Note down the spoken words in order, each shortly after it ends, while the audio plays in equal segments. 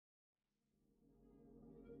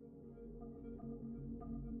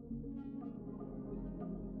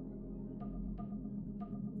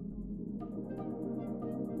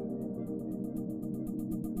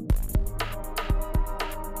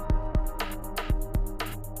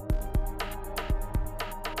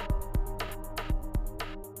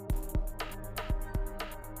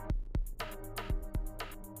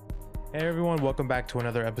Hey everyone, welcome back to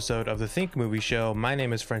another episode of the Think Movie Show. My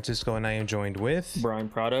name is Francisco and I am joined with Brian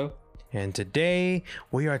Prado. And today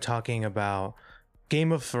we are talking about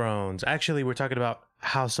Game of Thrones. Actually, we're talking about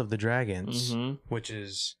House of the Dragons, which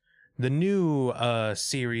is the new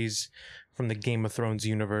series from the Game of Thrones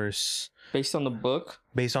universe. Based on the book?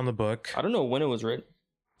 Based on the book. I don't know when it was written.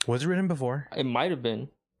 Was it written before? It might have been.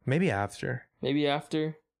 Maybe after. Maybe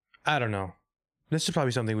after? I don't know. This is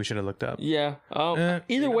probably something we should have looked up. Yeah.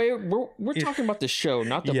 Either way, we're talking about the show,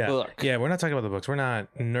 not the book. Yeah, we're not talking about the books. We're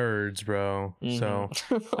not nerds, bro. So,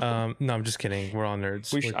 no, I'm just kidding. We're all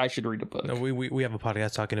nerds. I should read a book. No, we have a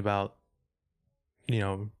podcast talking about,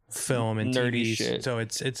 film and nerdy TV. shit. So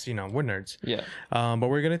it's we're nerds. Yeah. But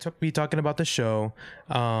we're gonna be talking about the show.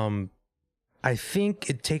 I think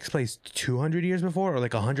it takes place 200 years before, or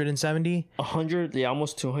like 170. 100, yeah,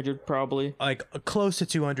 almost 200 probably. Like close to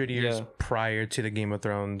 200 years prior to the Game of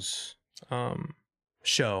Thrones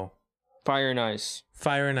show. Fire and Ice.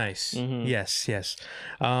 Fire and Ice. Yes.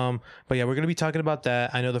 But yeah, we're going to be talking about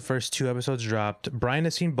that. I know the first 2 episodes dropped. Brian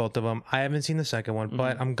has seen both of them. I haven't seen the second one,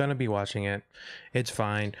 but I'm going to be watching it. It's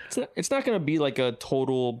fine. It's not going to be like a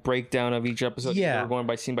total breakdown of each episode. Yeah. We're going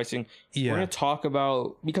by scene by scene. Yeah. We're going to talk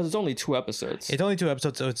about, because it's only 2 episodes. It's only 2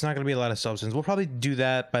 episodes, so it's not going to be a lot of substance. We'll probably do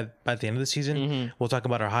that by the end of the season. We'll talk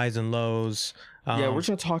about our highs and lows. Yeah, we're just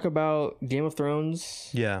going to talk about Game of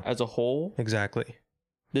Thrones as a whole. Exactly.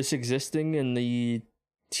 This existing in the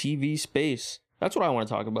TV space. That's what I want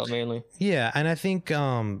to talk about mainly. Yeah, and I think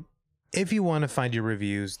if you want to find your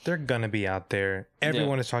reviews, they're gonna be out there.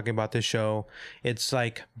 Everyone is talking about this show. It's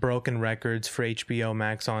like broken records for HBO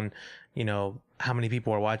Max on, how many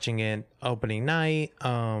people are watching it opening night.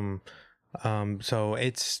 So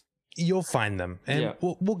you'll find them, and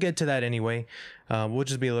we'll get to that anyway. We'll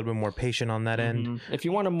just be a little bit more patient on that end. If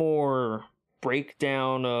you want a more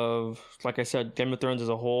breakdown of, like I said, Game of Thrones as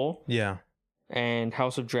a whole, and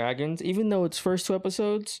House of Dragons, even though it's first 2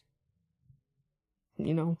 episodes,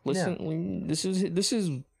 listen, this will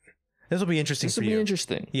be interesting. This will be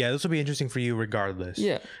interesting. Yeah, this will be interesting for you regardless.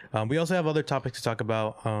 Yeah. We also have other topics to talk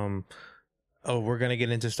about. We're gonna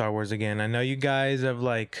get into Star Wars again. I know you guys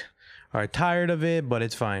are tired of it, but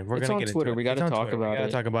it's fine. We're gonna get into Twitter. it. We got to talk about it. We got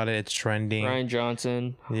to talk about it. It's trending. Rian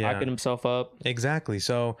Johnson hyping himself up. Exactly.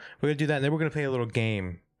 So we're gonna do that, and then we're gonna play a little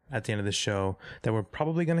game at the end of the show that we're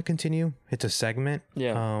probably gonna continue. It's a segment.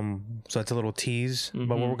 Yeah. So it's a little tease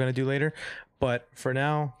about what we're gonna do later. But for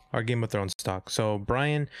now, our Game of Thrones talk. So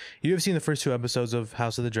Brian, you have seen the first 2 episodes of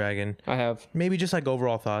House of the Dragon. I have. Maybe just like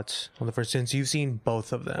overall thoughts on the first, since you've seen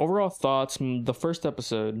both of them. Overall thoughts. The first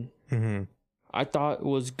episode, I thought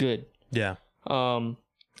was good. Yeah.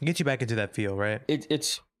 Get you back into that feel, right?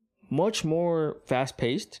 It's much more fast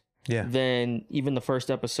paced. Yeah. Than even the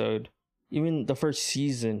first episode, even the first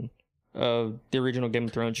season of the original Game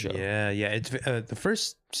of Thrones show. Yeah. It's the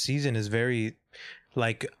first season is very,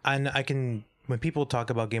 like, I can, when people talk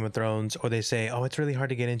about Game of Thrones or they say, oh, it's really hard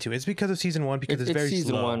to get into, it's because of season 1, because it's very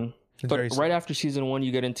season slow. 1. But right after season 1,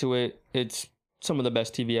 you get into it. It's some of the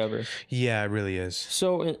best TV ever. Yeah, it really is.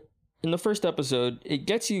 So in the first episode, it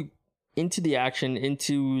gets you into the action,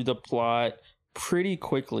 into the plot pretty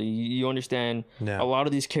quickly. You understand a lot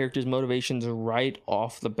of these characters' motivations right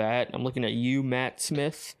off the bat. I'm looking at you, Matt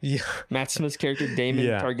Smith. Yeah. Matt Smith's character, Daemon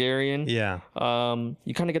Targaryen. Yeah.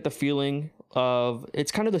 You kind of get the feeling of,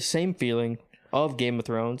 it's kind of the same feeling of Game of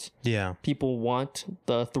Thrones. Yeah. People want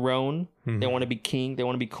the throne. They want to be king. They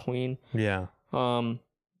want to be queen. Yeah. The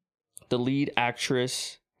lead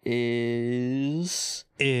actress is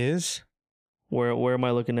where am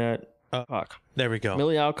I looking at? Alcock. There we go.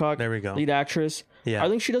 Millie Alcock. There we go. Lead actress. Yeah. I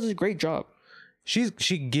think she does a great job. She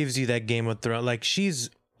gives you that Game of Thrones, like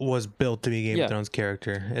was built to be a Game of Thrones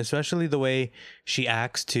character, especially the way she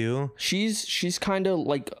acts too. She's kind of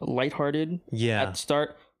like lighthearted at the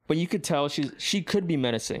start, but you could tell she could be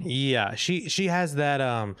menacing. Yeah, she has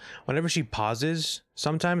that whenever she pauses,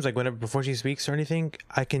 sometimes like whenever before she speaks or anything,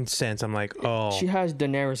 I can sense, I'm like, oh, she has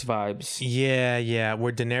Daenerys vibes. Yeah,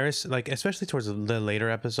 where Daenerys, like especially towards the later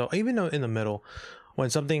episode, even though in the middle, when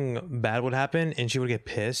something bad would happen and she would get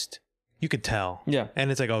pissed, you could tell. Yeah. And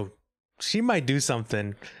it's like, oh, she might do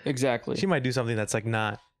something. Exactly. She might do something that's like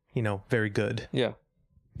not, very good. Yeah.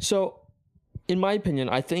 So, in my opinion,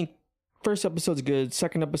 I think first episode's good.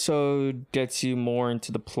 Second episode gets you more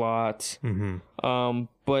into the plot.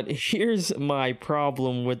 But here's my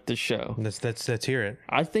problem with the show. Let's hear it.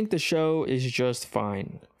 I think the show is just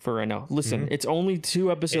fine for right now. Listen, it's only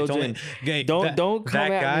 2 episodes in. Don't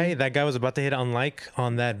come at me. That guy was about to hit unlike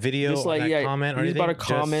on that video, just like, that comment or he's anything. About to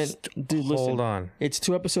comment. Dude, listen. Hold on. It's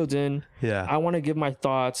 2 episodes in. Yeah. I want to give my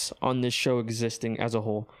thoughts on this show existing as a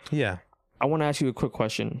whole. Yeah. I want to ask you a quick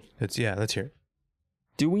question. Let's hear it.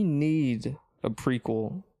 Do we need a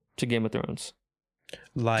prequel to Game of Thrones?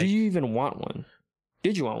 Like, do you even want one?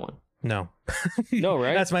 Did you want one? No. No,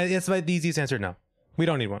 right? That's my easiest answer. No, we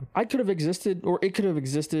don't need one. I could have existed, or it could have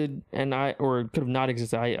existed, or it could have not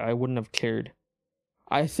existed. I wouldn't have cared.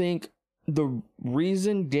 I think the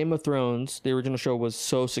reason Game of Thrones, the original show, was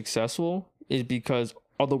so successful is because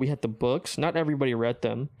although we had the books, not everybody read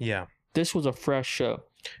them. Yeah. This was a fresh show.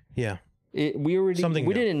 Yeah. We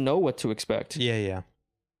didn't know what to expect. Yeah.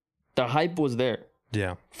 The hype was there.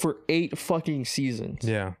 Yeah. For 8 fucking seasons.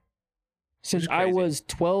 Yeah. Since I was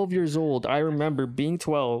 12 years old, I remember being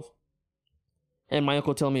 12 and my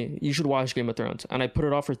uncle telling me, you should watch Game of Thrones. And I put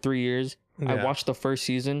it off for 3 years. Yeah. I watched the first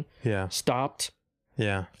season. Yeah. Stopped.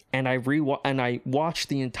 Yeah. And I watched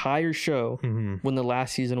the entire show when the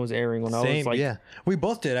last season was airing when I was like, yeah. We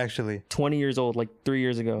both did actually. 20 years old, like 3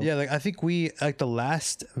 years ago. Yeah, like I think we like the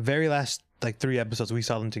very last like 3 episodes we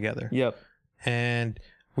saw them together. Yep. And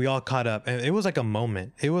we all caught up, and it was like a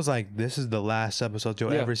moment. It was like, this is the last episode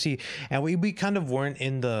you'll ever see. And we kind of weren't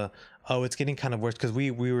in the, oh, it's getting kind of worse, because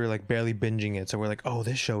we were like barely binging it. So we're like, oh,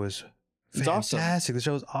 this show is fantastic. Awesome. This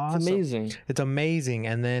show is awesome. It's amazing. It's amazing.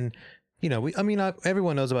 And then, you know,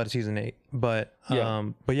 everyone knows about season 8, but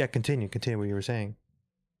yeah, continue what you were saying.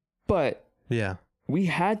 But yeah, we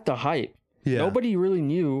had the hype. Yeah. Nobody really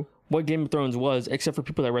knew what Game of Thrones was, except for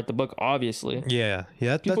people that read the book, obviously. Yeah.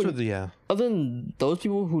 Other than those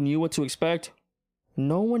people who knew what to expect,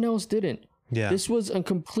 no one else didn't. Yeah. This was a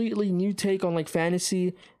completely new take on like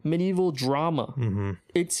fantasy, medieval drama. Mm-hmm.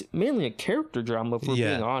 It's mainly a character drama, if we're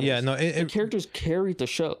being honest. Yeah, no, the characters carried the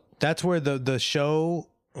show. That's where the show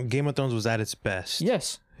Game of Thrones was at its best.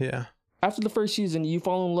 Yes. Yeah. After the first season, you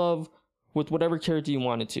fall in love with whatever character you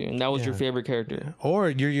wanted to, and that was your favorite character. Yeah. Or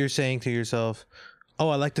you're saying to yourself, oh,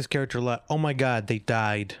 I like this character a lot. Oh my God, they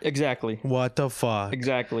died. Exactly. What the fuck?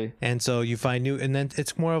 Exactly. And so you find new, and then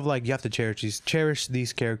it's more of like you have to cherish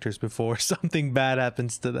these characters before something bad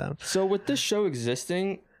happens to them. So with this show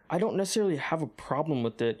existing, I don't necessarily have a problem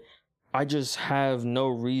with it. I just have no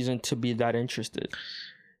reason to be that interested.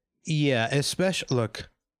 Yeah, especially, look,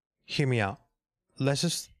 hear me out.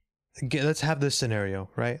 Let's have this scenario,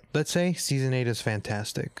 right? Let's say season 8 is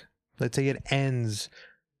fantastic. Let's say it ends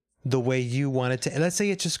the way you want it to. Let's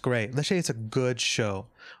say it's just great. Let's say it's a good show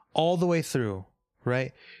all the way through,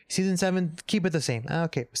 right? Season 7, keep it the same.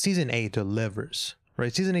 Okay. Season 8 delivers,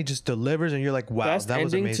 right? Season 8 just delivers, and you're like, wow, best that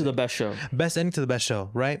was amazing. Best ending to the best show. Best ending to the best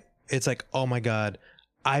show, right? It's like, oh my God,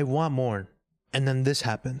 I want more. And then this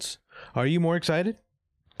happens. Are you more excited?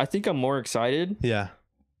 I think I'm more excited. Yeah.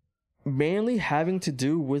 Mainly having to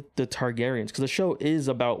do with the Targaryens, because the show is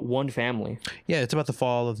about one family. Yeah, it's about the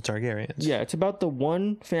fall of the Targaryens. Yeah, it's about the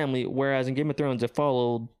one family, whereas in Game of Thrones, it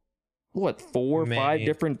followed, 4 or 5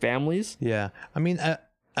 different families? Yeah. I mean, I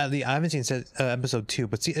haven't seen episode 2,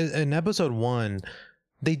 but see, in episode 1,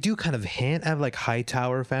 they do kind of hint at like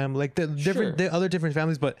Hightower family, like the other different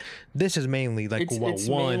families, but this is mainly like it's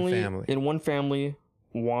one family. In one family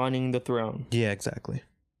wanting the throne. Yeah, exactly.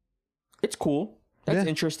 It's cool. That's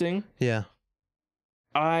interesting. Yeah.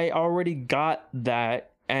 I already got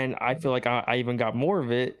that, and I feel like I even got more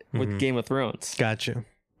of it with Game of Thrones. Got you.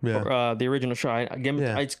 Yeah. Or, the original show.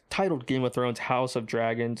 It's titled Game of Thrones House of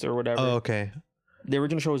Dragons or whatever. Oh, okay. The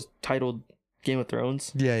original show is titled Game of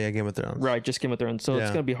Thrones. Yeah, Game of Thrones. Right, just Game of Thrones. So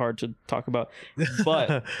it's going to be hard to talk about.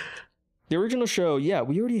 But the original show,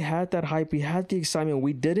 we already had that hype. We had the excitement.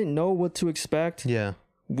 We didn't know what to expect. Yeah.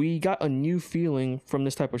 We got a new feeling from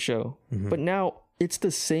this type of show. Mm-hmm. But now it's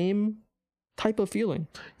the same type of feeling.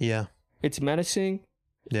 Yeah. It's menacing.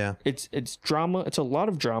 Yeah. It's drama. It's a lot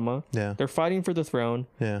of drama. Yeah. They're fighting for the throne.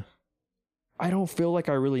 Yeah. I don't feel like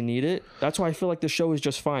I really need it. That's why I feel like the show is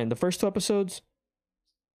just fine. The first 2 episodes,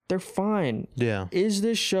 they're fine. Yeah. Is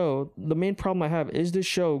this show, the main problem I have, is this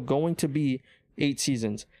show going to be 8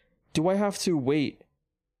 seasons? Do I have to wait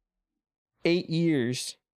 8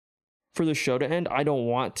 years for the show to end? I don't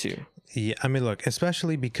want to. Yeah, I mean, look,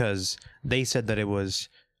 especially because they said that it was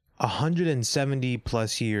 170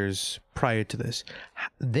 plus years prior to this.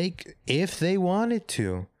 If they wanted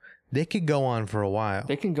to, they could go on for a while.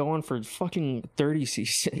 They can go on for fucking 30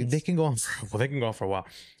 seasons. They can go on for a while.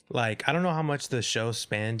 Like, I don't know how much the show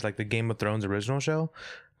spanned, like the Game of Thrones original show.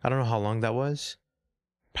 I don't know how long that was.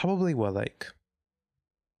 Probably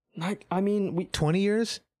I mean, 20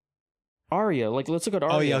 years? Arya, like, let's look at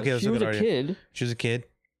Arya. Oh yeah, okay. She was a kid. She was a kid.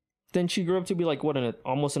 Then she grew up to be like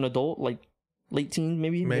almost an adult, like late teens,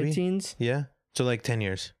 maybe late teens. Yeah, so like 10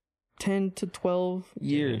 years. 10 to 12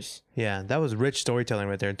 years. Yeah, that was rich storytelling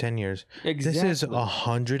right there. 10 years. Exactly. This is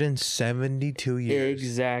 172 years.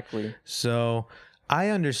 Exactly. So, I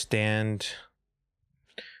understand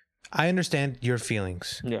your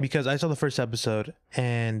feelings because I saw the first episode,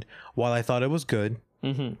 and while I thought it was good,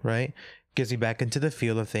 right, gets me back into the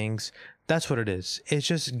feel of things. That's what it is. It's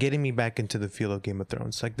just getting me back into the feel of Game of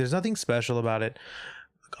Thrones. Like, there's nothing special about it,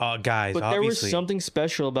 guys. But there was something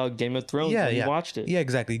special about Game of Thrones when you watched it. Yeah,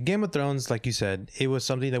 exactly. Game of Thrones, like you said, it was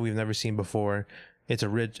something that we've never seen before. It's a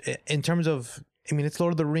rich, in terms of, I mean, it's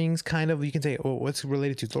Lord of the Rings, kind of. You can say, oh, what's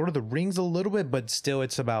related to Lord of the Rings a little bit, but still,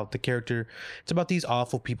 it's about the character. It's about these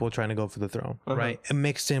awful people trying to go for the throne, right? And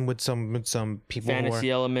mixed in with some people, fantasy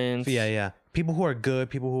elements. Yeah. People who are good,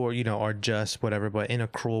 people who are, are just whatever, but in a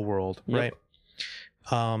cruel world, right?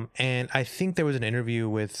 And I think there was an interview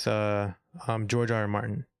with George R. R.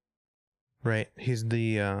 Martin, right? He's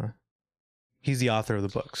the author of the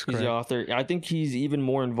books. Correct? He's the author. I think he's even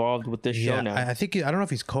more involved with this show now. I think I don't know if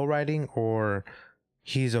he's co-writing or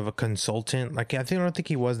he's of a consultant. Like, I don't think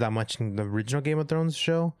he was that much in the original Game of Thrones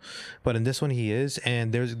show, but in this one he is.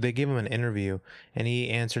 And they gave him an interview, and he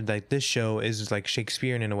answered like this show is like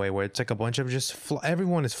Shakespearean in a way where it's like a bunch of just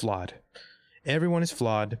everyone is flawed,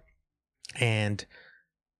 and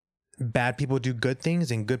bad people do good things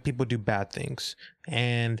and good people do bad things.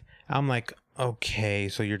 And I'm like, okay,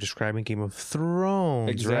 so you're describing Game of Thrones,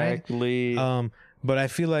 exactly, right? But I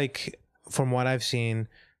feel like from what I've seen,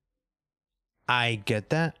 I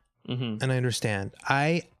get that, and I understand.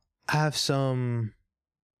 I have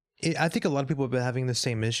I think a lot of people have been having the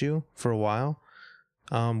same issue for a while,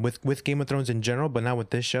 with Game of Thrones in general, but not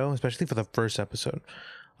with this show, especially for the first episode.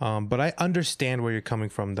 But I understand where you're coming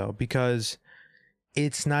from, though, because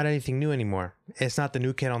it's not anything new anymore. It's not the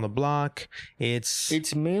new kid on the block.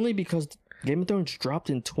 It's mainly because Game of Thrones dropped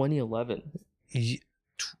in 2011.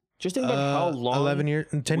 Just think about how long... 11 years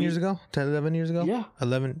ago? 11 years ago? Yeah.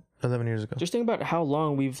 11 years ago. Just think about how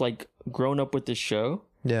long we've, like, grown up with this show.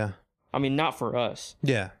 Yeah. I mean, not for us.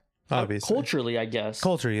 Yeah, obviously. Culturally, I guess.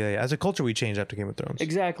 Culture, yeah. As a culture, we changed after Game of Thrones.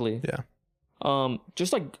 Exactly. Yeah.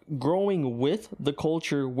 Just like growing with the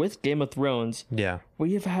culture with Game of Thrones. Yeah.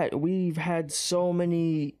 We've had so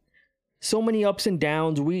many ups and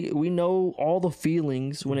downs. We know all the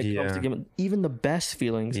feelings when it comes to Game of, even the best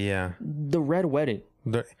feelings. Yeah. The Red Wedding.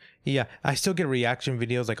 I still get reaction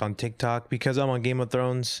videos like on TikTok because I'm on Game of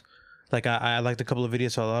Thrones. Like I liked a couple of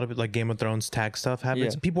videos, so a lot of it, like Game of Thrones tag stuff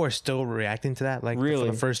happens. Yeah. People are still reacting to that, like really?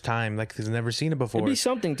 For the first time, like they've never seen it before. It'd be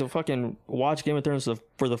something to fucking watch Game of Thrones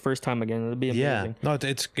for the first time again. It'd be amazing. Yeah, no,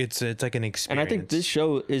 it's like an experience. And I think this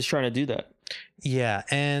show is trying to do that. Yeah,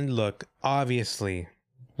 and look, obviously,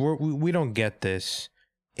 we don't get this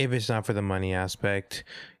if it's not for the money aspect.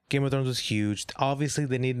 Game of Thrones was huge. Obviously,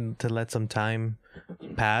 they needed to let some time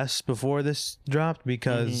pass before this dropped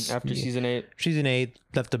because after season 8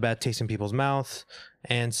 left a bad taste in people's mouths,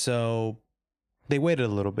 and so they waited a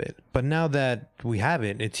little bit. But now that we have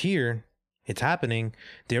it, it's here, it's happening.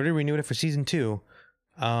 They already renewed it for season 2.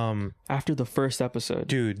 After the first episode,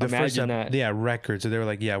 dude, imagine that. Yeah, record. So they were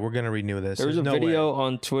like, "Yeah, we're gonna renew this." There was a video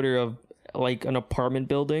on Twitter of like an apartment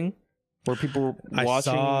building where people were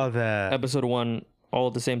watching episode 1. All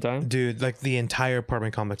at the same time? Dude, like the entire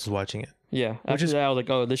apartment complex is watching it. Yeah. After that, I was like,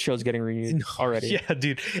 oh, this show's getting renewed already. Yeah,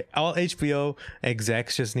 dude. All HBO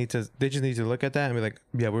execs just need to look at that and be like,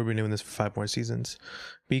 yeah, we're renewing this for 5 more seasons.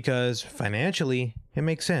 Because financially, it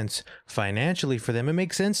makes sense. Financially for them, it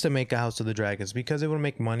makes sense to make a House of the Dragons because it would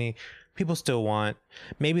make money. People still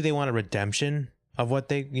maybe they want a redemption of what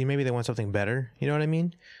maybe they want something better. You know what I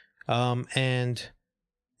mean? And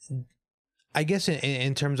I guess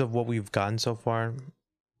in terms of what we've gotten so far,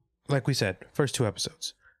 like we said, first 2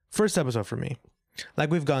 episodes. First episode for me,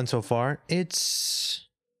 like we've gone so far, it's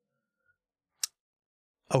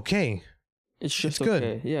okay. It's just good.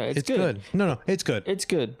 Okay. Yeah, it's good. No, it's good. It's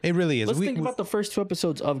good. It really is. Let's think about the first 2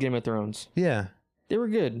 episodes of Game of Thrones. Yeah. They were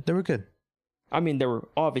good. I mean, there were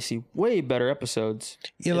obviously way better episodes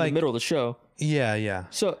in the middle of the show. Yeah.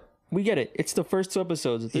 So... we get it. It's the first 2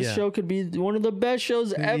 episodes. This show could be one of the best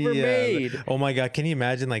shows ever made. Oh my God. Can you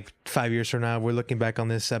imagine like 5 years from now, we're looking back on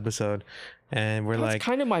this episode and we're like... That's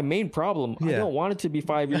kind of my main problem. Yeah. I don't want it to be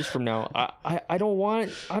 5 years from now. I don't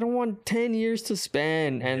want 10 years to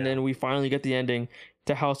span and then we finally get the ending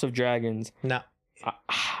to House of Dragons. No.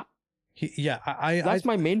 That's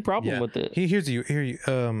my main problem with it.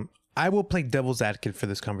 I will play devil's advocate for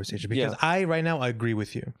this conversation because right now I agree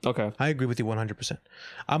with you. Okay. I agree with you 100%.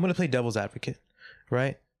 I'm going to play devil's advocate,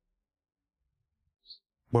 right?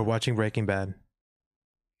 We're watching Breaking Bad.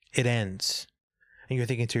 It ends. And you're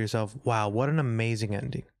thinking to yourself, wow, what an amazing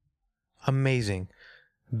ending. Amazing.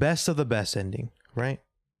 Best of the best ending, right?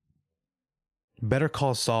 Better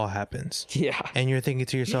Call Saul happens. Yeah. And you're thinking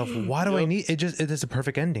to yourself, why do I need it? It is a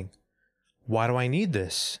perfect ending. why do I need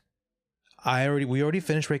this? We already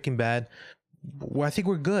finished Breaking Bad. Well, I think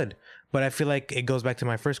we're good. But I feel like it goes back to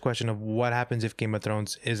my first question of what happens if Game of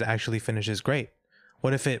Thrones is actually finishes great.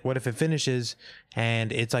 What if it finishes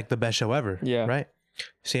and it's like the best show ever? Yeah. Right.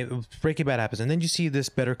 See, Breaking Bad happens, and then you see this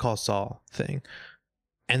Better Call Saul thing,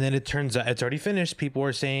 and then it turns out it's already finished. Some people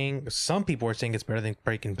are saying it's better than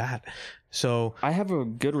Breaking Bad. So I have a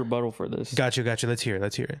good rebuttal for this. Got you. Let's hear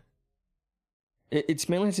it. It's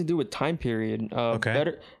mainly has to do with time period.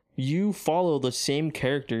 Okay. You follow the same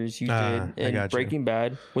characters you did in Breaking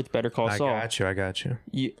Bad with Better Call Saul. I got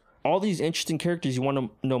you. All these interesting characters you want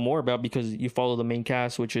to know more about because you follow the main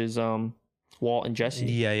cast, which is Walt and Jesse.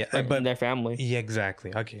 Yeah. And their family. Yeah,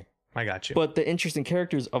 exactly. Okay, I got you. But the interesting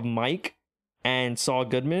characters of Mike and Saul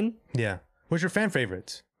Goodman. Yeah. Which are fan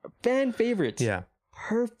favorites. Yeah.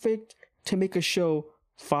 Perfect to make a show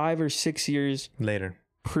 5 or 6 years later.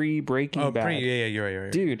 Pre-Breaking Bad. Yeah, you're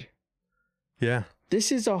right. Dude. Yeah.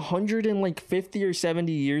 This is 150 or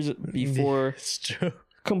 70 years before. It's true.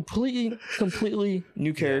 Completely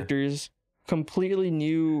new characters, completely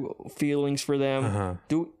new feelings for them.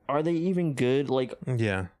 Are they even good? Like,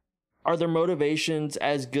 yeah, are their motivations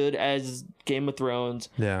as good as Game of Thrones?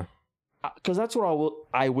 Yeah, because that's what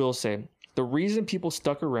I will say. The reason people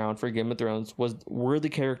stuck around for Game of Thrones were the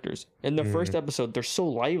characters. In the first episode, they're so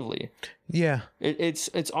lively. Yeah,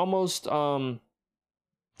 it's almost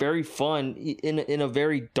very fun in a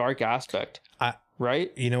very dark aspect.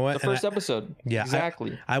 Right? You know what? The first episode. Yeah,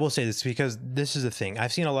 exactly. I will say this because this is the thing.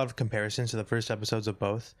 I've seen a lot of comparisons to the first episodes of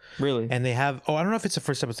both. Really? And they have... I don't know if it's the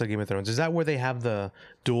first episode of Game of Thrones. Is that where they have the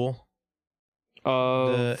duel?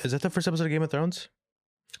 Is that the first episode of Game of Thrones?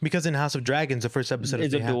 Because in House of Dragons, the first episode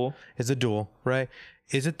is a duel. It's a duel, right?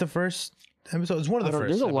 Is it the first episode? It's one of the first.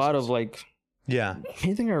 There's a lot of like... Yeah. The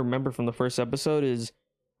main thing I remember from the first episode is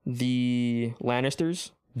the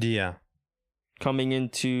Lannisters. Yeah. Coming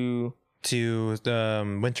into... to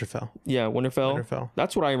Winterfell. Yeah, Winterfell.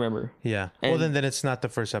 That's what I remember. Yeah. And well, then it's not the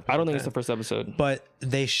first episode. I don't think it's the first episode. But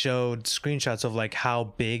they showed screenshots of like how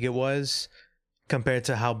big it was compared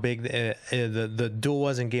to how big the duel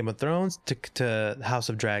was in Game of Thrones to House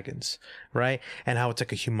of Dragons, right? And how it's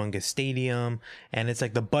like a humongous stadium, and it's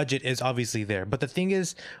like the budget is obviously there. But the thing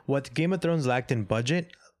is, what Game of Thrones lacked in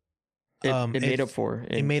budget, it made up for.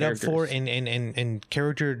 It made up for in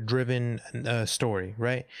character driven story,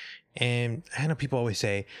 right? And I know people always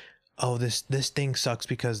say, "Oh, this thing sucks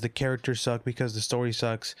because the characters suck because the story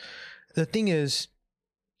sucks." The thing is,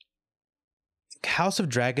 House of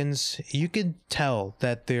Dragons, you can tell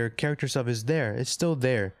that their character stuff is there. It's still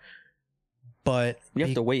there, but you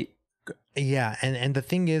have to wait. Yeah, and the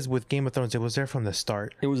thing is, with Game of Thrones, it was there from the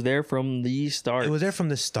start. It was there from the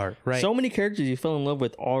start. Right? So many characters you fell in love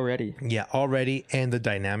with already. Yeah, already, and the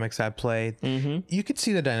dynamics I played. You could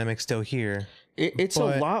see the dynamics still here. It's a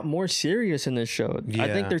lot more serious in this show. Yeah. I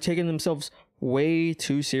think they're taking themselves way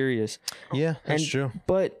too serious. Yeah, that's true.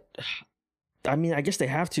 But I mean, I guess they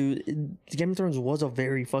have to. Game of Thrones was a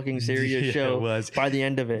very fucking serious show. It was by the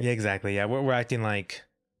end of it. Yeah, exactly. Yeah, we're acting like,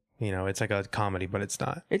 it's like a comedy, but it's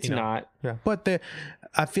not. It's not. Yeah, but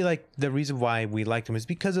I feel like the reason why we liked them is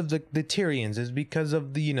because of the Tyrions, is because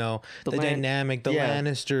of the dynamic, the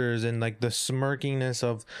Lannisters, and like the smirkiness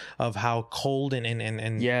of how cold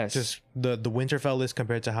and yes, just the Winterfell is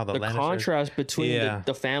compared to how the Lannisters. Contrast between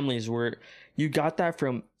the families, where you got that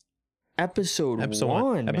from episode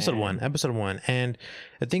one. And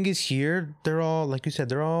the thing is, here they're all, like you said,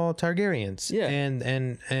 they're all Targaryens. Yeah,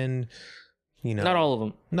 and not all of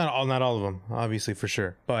them. Not all of them, obviously, for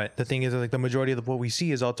sure. But the thing is, like, the majority of what we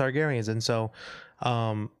see is all Targaryens, and so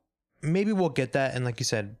maybe we'll get that. And like you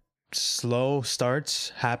said, slow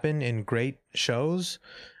starts happen in great shows,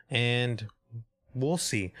 and we'll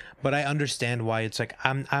see. But I understand why it's like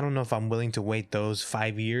I don't know if I'm willing to wait those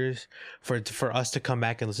 5 years for us to come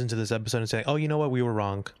back and listen to this episode and say, oh, you know what, we were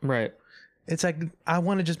wrong. Right. It's like I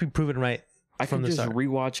want to just be proven right. I can just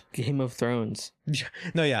rewatch Game of Thrones.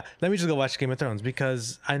 No, yeah. Let me just go watch Game of Thrones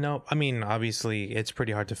because I know, I mean, obviously it's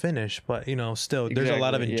pretty hard to finish, but still there's a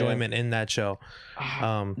lot of enjoyment in that show.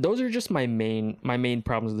 Those are just my main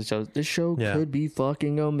problems with the show. This show could be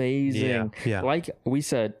fucking amazing. Yeah. Like we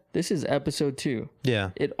said, this is episode 2.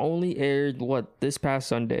 Yeah. It only aired this past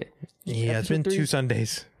Sunday. Yeah, it's been 2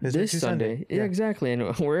 Sundays. This Sunday. Yeah, exactly.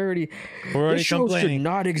 And we're already this show should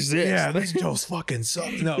not exist. Yeah, this show fucking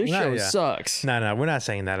sucks. No, this show sucks. No, we're not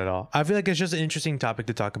saying that at all. I feel like it's just an interesting topic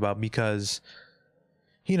to talk about because,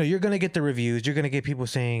 you're going to get the reviews. You're going to get people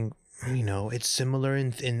saying, it's similar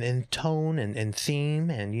in tone and theme.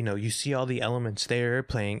 And, you see all the elements there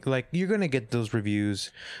playing. Like, you're going to get those reviews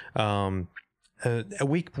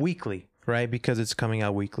weekly right? Because it's coming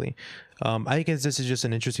out weekly. I guess this is just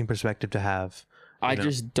an interesting perspective to have. I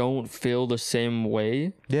just don't feel the same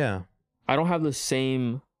way. Yeah. I don't have the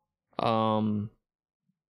same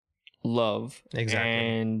love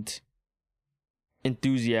and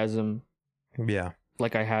enthusiasm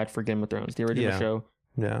like I had for Game of Thrones, the original show.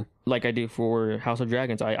 Yeah. Like I do for House of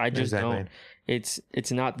Dragons. I just don't.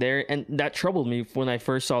 It's not there. And that troubled me when I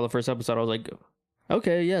first saw the first episode. I was like,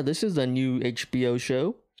 okay, yeah, this is a new HBO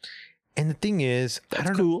show. And the thing is,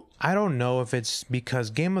 I don't know if it's because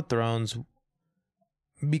Game of Thrones,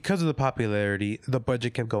 because of the popularity, the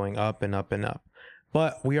budget kept going up and up and up.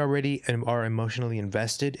 But we already are emotionally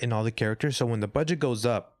invested in all the characters. So when the budget goes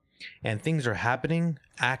up and things are happening,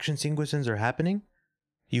 action sequences are happening,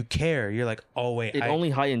 you care. You're like, oh, wait. It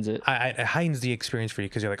only heightens it. It heightens the experience for you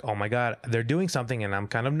because you're like, oh, my God, they're doing something and I'm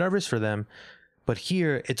kind of nervous for them. But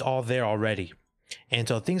here, it's all there already. And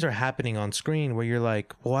so things are happening on screen where you're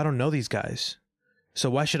like, well, I don't know these guys. So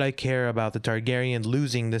why should I care about the Targaryen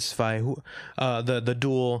losing this fight? The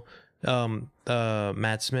duel,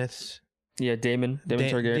 Matt Smith's. Yeah, Damon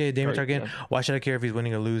Targaryen. Yeah, Damon Targaryen. Yeah. Why should I care if he's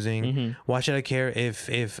winning or losing? Mm-hmm. Why should I care if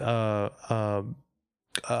King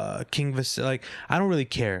Viserys? Like, I don't really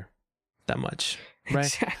care that much. Right?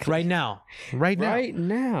 Exactly. Right now.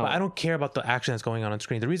 But I don't care about the action that's going on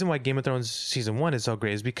screen. The reason why Game of Thrones season 1 is so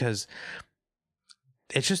great is because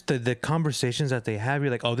it's just the conversations that they have. You're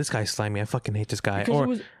like, oh, this guy's slimy. I fucking hate this guy.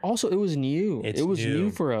 Because it was new. It was new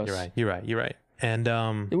for us. You're right. And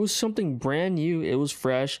it was something brand new. It was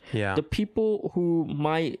fresh. Yeah. The people who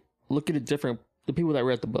might look at it different, the people that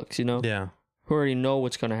read the books, you know? Yeah. Who already know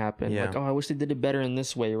what's going to happen. Yeah. Like, oh, I wish they did it better in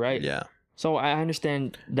this way, right? Yeah. So I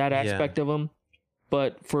understand that aspect of them.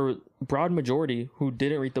 But for broad majority who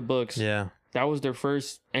didn't read the books, that was their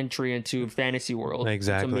first entry into fantasy world.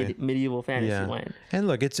 Exactly. It's a medieval fantasy land. And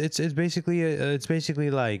look, it's basically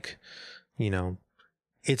like, you know,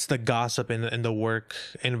 it's the gossip in the work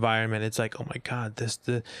environment. It's like, oh my God, this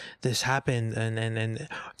happened, and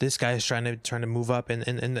this guy is trying to move up in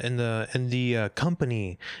the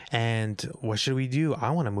company, and what should we do?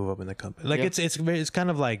 I want to move up in the company. Like it's kind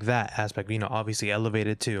of like that aspect, you know, obviously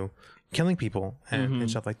elevated to killing people and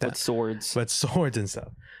stuff like that. With swords and stuff.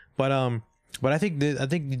 But I think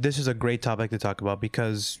this is a great topic to talk about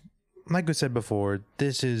because, like we said before,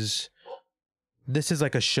 this is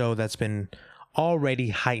like a show that's been already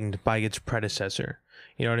heightened by its predecessor.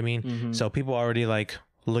 You know what I mean? Mm-hmm. So people are already like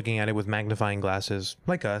looking at it with magnifying glasses,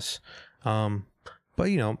 like us. But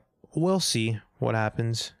you know, we'll see what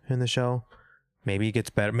happens in the show. Maybe it gets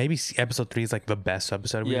better. Maybe episode 3 is like the best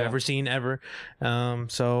episode we've ever seen ever.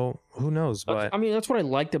 So who knows? But I mean, that's what I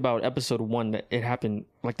liked about episode 1. That it happened.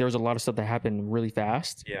 Like there was a lot of stuff that happened really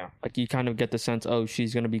fast. Yeah. Like you kind of get the sense, oh,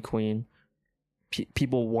 she's gonna be queen.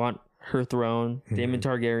 People want her throne. Mm-hmm. Daemon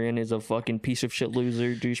Targaryen is a fucking piece of shit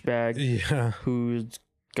loser, douchebag. Yeah. Who's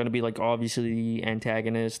gonna be like obviously the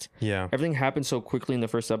antagonist. Yeah. Everything happened so quickly in the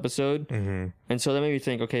first episode. Mm-hmm. And so that made me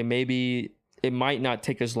think, okay, maybe it might not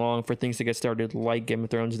take as long for things to get started like Game of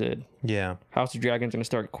Thrones did. Yeah. House of Dragons gonna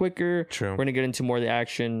start quicker. True. We're gonna get into more of the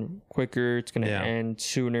action quicker. It's gonna end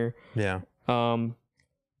sooner. Yeah.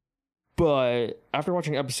 But after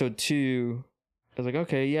watching episode 2, I was like,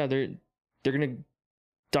 okay, yeah, they're gonna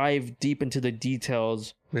dive deep into the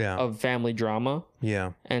details of family drama.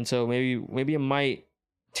 Yeah. And so maybe it might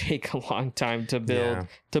take a long time to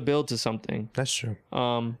build to something. That's true.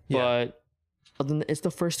 But it's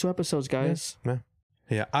the first 2 episodes, guys.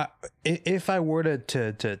 Yeah. If I were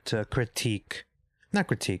to critique, not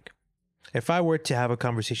critique, if I were to have a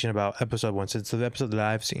conversation about episode 1, since the episode that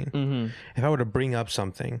I've seen, if I were to bring up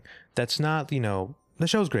something that's not, you know, the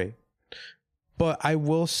show's great, but I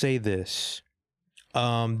will say this.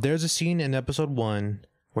 There's a scene in episode 1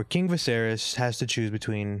 where King Viserys has to choose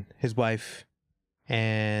between his wife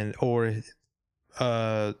or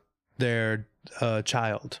their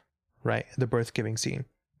child, right? The birth giving scene,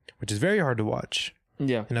 which is very hard to watch.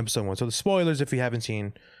 Yeah. In episode 1. So the spoilers if you haven't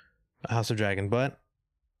seen House of Dragon, but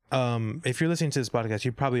if you're listening to this podcast,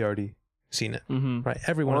 you've probably already seen it, right?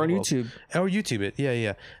 Everyone or on YouTube, or YouTube it,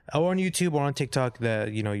 yeah, or on YouTube or on TikTok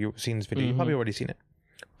that you know you've seen this video. You've probably already seen it,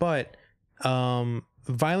 but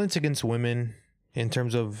violence against women in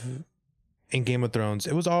terms of in Game of Thrones,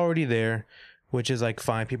 it was already there, which is like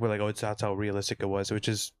fine. People are like, oh, that's how realistic it was, which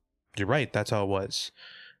is, you're right, that's how it was.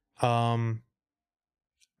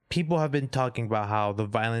 People have been talking about how the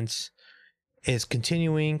violence is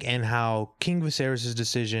continuing and how King Viserys'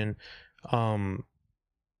 decision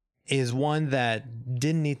is one that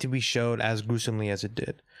didn't need to be showed as gruesomely as it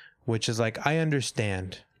did, which is like, I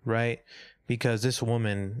understand, right? Because this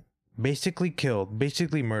woman basically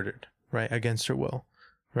murdered, right, against her will,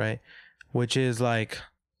 right? which is like,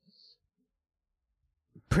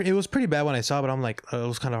 it was pretty bad when I saw it, but I'm like, it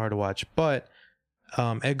was kind of hard to watch. But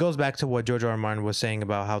it goes back to what George R. R. Martin was saying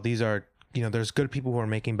about how these are, there's good people who are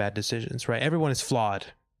making bad decisions, right? Everyone is flawed.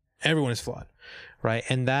 Everyone is flawed, right?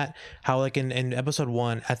 And that, how like in episode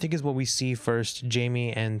 1, I think is what we see first,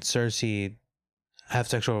 Jaime and Cersei have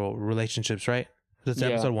sexual relationships, right? That's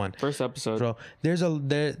episode 1. First episode. So there's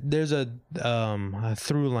a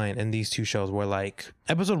through line in these two shows where, like,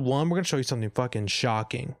 episode 1, we're gonna show you something fucking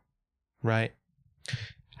shocking, right?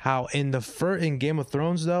 How in Game of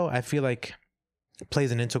Thrones, though, I feel like it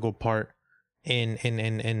plays an integral part in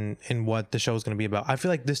what the show is going to be about. I feel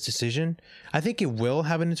like this decision, I think it will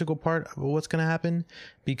have an integral part of what's going to happen,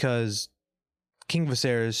 because King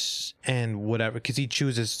Viserys and whatever, because he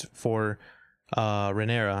chooses for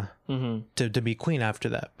Rhaenyra to be queen after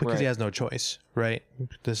that, because he has no choice, right?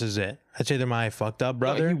 This is it. I'd say they're my fucked up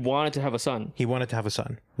brother. He wanted to have a son.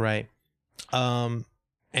 Right? And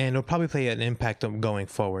it'll probably play an impact on going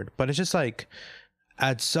forward. But it's just like,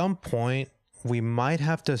 at some point, we might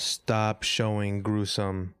have to stop showing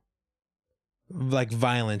gruesome, like,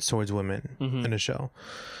 violence towards women in a show,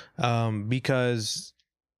 because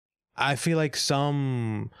I feel like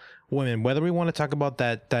some women, whether we want to talk about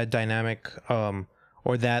that dynamic,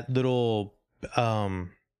 or that little, how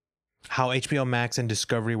HBO Max and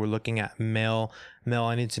Discovery were looking at male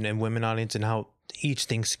audience and women audience, and how each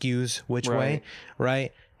thing skews which way,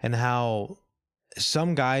 right? And how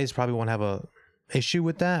some guys probably won't have a issue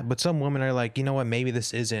with that, but some women are like, you know what, maybe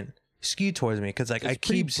this isn't skewed towards me, because like I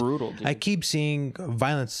keep seeing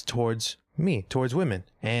violence towards women,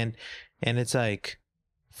 and it's like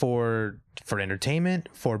for entertainment,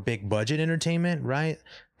 for big budget entertainment, right?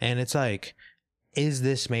 And it's like, is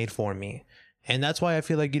this made for me? And that's why I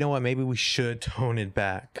feel like, you know what, maybe we should tone it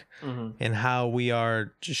back, and how we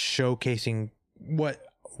are just showcasing what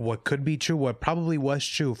could be true, what probably was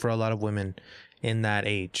true for a lot of women in that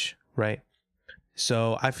age, right?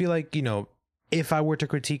 So I feel like, if I were to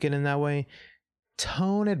critique it in that way,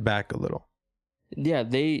 tone it back a little. Yeah,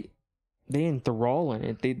 they enthrall in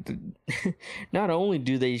it. They not only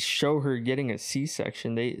do they show her getting a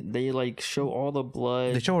C-section, they like show all the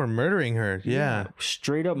blood. They show her murdering her. Yeah.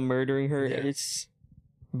 Straight up murdering her. Yeah. It's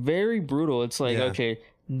very brutal. It's like, okay,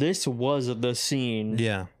 this was the scene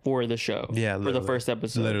for the show. Yeah, literally. For the first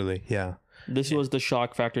episode. Literally, yeah. This was the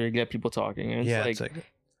shock factor to get people talking. And it's like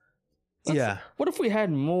what if we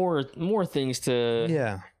had more things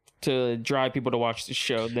to drive people to watch the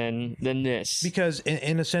show than this? Because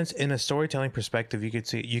in a sense, in a storytelling perspective,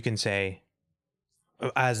 you can say,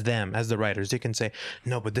 as the writers, they can say,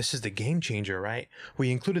 no, but this is the game changer, right?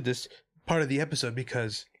 We included this part of the episode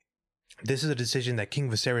because this is a decision that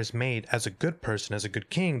King Viserys made as a good person, as a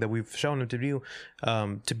good king that we've shown him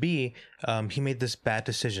to be. He made this bad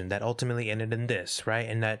decision that ultimately ended in this, right?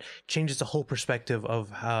 And that changes the whole perspective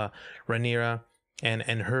of Rhaenyra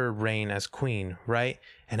and her reign as queen, right?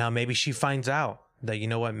 And how maybe she finds out that, you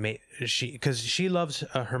know what, because she loves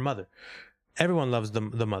her mother. Everyone loves the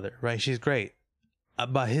mother, right? She's great.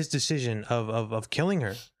 But his decision of killing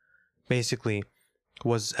her, basically,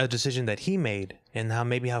 was a decision that he made, and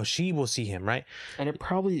how she will see him, right? And it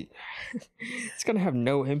probably it's gonna have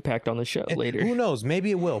no impact on the show later. Who knows? Maybe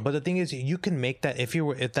it will. But the thing is, you can make that,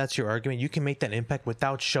 if that's your argument, you can make that impact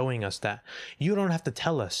without showing us that. You don't have to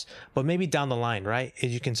tell us, but maybe down the line, right?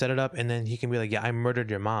 You can set it up, and then he can be like, yeah, I murdered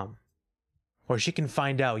your mom, or she can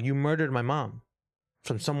find out you murdered my mom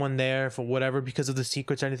from someone there for whatever, because of the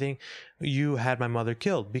secrets or anything. You had my mother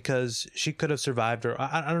killed because she could have survived, or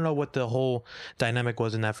I don't know what the whole dynamic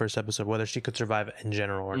was in that first episode, whether she could survive in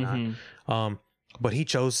general or not. But he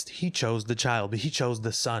chose the child, but he chose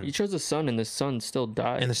the son. He chose the son, and the son still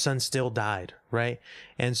died. Right?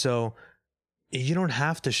 And so you don't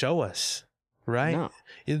have to show us, right? No.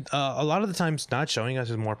 A lot of the times not showing us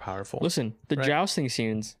is more powerful. Listen, the jousting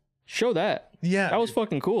scenes, show that. Yeah, that was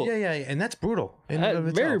fucking cool. Yeah, and that's brutal.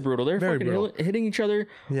 Very brutal. They're very fucking brutal. Hitting each other.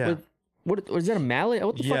 Yeah. With, what is that, a mallet?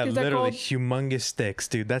 What the fuck is that called? Humongous sticks,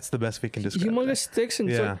 dude. That's the best we can describe. Humongous sticks,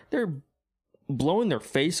 and so they're blowing their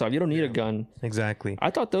face off. You don't need a gun. Exactly.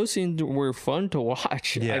 I thought those scenes were fun to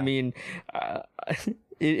watch. Yeah. I mean,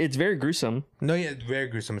 it's very gruesome. No, yeah, very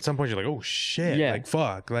gruesome. At some point, you're like, oh shit, like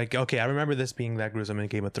fuck, like okay, I remember this being that gruesome in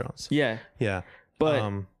Game of Thrones. Yeah.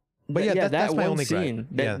 But yeah, that's my only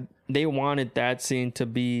scene. They wanted that scene to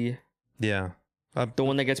be the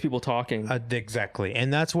one that gets people talking. Exactly,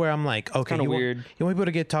 and that's where I'm like, okay, kind of weird. You want people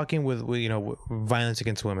to get talking with violence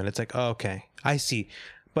against women. It's like, okay, I see,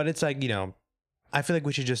 but it's like, I feel like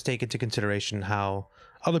we should just take into consideration how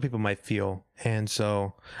other people might feel. And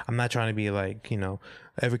so I'm not trying to be like,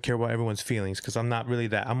 ever care about everyone's feelings, because I'm not really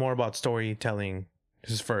that. I'm more about storytelling.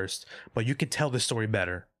 This is first, but you could tell the story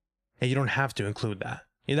better, and you don't have to include that.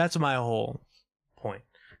 Yeah, that's my whole point,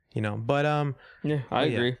 But yeah, I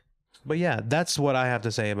agree. Yeah. But yeah, that's what I have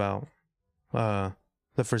to say about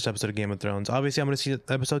the first episode of Game of Thrones. Obviously, I'm going to see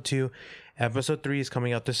episode 2. Episode 3 is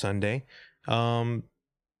coming out this Sunday. In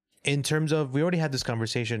terms of, we already had this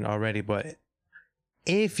conversation already, but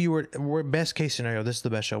if you were best case scenario, this is the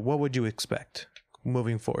best show, what would you expect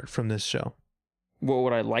moving forward from this show? What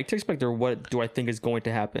would I like to expect, or what do I think is going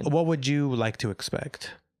to happen? What would you like to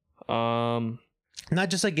expect? Not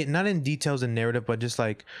just like not in details and narrative, but just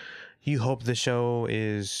like you hope the show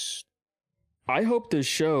is. I hope the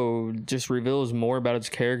show just reveals more about its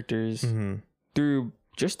characters through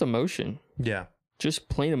just emotion. Yeah, just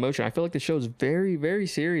plain emotion. I feel like the show is very, very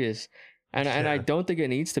serious, and I don't think it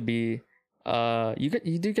needs to be.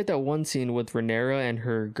 You do get that one scene with Rhaenyra and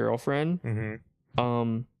her girlfriend.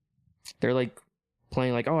 They're like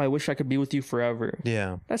playing like, oh, I wish I could be with you forever.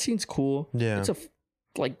 Yeah, that scene's cool. Yeah, it's a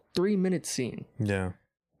 3-minute scene. Yeah,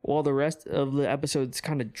 while the rest of the episode's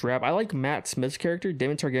kind of drab. I like Matt Smith's character,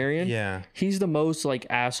 Daemon Targaryen. Yeah, he's the most like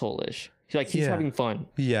asshole-ish. He's having fun.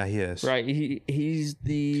 Yeah, he is. Right, he's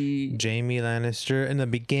the Jaime Lannister in the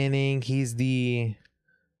beginning. He's the.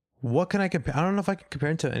 What can I compare? I don't know if I can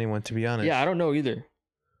compare him to anyone, to be honest. Yeah, I don't know either.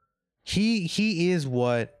 He is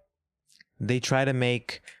what they try to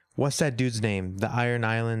make. What's that dude's name? The Iron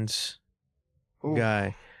Islands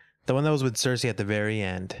guy. The one that was with Cersei at the very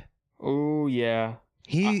end. Oh, yeah.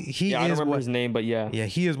 He I don't remember his name, but yeah. Yeah,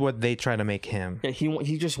 he is what they try to make him. Yeah,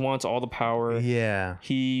 he just wants all the power. Yeah.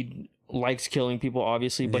 He likes killing people,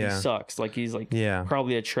 obviously, but he sucks. Like, he's like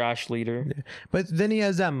probably a trash leader. Yeah. But then he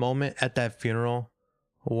has that moment at that funeral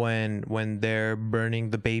when they're burning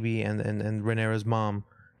the baby and Rhaenyra's mom,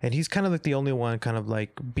 and he's kind of like the only one kind of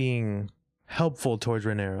like being helpful towards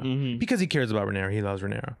Rhaenyra because he cares about Rhaenyra. He loves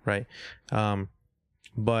Rhaenyra, right?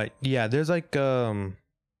 But yeah, there's like there's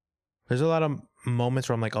a lot of moments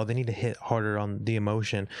where I'm like, oh, they need to hit harder on the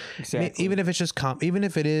emotion. Exactly. Even if it's just even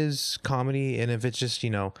if it is comedy, and if it's just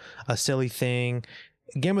a silly thing,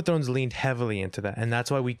 Game of Thrones leaned heavily into that, and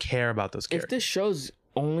that's why we care about those characters. If this show's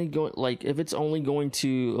only going if it's only going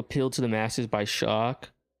to appeal to the masses by shock,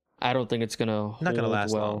 I don't think it's gonna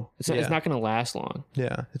last well. long. It's not gonna last long.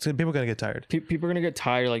 Yeah, people are gonna get tired. People are gonna get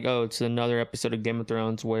tired. Like, oh, it's another episode of Game of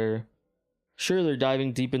Thrones where, sure, they're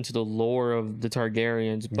diving deep into the lore of the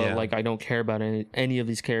Targaryens, but like, I don't care about any of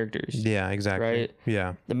these characters. Yeah, exactly. Right.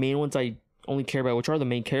 Yeah. The main ones I only care about, which are the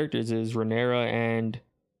main characters, is Rhaenyra and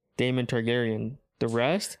Daemon Targaryen. The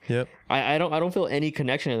rest, I don't feel any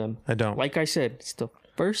connection to them. I don't. Like I said, it's the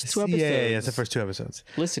first 2 episodes. Yeah, it's the first 2 episodes.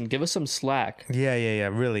 Listen, give us some slack. Yeah.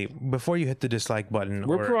 Really, before you hit the dislike button,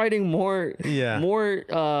 we're providing more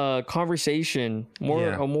conversation,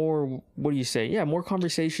 more. What do you say? Yeah, more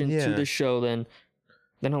conversation to this show than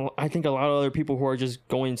I think a lot of other people who are just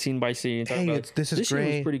going scene by scene. Hey, this is great.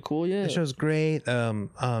 This show's pretty cool. Yeah, this show's great.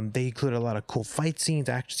 They include a lot of cool fight scenes.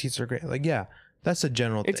 Action scenes are great. Like, yeah. That's a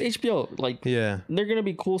general thing. It's HBO. Like, they're going to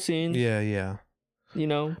be cool scenes. Yeah.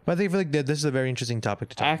 But I feel like this is a very interesting topic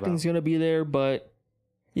to talk about. Acting's going to be there, but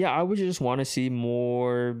yeah, I would just want to see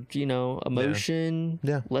more, emotion,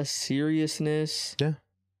 less seriousness. Yeah.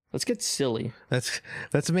 Let's get silly.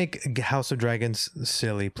 Let's make House of Dragons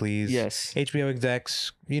silly, please. Yes. HBO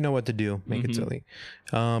execs, you know what to do. Make it silly.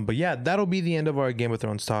 But yeah, that'll be the end of our Game of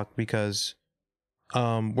Thrones talk, because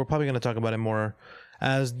we're probably going to talk about it more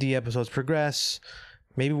as the episodes progress.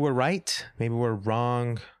 Maybe we're right. Maybe we're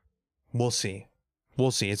wrong. We'll see.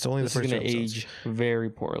 It's only the first 2 episodes. Age very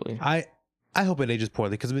poorly. I hope it ages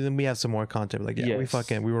poorly, because then we have some more content. Like,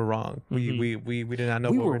 we were wrong. We did not know.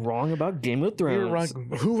 We were wrong about Game of Thrones. We were wrong.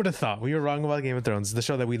 Who would have thought? We were wrong about Game of Thrones, the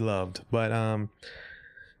show that we loved. But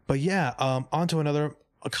yeah. On to another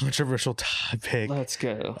controversial topic. Let's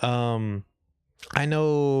go. I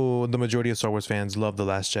know the majority of Star Wars fans love The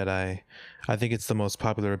Last Jedi. I think it's the most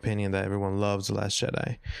popular opinion that everyone loves The Last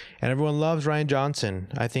Jedi. And everyone loves Rian Johnson.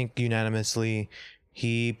 I think unanimously,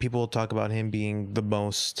 people talk about him being the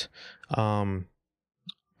most,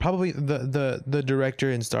 probably the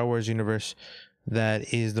director in Star Wars universe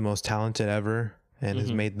that is the most talented ever and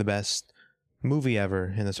has made the best movie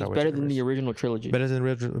ever in the Star Wars better universe. Than the original trilogy. Better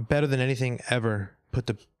than anything ever put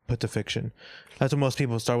to fiction. That's what most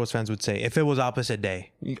people, Star Wars fans, would say. If it was opposite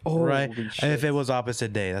day, right? Shit. If it was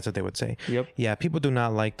opposite day, that's what they would say. Yep. Yeah, people do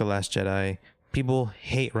not like The Last Jedi. People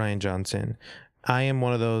hate Rian Johnson. I am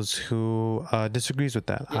one of those who disagrees with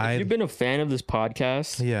that. If you've been a fan of this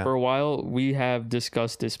podcast for a while, we have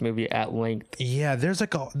discussed this movie at length. Yeah, there's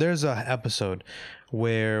a episode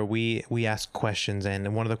where we asked questions,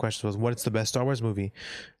 and one of the questions was, what's the best Star Wars movie?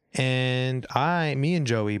 And me and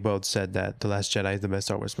Joey both said that The Last Jedi is the best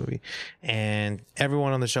Star Wars movie. And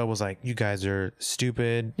everyone on the show was like, you guys are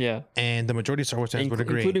stupid. Yeah. And the majority of Star Wars fans would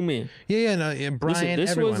agree. Including me. Yeah, no, yeah, Brian,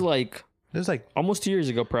 this everyone. was like almost 2 years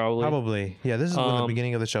ago, probably. Probably. Yeah, this is when the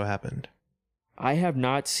beginning of the show happened. I have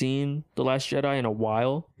not seen The Last Jedi in a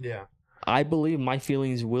while. Yeah. I believe my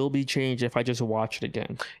feelings will be changed if I just watch it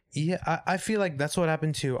again. Yeah, I feel like that's what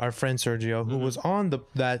happened to our friend Sergio, who was on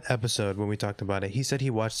that episode when we talked about it. He said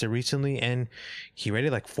he watched it recently, and he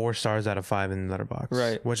rated like 4 stars out of 5 in Letterboxd.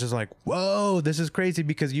 Right. Which is like, whoa, this is crazy,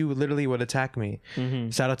 because you literally would attack me.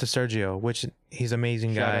 Shout out to Sergio, which he's an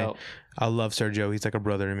amazing guy. I love Sergio. He's like a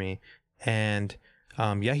brother to me. And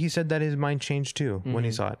yeah, he said that his mind changed too when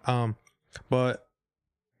he saw it. But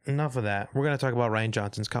enough of that. We're going to talk about Rian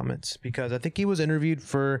Johnson's comments, because I think he was interviewed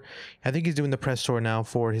I think he's doing the press tour now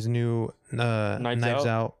for his new Knives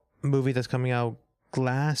Out movie that's coming out,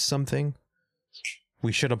 Glass something.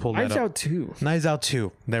 We should have pulled that up. Knives Out 2. Knives Out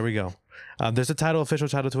 2. There we go. There's a official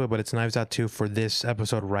title to it, but it's Knives Out 2 for this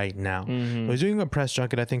episode right now. So he's doing a press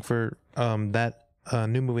junket, I think, for that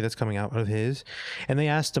new movie that's coming out of his. And they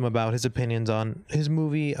asked him about his opinions on his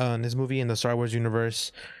movie in the Star Wars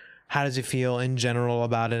universe. How does he feel in general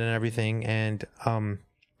about it and everything? And,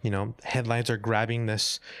 headlines are grabbing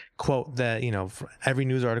this quote that, every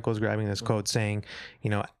news article is grabbing this quote saying,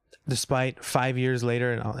 despite 5 years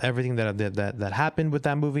later and everything that happened with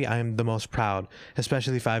that movie, I am the most proud,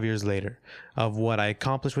 especially 5 years later, of what I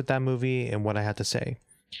accomplished with that movie and what I had to say.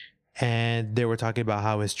 And they were talking about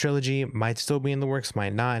how his trilogy might still be in the works,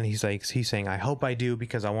 might not. And he's saying, I hope I do,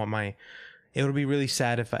 because it would be really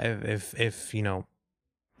sad if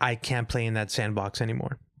I can't play in that sandbox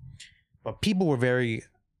anymore. But people were very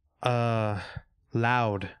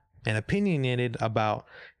loud and opinionated about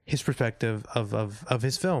his perspective of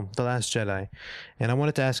his film, The Last Jedi. And I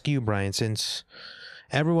wanted to ask you, Brian, since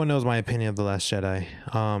everyone knows my opinion of The Last Jedi,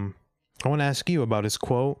 I want to ask you about his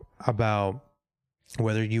quote, about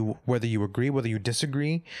whether you agree, whether you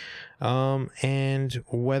disagree, and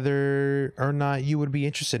whether or not you would be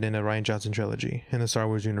interested in a Rian Johnson trilogy in the Star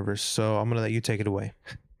Wars universe. So I'm going to let you take it away.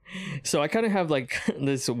 So I kind of have like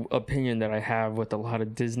this opinion that I have with a lot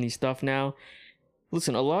of Disney stuff now.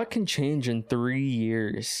 Listen, a lot can change in 3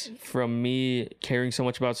 years, from me caring so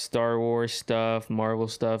much about Star Wars stuff, Marvel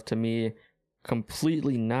stuff, to me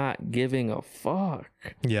completely not giving a fuck.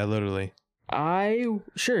 Yeah, literally.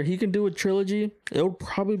 Sure, he can do a trilogy. It'll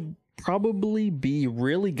probably be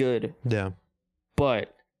really good. Yeah.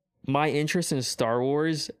 But my interest in Star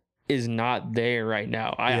Wars is not there right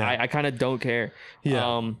now. I kind of don't care.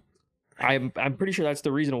 Yeah. I'm pretty sure that's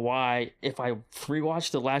the reason why, if I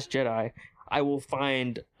rewatch The Last Jedi, I will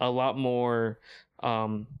find a lot more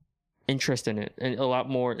interest in it and a lot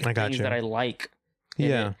more things that I like.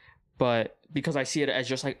 Yeah. It. But because I see it as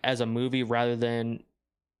just like as a movie rather than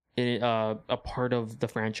a part of the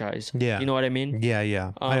franchise. Yeah. You know what I mean?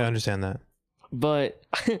 Yeah. I understand that. But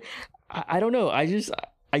I don't know.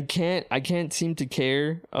 I can't seem to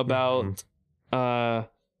care about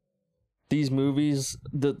these movies.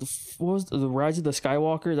 What was the Rise of the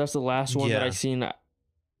Skywalker? That's the last one that I've seen.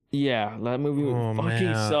 Yeah, that movie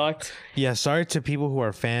fucking sucked. Yeah, sorry to people who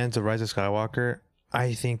are fans of Rise of Skywalker.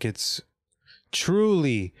 I think it's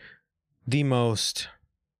truly the most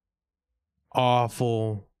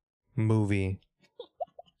awful movie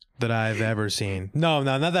that I've ever seen. No,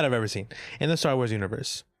 not that I've ever seen in the Star Wars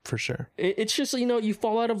universe. For sure. It's just, you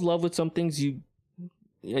fall out of love with some things, you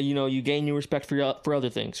gain new respect for other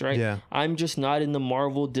things, right? Yeah. I'm just not in the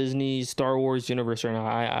Marvel, Disney, Star Wars universe right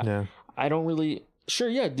now. I don't really. Sure,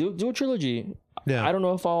 yeah, do a trilogy. Yeah. I don't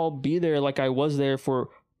know if I'll be there like I was there for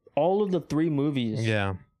all of the 3 movies.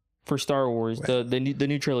 Yeah. For Star Wars, the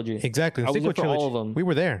new trilogy. Exactly. I was there for all of them. We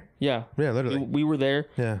were there. Yeah. Yeah, literally. We were there.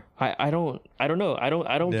 Yeah. I don't know. I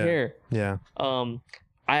don't care. Yeah.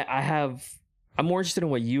 I'm more interested in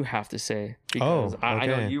what you have to say, because I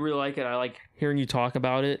know you really like it. I like hearing you talk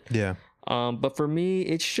about it. Yeah. But for me,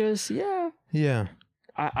 it's just Yeah.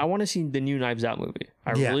 I want to see the new Knives Out movie.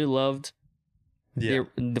 I really loved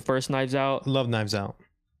the first Knives Out. Love Knives Out.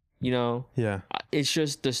 Yeah. It's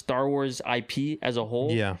just the Star Wars IP as a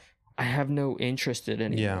whole. Yeah. I have no interest in it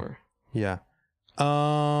anymore. Yeah.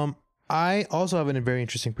 I also have a very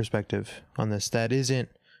interesting perspective on this. I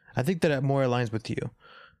think that it more aligns with you.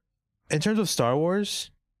 In terms of Star Wars,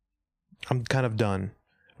 I'm kind of done,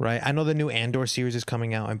 right? I know the new Andor series is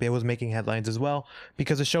coming out, and it was making headlines as well,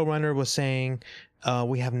 because the showrunner was saying,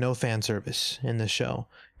 we have no fan service in the show.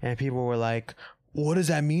 And people were like, what does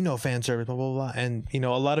that mean? No fan service, blah, blah, blah. And, you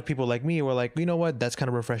know, a lot of people like me were like, you know what? That's kind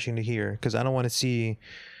of refreshing to hear because I don't want to see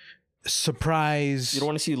surprise. You don't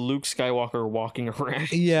want to see Luke Skywalker walking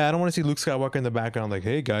around. Yeah, I don't want to see Luke Skywalker in the background like,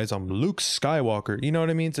 hey guys, I'm Luke Skywalker. You know what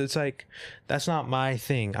I mean? So it's like, that's not my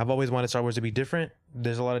thing. I've always wanted Star Wars to be different.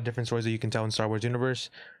 There's a lot of different stories that you can tell in Star Wars universe.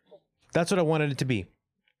 That's what I wanted it to be.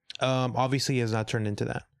 Obviously, it has not turned into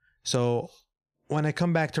that. So when I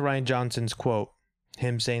come back to Rian Johnson's quote,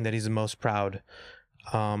 him saying that he's the most proud,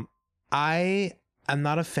 I am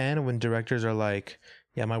not a fan when directors are like,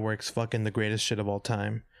 yeah, my work's fucking the greatest shit of all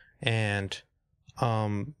time. And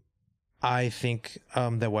I think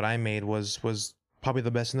that what I made was probably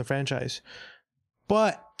the best in the franchise.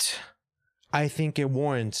 But I think it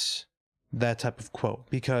warrants that type of quote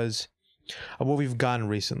because of what we've gotten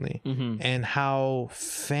recently and how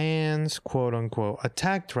fans, quote unquote,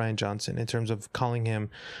 attacked Rian Johnson in terms of calling him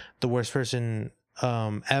the worst person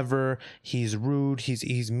ever. He's rude,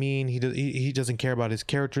 he's mean, he doesn't care about his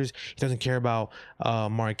characters, he doesn't care about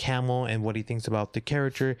Mark Hamill and what he thinks about the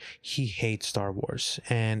character. He hates Star Wars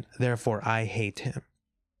and therefore I hate him.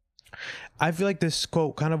 I feel like this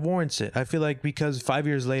quote kind of warrants it. I feel like because 5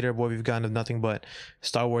 years later, what we've gotten of nothing but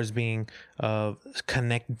Star Wars being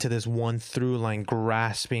connected to this one through line,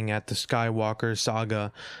 grasping at the Skywalker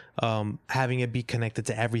saga, having it be connected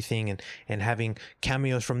to everything and having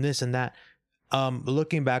cameos from this and that.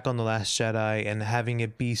 Looking back on The Last Jedi and having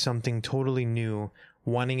it be something totally new,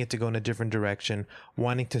 wanting it to go in a different direction,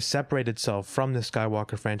 wanting to separate itself from the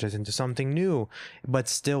Skywalker franchise into something new, but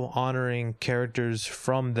still honoring characters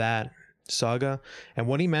from that saga. And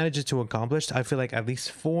what he manages to accomplish, I feel like, at least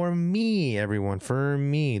for me, everyone, for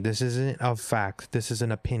me, this isn't a fact. This is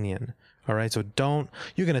an opinion. All right. So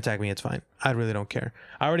you can attack me. It's fine. I really don't care.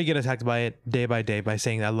 I already get attacked by it day by day by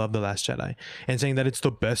saying that I love The Last Jedi and saying that it's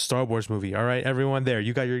the best Star Wars movie. All right. Everyone there,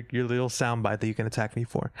 you got your little soundbite that you can attack me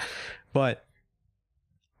for. But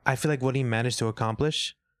I feel like what he managed to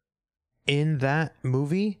accomplish in that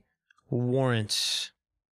movie warrants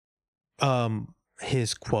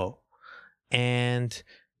his quote. And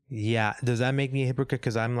yeah, does that make me a hypocrite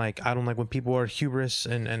because I'm like, I don't like when people are hubris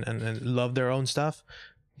and love their own stuff?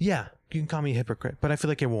 Yeah, you can call me a hypocrite, but I feel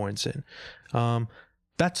like it warrants it.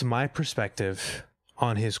 That's my perspective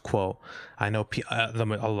on his quote. I know a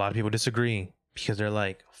lot of people disagree because they're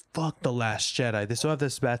like, fuck The Last Jedi. They still have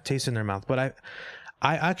this bad taste in their mouth. But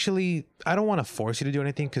I don't want to force you to do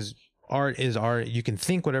anything because art is art. You can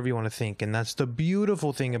think whatever you want to think. And that's the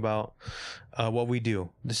beautiful thing about what we do.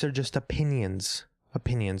 These are just opinions.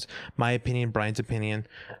 My opinion, Brian's opinion,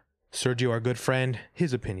 Sergio, our good friend,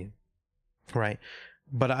 his opinion. Right.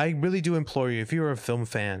 But I really do implore you, if you're a film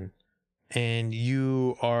fan and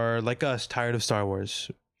you are like us, tired of Star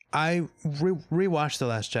Wars, I rewatched The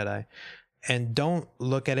Last Jedi and don't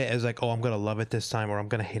look at it as like, oh, I'm going to love it this time or I'm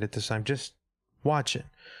going to hate it this time. Just watch it.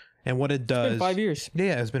 And what it does. It's been 5 years.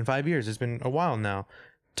 Yeah, it's been 5 years. It's been a while now.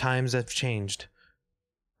 Times have changed.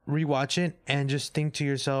 Rewatch it and just think to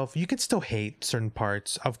yourself, you can still hate certain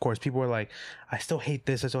parts. Of course, people are like, I still hate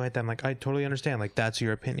this, I still hate that. I'm like, I totally understand. Like, that's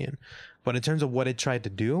your opinion. But in terms of what it tried to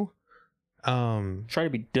do, try to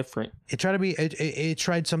be different. It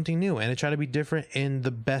tried something new and it tried to be different in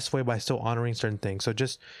the best way by still honoring certain things. So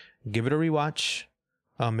just give it a rewatch.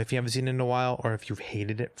 If you haven't seen it in a while or if you've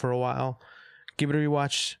hated it for a while, give it a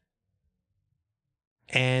rewatch.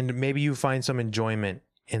 And maybe you find some enjoyment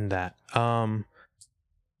in that.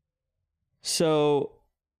 So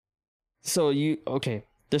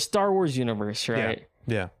the Star Wars universe, right?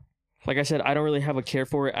 Yeah. Like I said, I don't really have a care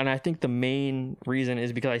for it, and I think the main reason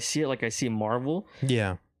is because I see it like I see Marvel.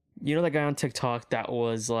 Yeah. You know that guy on TikTok that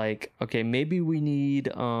was like, okay, maybe we need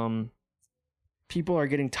people are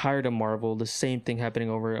getting tired of Marvel. The same thing happening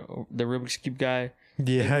over the Rubik's Cube guy.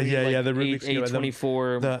 Yeah, like the Rubik's Cube.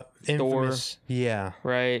 A24, the infamous, Thor. Yeah.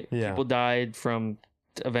 Right? Yeah. People died from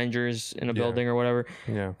Avengers in a building or whatever.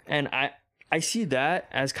 Yeah. And I see that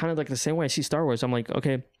as kind of like the same way I see Star Wars. I'm like,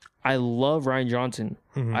 okay, I love Rian Johnson.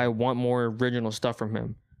 Mm-hmm. I want more original stuff from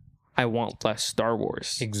him. I want less Star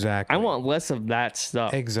Wars. Exactly. I want less of that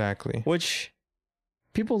stuff. Exactly. Which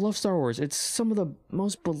people love Star Wars. It's some of the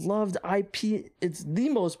most beloved IP. It's the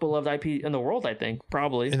most beloved IP in the world, I think.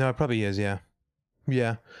 Probably. No, it probably is. Yeah.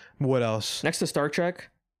 Yeah. What else? Next to Star Trek.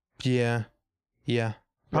 Yeah. Yeah.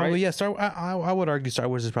 Probably, right? Yeah. I would argue Star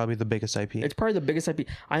Wars is probably the biggest IP. It's probably the biggest IP.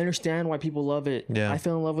 I understand why people love it. Yeah. I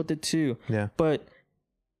fell in love with it too. Yeah. But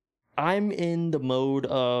I'm in the mode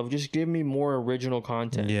of just give me more original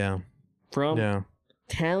content. Yeah. From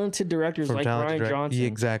talented directors like Rian Johnson. Yeah,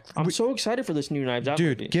 exactly. I'm so excited for this new Knives Out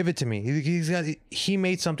movie. Dude, give it to me. He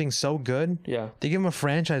made something so good. Yeah. They give him a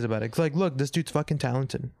franchise about it. It's like, look, this dude's fucking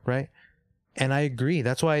talented, right? And I agree.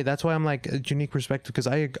 That's why I'm like a unique perspective, because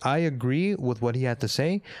I agree with what he had to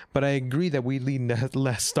say, but I agree that we need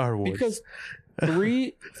less Star Wars. Because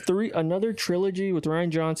another trilogy with Rian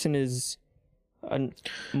Johnson is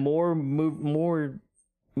more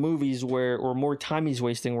movies or more time he's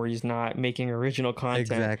wasting where he's not making original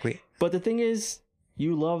content. Exactly. But the thing is,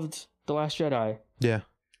 you loved The Last Jedi. Yeah.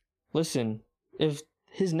 Listen, if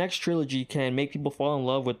his next trilogy can make people fall in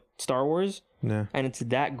love with Star Wars, yeah, and it's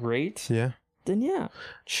that great, yeah, then yeah,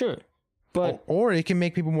 sure. But or it can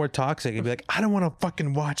make people more toxic and be like, I don't want to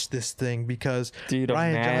fucking watch this thing because dude,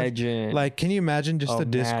 imagine. Like, can you imagine just the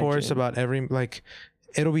discourse about every, like,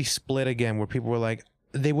 it'll be split again where people were like,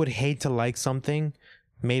 they would hate to like something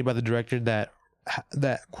made by the director that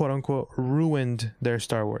quote unquote ruined their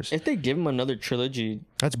Star Wars. If they give him another trilogy,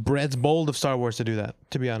 that's bold of Star Wars to do that,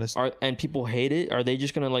 to be honest. And people hate it, are they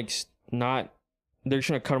just gonna like not? They're just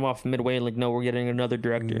gonna cut him off midway and like, no, we're getting another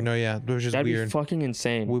director. No, yeah, it was just That'd weird. Be fucking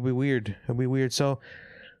insane. It'd be weird. It'd be weird. So,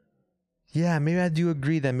 yeah, maybe I do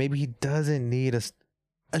agree that maybe he doesn't need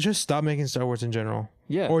just stop making Star Wars in general.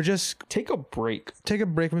 Yeah, or just take a break. Take a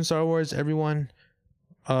break from Star Wars, everyone.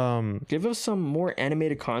 Give us some more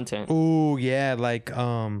animated content. Oh yeah, like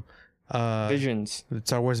Visions.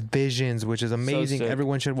 Star Wars Visions, which is amazing. So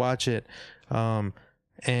everyone should watch it.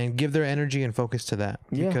 And give their energy and focus to that.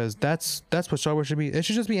 Yeah. Because that's what Star Wars should be. It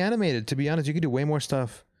should just be animated, to be honest. You could do way more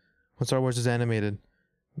stuff when Star Wars is animated.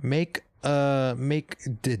 Make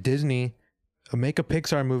Disney make a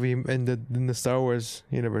Pixar movie in the Star Wars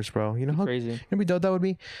universe, bro. You know how crazy dope that would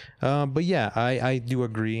be? But yeah, I do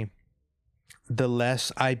agree. The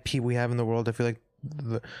less IP we have in the world, I feel like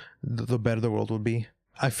the better the world would be.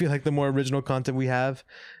 I feel like the more original content we have,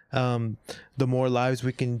 the more lives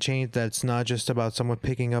we can change. That's not just about someone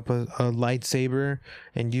picking up a lightsaber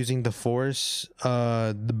and using the Force,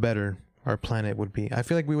 the better our planet would be. I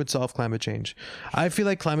feel like we would solve climate change. I feel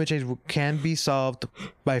like climate change can be solved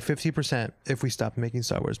by 50% if we stop making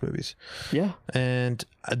Star Wars movies. Yeah. And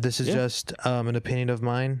this is just an opinion of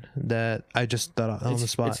mine that I just thought on the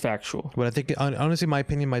spot. It's factual. But I think, honestly, my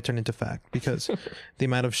opinion might turn into fact because the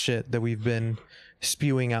amount of shit that we've been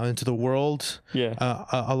spewing out into the world. Yeah.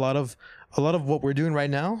 A lot of what we're doing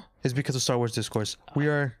right now is because of Star Wars discourse.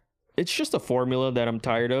 It's just a formula that I'm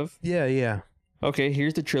tired of. Yeah, yeah. Okay,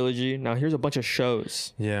 here's the trilogy. Now here's a bunch of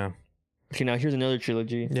shows. Yeah. Okay, now here's another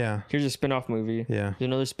trilogy. Yeah. Here's a spin-off movie. Yeah. Here's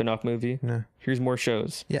another spin-off movie. Yeah. Here's more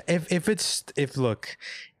shows. Yeah. If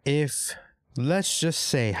let's just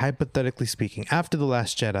say, hypothetically speaking, after The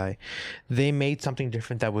Last Jedi, they made something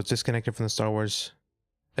different that was disconnected from the Star Wars.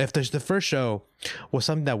 If the first show was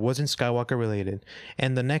something that wasn't Skywalker related,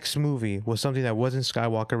 and the next movie was something that wasn't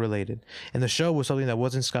Skywalker related, and the show was something that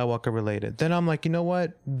wasn't Skywalker related, then I'm like, you know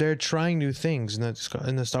what? They're trying new things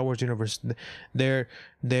in the Star Wars universe. They're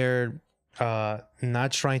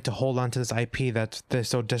not trying to hold on to this IP that they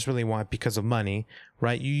so desperately want because of money,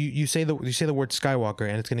 right? You say the word Skywalker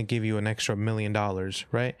and it's going to give you an extra $1 million,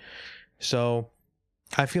 right? So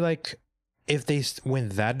I feel like if they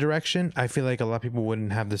went that direction, I feel like a lot of people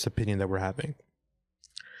wouldn't have this opinion that we're having.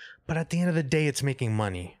 But at the end of the day, it's making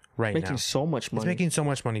money now. Making so much money. It's making so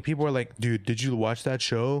much money. People are like, dude, did you watch that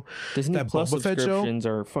show? Disney that Plus subscriptions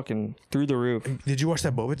are fucking through the roof. Did you watch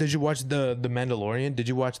that Boba? Did you watch the Mandalorian? Did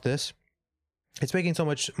you watch this? It's making so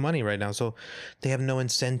much money right now. So they have no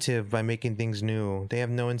incentive by making things new. They have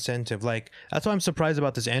no incentive. Like, that's why I'm surprised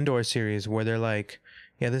about this Andor series where they're like,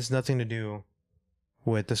 yeah, this has nothing to do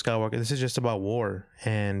with the Skywalker. This is just about war.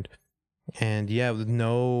 And yeah,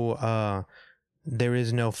 no, there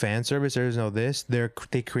is no fan service. There is no this.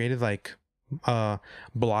 They created like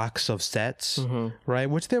blocks of sets, right?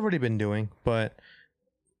 Which they've already been doing. But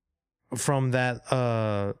from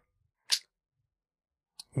that,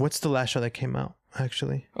 what's the last show that came out,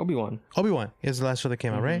 actually? Obi-Wan is the last show that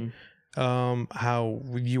came out, right? How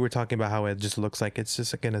you were talking about how it just looks like it's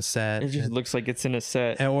just like in a set. It just looks like it's in a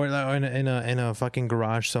set, or in a fucking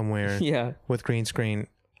garage somewhere. Yeah, with green screen.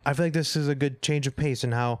 I feel like this is a good change of pace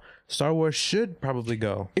in how Star Wars should probably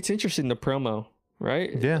go. It's interesting, the promo,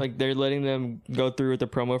 right? Yeah, like they're letting them go through with the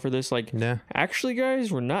promo for this. Like, yeah, actually,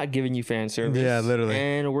 guys, we're not giving you fan service. Yeah, literally,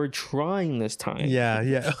 and we're trying this time. Yeah.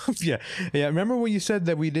 yeah. Remember when you said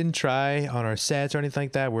that we didn't try on our sets or anything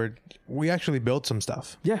like that? We actually built some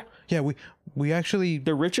stuff. Yeah. We actually,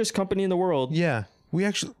 the richest company in the world. Yeah, we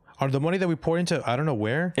actually are. The money that we poured into, I don't know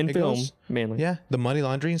where in film goes. Mainly. Yeah, the money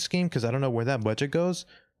laundering scheme, because I don't know where that budget goes.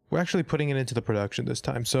 We're actually putting it into the production this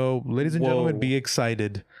time. So, ladies and gentlemen, be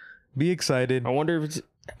excited. Be excited. I wonder if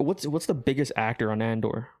what's the biggest actor on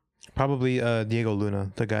Andor? Probably Diego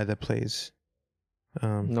Luna, the guy that plays.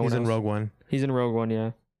 He's in Rogue One. He's in Rogue One,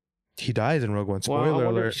 yeah. He dies in Rogue One. Spoiler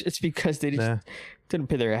well, alert. It's because they just didn't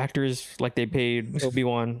pay their actors like they paid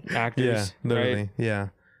Obi-Wan actors. Yeah, literally. Right? Yeah.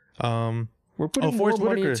 We're putting more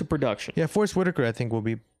money into production. Yeah, Forrest Whitaker, I think, will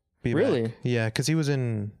be really back. Yeah, because he was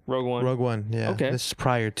in Rogue One. Rogue One. Yeah. Okay. This is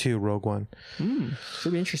prior to Rogue One.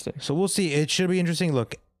 Should be interesting. So we'll see. It should be interesting.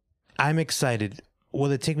 Look, I'm excited.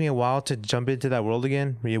 Will it take me a while to jump into that world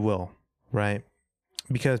again? It will, right?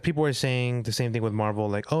 Because people are saying the same thing with Marvel,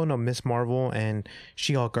 like, oh no, Miss Marvel and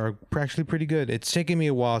She-Hulk are actually pretty good. It's taking me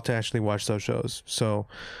a while to actually watch those shows. So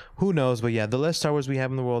who knows? But yeah, the less Star Wars we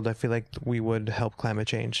have in the world, I feel like we would help climate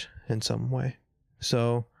change in some way.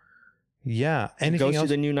 So yeah. Anything else? Go see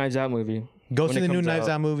the new Knives Out movie. Go see the new Knives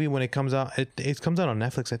Out movie when it comes out. It comes out on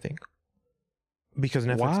Netflix, I think. Because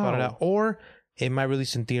Netflix bought it out. Or it might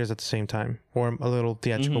release in theaters at the same time. Or a little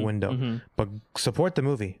theatrical window. But support the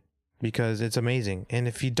movie. Because it's amazing. And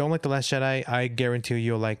if you don't like The Last Jedi, I guarantee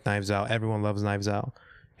you'll like Knives Out. Everyone loves Knives Out.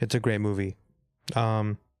 It's a great movie.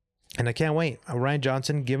 And I can't wait. Rian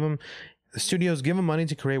Johnson, the studios give him money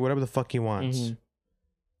to create whatever the fuck he wants.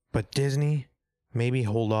 But Disney, maybe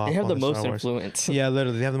hold off. They have the most influence. Yeah,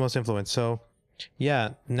 literally, they have the most influence. So,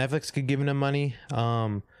 yeah, Netflix could give him money.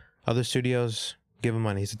 Other studios give him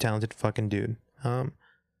money. He's a talented fucking dude.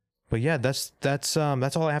 But yeah, that's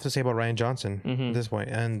all I have to say about Rian Johnson at this point,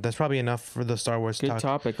 and that's probably enough for the Star Wars Good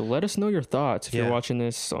topic. Let us know your thoughts if you're watching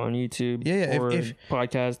this on YouTube. Or if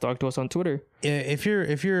podcast, talk to us on Twitter. If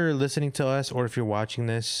you're listening to us, or if you're watching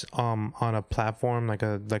this on a platform like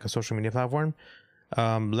a social media platform,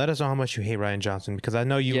 let us know how much you hate Rian Johnson, because I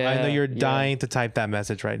know you're dying to type that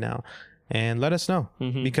message right now. And let us know,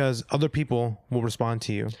 because other people will respond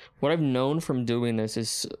to you. What I've known from doing this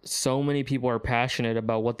is so many people are passionate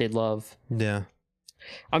about what they love. Yeah.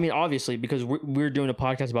 I mean, obviously, because we're doing a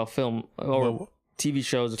podcast about film or TV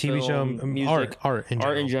shows, music, art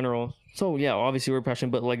in general. So yeah, obviously we're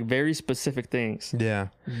passionate, but like very specific things. Yeah.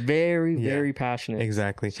 Very passionate.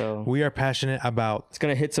 Exactly. So we are passionate about. It's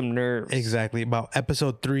gonna hit some nerves. Exactly, about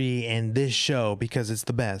episode 3 and this show, because it's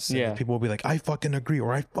the best. Yeah. And people will be like, I fucking agree,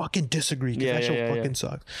 or I fucking disagree, because that show fucking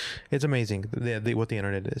sucks. It's amazing what the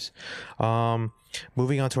internet is.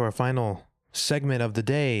 Moving on to our final segment of the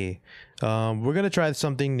day. We're gonna try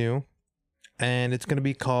something new, and it's gonna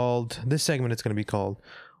be called. This segment is gonna be called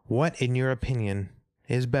 "What, in Your Opinion,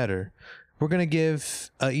 is Better?" We're gonna give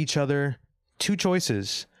each other 2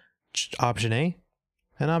 choices, option A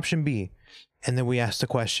and option B, and then we ask the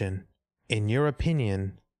question, in your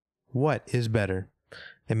opinion, what is better?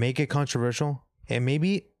 It may get controversial, it may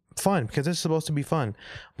be fun, because it's supposed to be fun,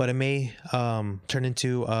 but it may turn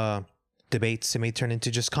into debates, it may turn into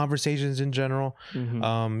just conversations in general.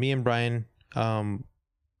 Me and Brian,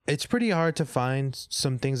 it's pretty hard to find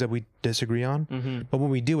some things that we disagree on, but when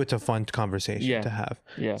we do, it's a fun conversation to have.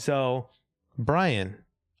 Yeah. So, Brian,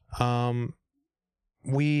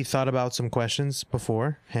 we thought about some questions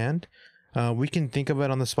beforehand. We can think of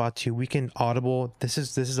it on the spot too. We can audible. This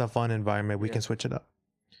is a fun environment. We can switch it up.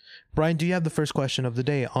 Brian, do you have the first question of the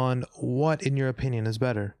day on what, in your opinion, is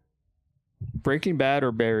better? Breaking Bad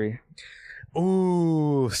or Barry?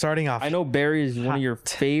 Ooh, starting off. I know Barry is one of your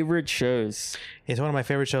favorite shows. It's one of my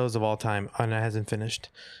favorite shows of all time, and it hasn't finished.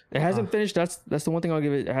 It hasn't finished. That's the one thing I'll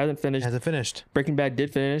give it. It hasn't finished. Hasn't finished. Breaking Bad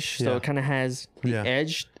did finish, so it kind of has the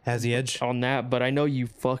edge. Has the edge on that, but I know you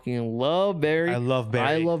fucking love Barry. I love Barry.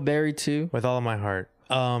 I love Barry too, with all of my heart.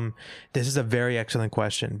 This is a very excellent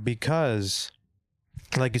question, because,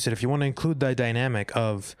 like you said, if you want to include the dynamic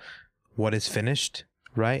of what is finished.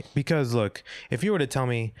 Right? Because look, if you were to tell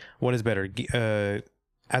me what is better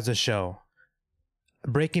as a show,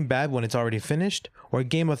 Breaking Bad when it's already finished, or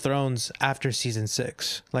Game of Thrones after season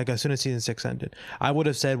 6, like as soon as season 6 ended, I would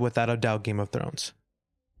have said without a doubt Game of Thrones.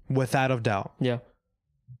 Without a doubt. Yeah.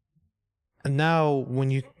 And now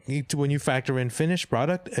when you factor in finished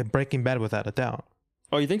product, Breaking Bad without a doubt.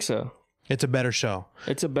 Oh, you think so? It's a better show.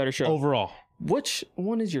 It's a better show. Overall. Which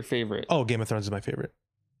one is your favorite? Oh, Game of Thrones is my favorite.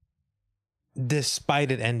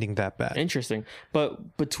 Despite it ending that bad. Interesting.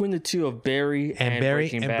 But between the two of Barry and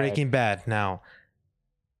Breaking Bad, now,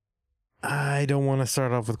 I don't want to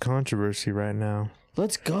start off with controversy right now.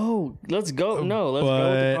 Let's go. No, let's go with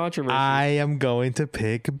the controversy. I am going to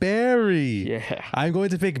pick Barry. Yeah. I'm going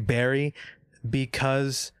to pick Barry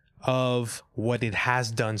because of what it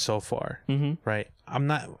has done so far. Right?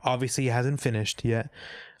 Obviously it hasn't finished yet.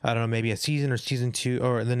 I don't know, maybe a season or season 2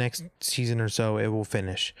 or the next season or so it will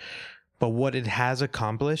finish. But what it has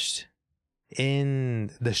accomplished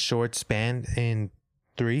in the short span in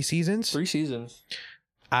 3 seasons. 3 seasons.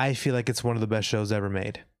 I feel like it's one of the best shows ever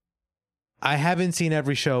made. I haven't seen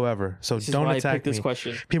every show ever, so don't attack me. This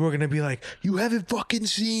question. People are gonna be like, "You haven't fucking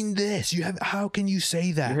seen this. You have. How can you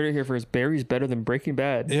say that?" You heard it here first. Barry's better than Breaking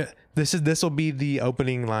Bad. Yeah, this will be the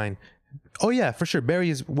opening line. Oh yeah, for sure. Barry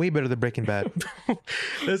is way better than Breaking Bad.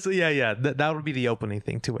 Yeah. That would be the opening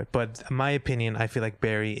thing to it. But in my opinion, I feel like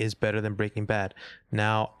Barry is better than Breaking Bad.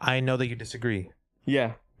 Now I know that you disagree.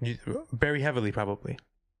 Yeah. Very heavily, probably.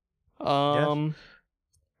 Yes?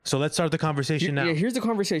 So let's start the conversation now. Yeah, here's the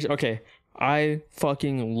conversation. Okay. I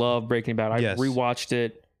fucking love Breaking Bad. I rewatched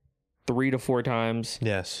it 3 to 4 times.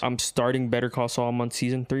 Yes. I'm starting Better Call Saul. I'm on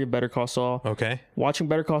season 3 of Better Call Saul. Okay. Watching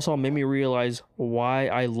Better Call Saul made me realize why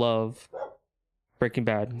I love Breaking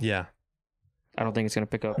Bad. Yeah. I don't think it's gonna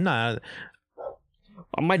pick up. Nah.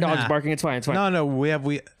 My dog's barking. It's fine. It's fine.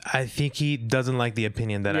 No. I think he doesn't like the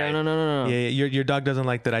opinion that No. Yeah, your dog doesn't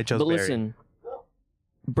like that I chose Barry. But listen,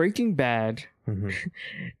 Breaking Bad.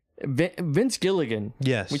 Vince Gilligan.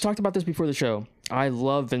 Yes. We talked about this before the show. I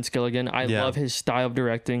love Vince Gilligan. I love his style of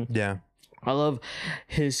directing. Yeah. I love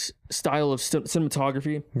his style of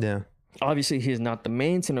cinematography. Yeah. Obviously, he is not the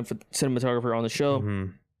main cinematographer on the show.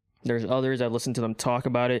 There's others. I've listened to them talk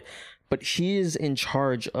about it. But he is in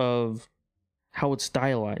charge of how it's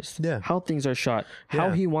stylized. Yeah. How things are shot.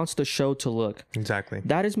 How he wants the show to look. Exactly.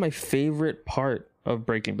 That is my favorite part of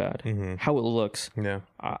Breaking Bad. How it looks. Yeah.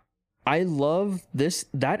 I love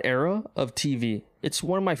that era of TV. It's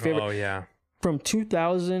one of my favorite. Oh yeah. From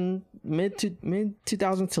 2000 mid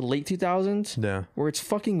 2000s to late 2000s. Yeah. Where it's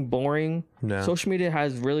fucking boring. Yeah. Social media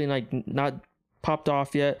has really not popped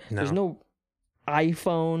off yet. No. There's no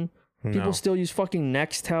iPhone. People still use fucking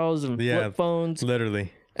Nextels and flip phones.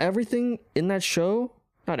 Literally. Everything in that show,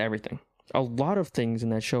 not everything. A lot of things in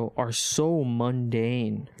that show are so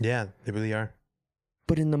mundane. Yeah, they really are.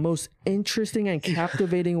 But in the most interesting and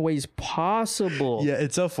captivating ways possible. Yeah,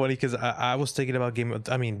 it's so funny because I was thinking about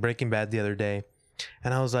Breaking Bad the other day,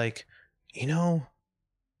 and I was like,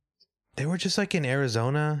 they were just like in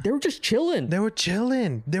Arizona. They were just chilling. They were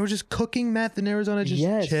chilling. They were just cooking meth in Arizona,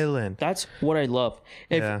 just chilling. That's what I love.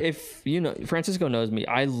 If Francisco knows me,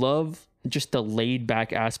 I love just the laid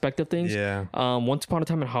back aspect of things. Yeah. Once Upon a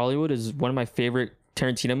Time in Hollywood is one of my favorite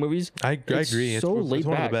Tarantino movies. I agree. It's so laid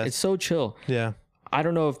back. It's so chill. Yeah. I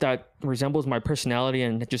don't know if that resembles my personality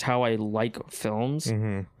and just how I like films,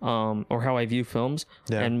 or how I view films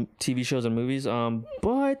and TV shows and movies.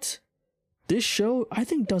 But this show, I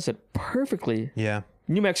think, does it perfectly. Yeah.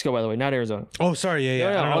 New Mexico, by the way, not Arizona. Oh, sorry.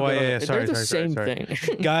 Yeah. I don't know why. Yeah. Sorry. They're the same thing.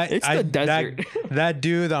 Guy, it's the desert. That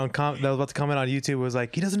dude that was about to comment on YouTube was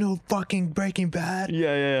like, he doesn't know fucking Breaking Bad.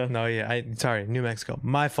 Yeah. No, yeah. Sorry, New Mexico.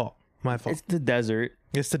 My fault. It's the desert.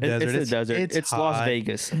 It's the desert. It's the desert. It's Las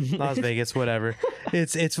Vegas. Las Vegas, whatever.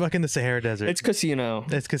 It's fucking the Sahara Desert. It's casino.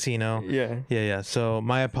 Yeah. So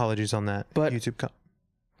my apologies on that. But YouTube.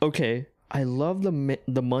 Okay, I love the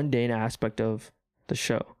mundane aspect of the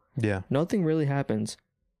show. Yeah. Nothing really happens.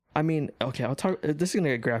 I mean, okay, I'll talk. This is gonna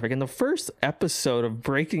get graphic. In the first episode of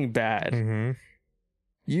Breaking Bad,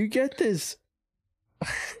 you get this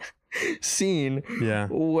scene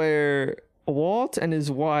where Walt and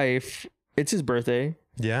his wife, it's his birthday.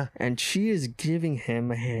 Yeah. And she is giving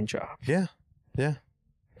him a hand job. Yeah.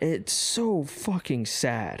 It's so fucking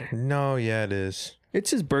sad. No, yeah, it is.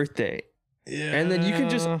 It's his birthday. Yeah. And then you can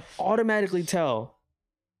just automatically tell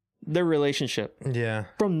their relationship. Yeah.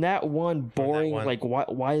 From that one boring, like,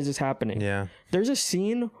 why is this happening? Yeah. There's a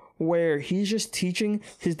scene where he's just teaching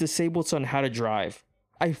his disabled son how to drive.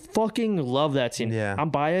 I fucking love that scene. Yeah.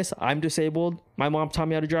 I'm biased. I'm disabled. My mom taught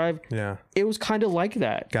me how to drive. Yeah. It was kind of like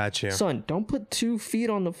that. Got you. Son, don't put 2 feet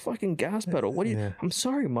on the fucking gas pedal. What do you... Yeah. I'm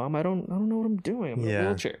sorry, Mom. I don't know what I'm doing. I'm in a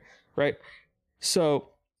wheelchair. Right? So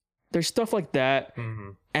there's stuff like that.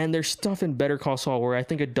 And there's stuff in Better Call Saul where I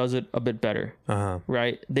think it does it a bit better.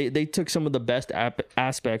 Right? They took some of the best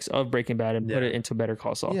aspects of Breaking Bad and put it into Better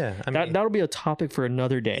Call Saul. Yeah. That'll be a topic for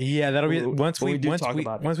another day. Yeah, that'll be once we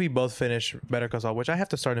both finish Better Call Saul, which I have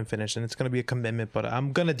to start and finish, and it's gonna be a commitment, but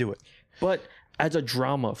I'm gonna do it. But as a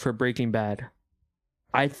drama for Breaking Bad,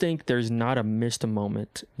 I think there's not a missed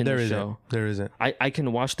moment in the show. There isn't. I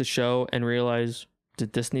can watch the show and realize,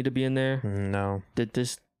 did this need to be in there? No. Did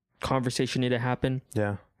this conversation need to happen?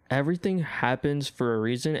 Yeah. Everything happens for a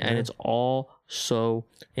reason, and it's all so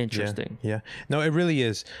interesting. Yeah. No, it really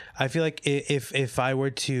is. I feel like if I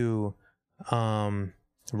were to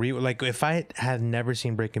if I had never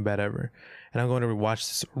seen Breaking Bad ever, and I'm going to rewatch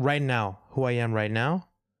this right now, who I am right now,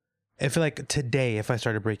 I feel like today, if I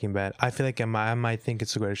started Breaking Bad, I feel like I might think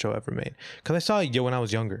it's the greatest show ever made, because I saw it when I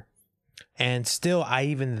was younger, and still I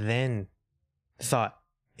even then thought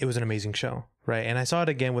it was an amazing show, right? And I saw it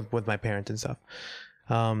again with my parents and stuff.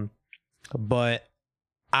 But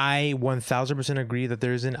I 1000% agree that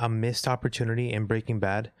there isn't a missed opportunity in Breaking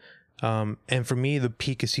Bad. And for me, the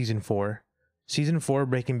peak is season 4. Season 4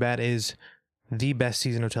 Breaking Bad is the best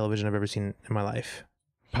season of television I've ever seen in my life.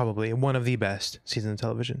 Probably one of the best seasons of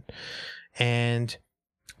television. And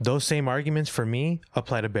those same arguments for me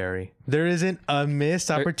apply to Barry. There isn't a missed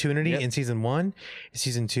opportunity in season 1,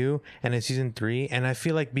 season 2, and in season 3. And I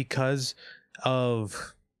feel like because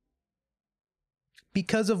of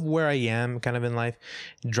where I am kind of in life,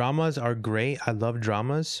 dramas are great. I love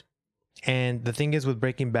dramas. And the thing is with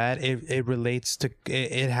Breaking Bad, it relates to,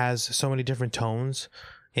 it has so many different tones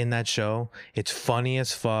in that show. It's funny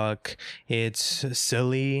as fuck. It's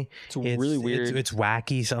silly. It's really weird. It's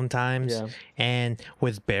wacky sometimes. Yeah. And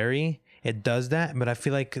with Barry, it does that, but I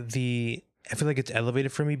feel like it's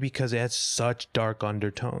elevated for me because it has such dark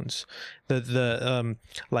undertones. The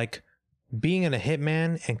like being in a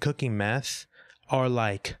hitman and cooking meth are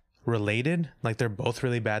like related. Like they're both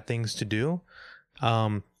really bad things to do.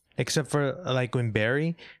 Except for like when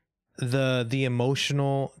Barry, the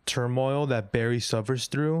emotional turmoil that Barry suffers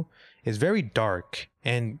through is very dark,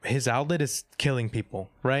 and his outlet is killing people,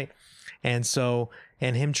 right? And so,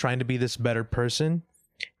 and him trying to be this better person,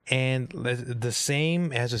 and has the same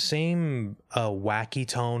wacky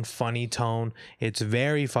tone, funny tone. It's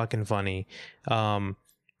very fucking funny. Well,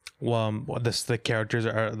 the characters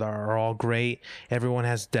are all great. Everyone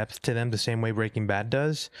has depth to them the same way Breaking Bad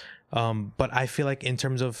does. But I feel like in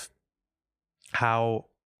terms of how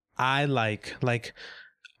I like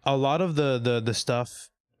a lot of the stuff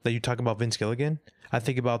that you talk about Vince Gilligan, I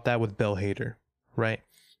think about that with Bill Hader, right?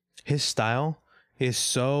 His style is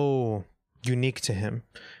so unique to him,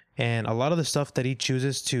 and a lot of the stuff that he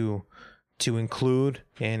chooses to include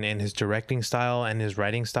in his directing style and his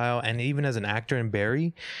writing style, and even as an actor in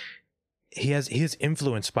Barry, he is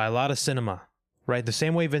influenced by a lot of cinema, right? The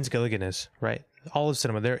same way Vince Gilligan is, right? All of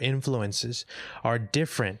cinema, their influences are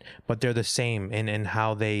different, but they're the same in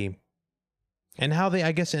how they,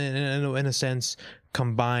 I guess, in a sense,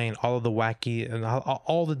 combine all of the wacky and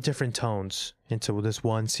all the different tones into this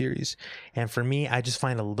one series. And for me, I just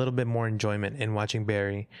find a little bit more enjoyment in watching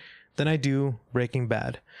Barry than I do Breaking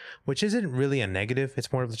Bad, which isn't really a negative.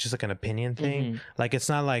 It's more of just like an opinion thing. Mm-hmm. Like, it's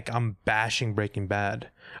not like I'm bashing Breaking Bad.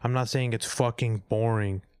 I'm not saying it's fucking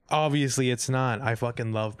boring. Obviously, it's not. I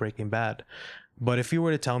fucking love Breaking Bad. But if you were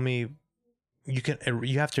to tell me you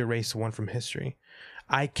have to erase one from history,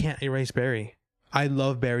 I can't erase Barry. I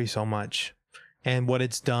love Barry so much, and what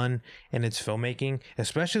it's done in its filmmaking,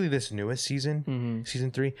 especially this newest season, season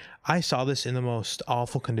 3. I saw this in the most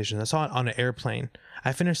awful conditions. I saw it on an airplane.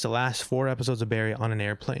 I finished the last 4 episodes of Barry on an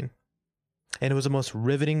airplane, and it was the most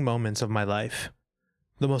riveting moments of my life.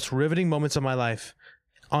 The most riveting moments of my life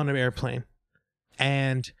on an airplane.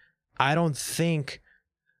 And I don't think,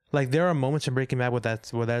 like, there are moments in Breaking Bad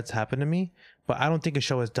where that's happened to me, but I don't think a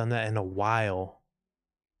show has done that in a while,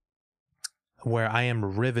 where I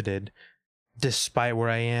am riveted despite where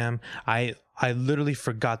I am. I literally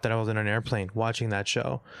forgot that I was in an airplane watching that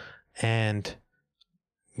show. And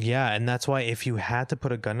yeah, and that's why if you had to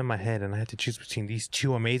put a gun in my head and I had to choose between these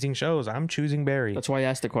 2 amazing shows, I'm choosing Barry. That's why I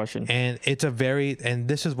asked the question. And and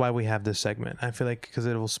this is why we have this segment. I feel like because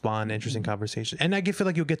it will spawn interesting conversation, and I feel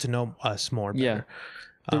like you'll get to know us more better.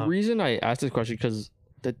 Yeah. The reason I asked this question, because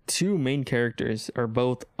the 2 main characters are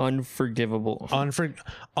both unforgivable.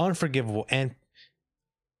 Unforgivable. And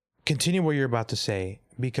continue what you're about to say,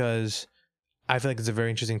 because I feel like it's a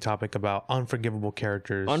very interesting topic about unforgivable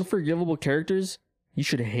characters. Unforgivable characters you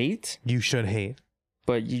should hate. You should hate.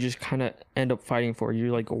 But you just kind of end up fighting for.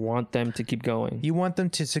 You like want them to keep going. You want them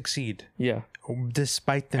to succeed. Yeah.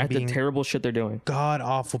 Despite them being the terrible shit they're doing. God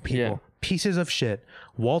awful people. Yeah. Pieces of shit.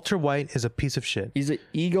 Walter White is a piece of shit. He's an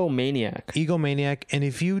egomaniac. And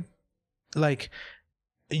if you like,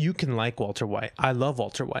 you can like Walter White. I love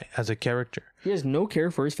Walter White as a character. He has no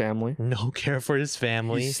care for his family.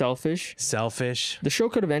 He's selfish. The show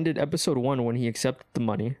could have ended episode 1 when he accepted the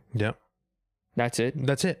money. Yep. That's it.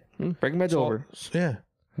 Breaking Bad's over. Yeah,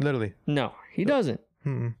 literally. No, he doesn't.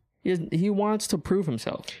 He wants to prove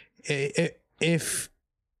himself. If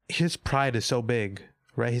his pride is so big,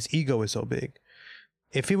 right? His ego is so big.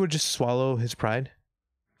 If he would just swallow his pride,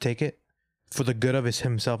 take it for the good of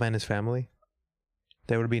himself and his family,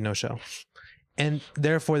 there would be no show. And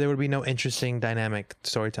therefore, there would be no interesting dynamic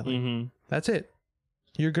storytelling. That's it.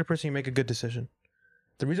 You're a good person. You make a good decision.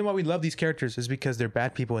 The reason why we love these characters is because they're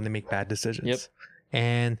bad people and they make bad decisions.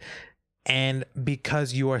 Yep. And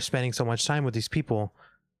because you are spending so much time with these people,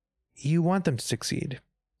 you want them to succeed.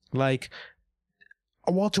 Like,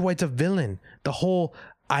 Walter White's a villain. The whole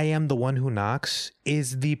 "I am the one who knocks"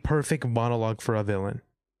 is the perfect monologue for a villain.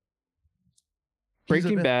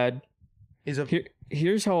 Breaking Bad is a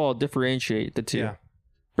here's how I'll differentiate the two. Yeah.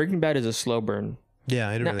 Breaking Bad is a slow burn.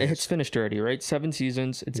 Yeah, it's finished already, right? 7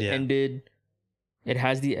 seasons. It's ended. It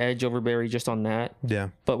has the edge over Barry just on that. Yeah.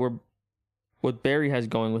 But what Barry has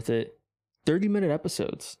going with it, 30-minute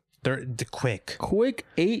episodes. They're quick. Quick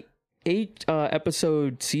 8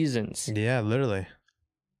 episode seasons. Yeah, literally.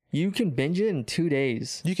 You can binge it in 2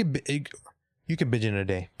 days. You can binge in a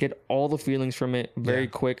day. Get all the feelings from it very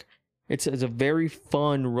quick. It's a very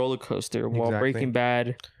fun roller coaster. While Breaking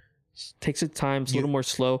Bad takes its time, it's a little more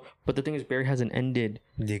slow. But the thing is, Barry hasn't ended.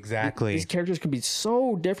 Exactly. These characters could be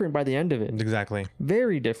so different by the end of it. Exactly.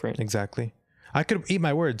 Very different. Exactly. I could eat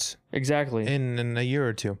my words. Exactly. In a year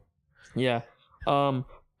or two. Yeah.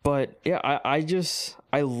 But yeah,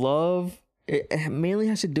 I love it. It mainly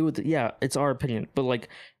has to do with it's our opinion, but like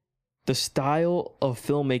the style of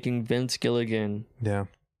filmmaking Vince Gilligan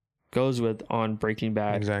goes with on Breaking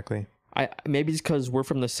Bad. Exactly. Maybe it's because we're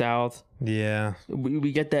from the South. Yeah.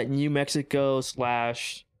 We get that New Mexico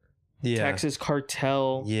 / Texas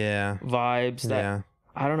cartel vibes. That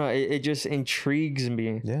I don't know. It just intrigues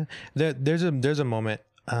me. Yeah. There's a moment.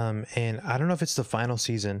 And I don't know if it's the final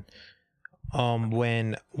season.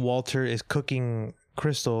 When Walter is cooking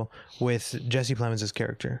Crystal with Jesse Plemons'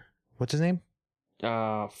 character. What's his name?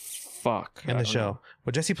 Fuck. In the show.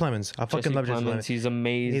 Well, Jesse Plemons. I fucking love Jesse Plemons. He's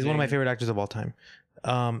amazing. He's one of my favorite actors of all time.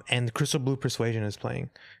 And Crystal Blue Persuasion is playing.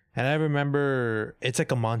 And I remember it's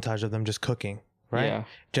like a montage of them just cooking, right? Yeah.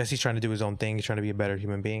 Jesse's trying to do his own thing. He's trying to be a better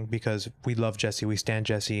human being because we love Jesse. We stand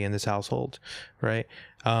Jesse in this household, right?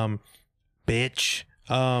 Bitch.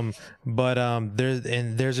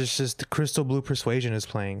 There's just the Crystal Blue Persuasion is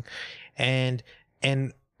playing. And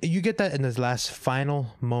you get that in the last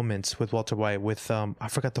final moments with Walter White with I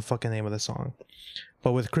forgot the fucking name of the song.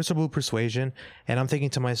 But with Crystal Blue Persuasion, and I'm thinking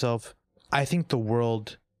to myself, I think the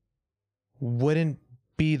world wouldn't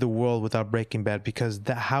be the world without Breaking Bad because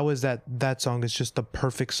how is that song is just the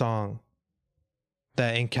perfect song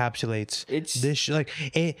that encapsulates this like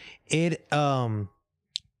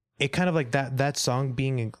it kind of like that song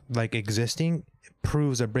being like existing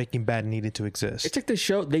proves that Breaking Bad needed to exist. It's like the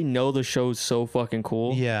show, they know the show's so fucking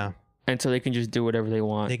cool. Yeah. And so they can just do whatever they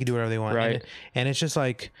want. They can do whatever they want. Right. And it's just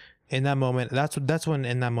like in that moment, that's when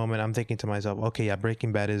in that moment I'm thinking to myself, okay, yeah,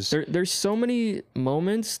 Breaking Bad is there's so many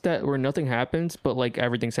moments where nothing happens, but like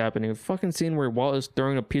everything's happening. A fucking scene where Walt is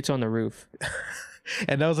throwing a pizza on the roof.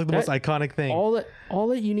 And that was like the most iconic thing. All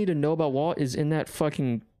that you need to know about Walt is in that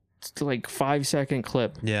fucking like 5-second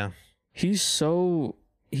clip. Yeah. He's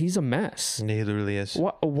a mess. Yeah, he really is.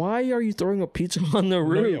 Why are you throwing a pizza on the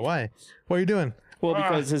roof? No, yeah, why? What are you doing? Well,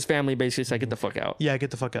 because his family basically said, "Get the fuck out." Yeah,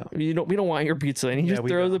 get the fuck out. We don't want your pizza, and he just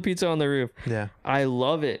throws the pizza on the roof. Yeah, I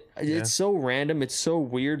love it. It's so random. It's so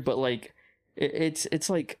weird, but like, it's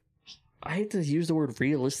like, I hate to use the word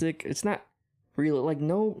realistic. It's not real. Like,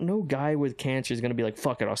 no guy with cancer is gonna be like,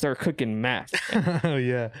 "Fuck it, I'll start cooking meth." Oh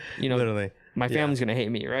yeah, literally. My family's gonna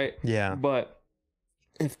hate me, right? Yeah. But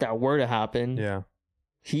if that were to happen,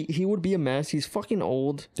 he would be a mess. He's fucking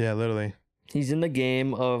old. Yeah, literally. He's in the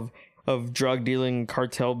game of drug dealing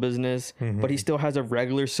cartel business, but he still has a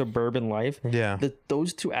regular suburban life. Yeah.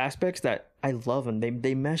 Those two aspects that I love him.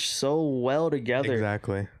 They mesh so well together.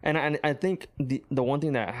 Exactly. And I think the one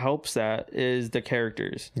thing that helps that is the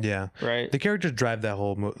characters. Yeah. Right. The characters drive that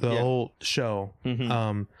whole show.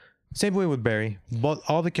 Same way with Barry. But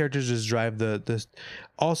all the characters just drive the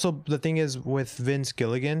also the thing is with Vince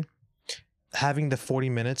Gilligan, having the 40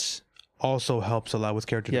 minutes also helps a lot with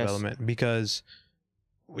character development because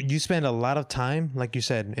you spend a lot of time, like you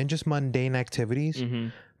said, in just mundane activities.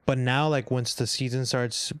 But now, like once the season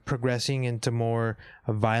starts progressing into more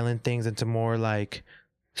violent things, into more like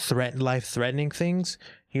life-threatening things,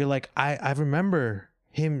 you're like, I remember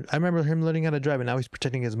him learning how to drive, and now he's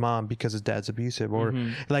protecting his mom because his dad's abusive, or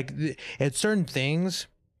like it's certain things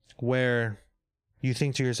where you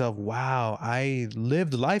think to yourself, wow, I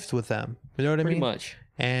lived life with them. You know what I mean? Pretty much.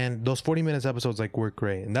 And those 40 minutes episodes like work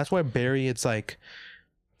great, and that's why Barry, it's like,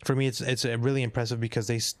 for me, it's really impressive because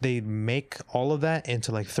they make all of that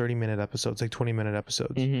into like 30-minute episodes, like 20-minute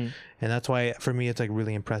episodes, and that's why for me it's like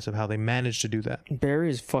really impressive how they managed to do that. Barry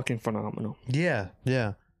is fucking phenomenal. Yeah,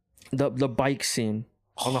 yeah. The bike scene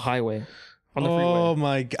on the highway, on the freeway. Oh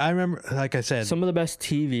my! I remember, like I said, some of the best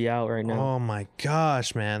TV out right now. Oh my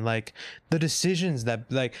gosh, man! Like the decisions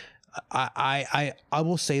that like I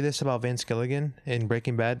will say this about Vince Gilligan in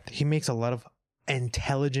Breaking Bad. He makes a lot of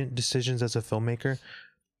intelligent decisions as a filmmaker.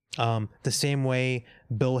 The same way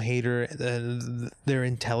Bill Hader, their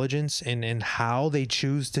intelligence and how they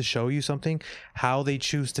choose to show you something, how they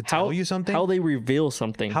choose to tell you something, how they reveal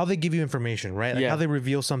something, how they give you information, right? Like how they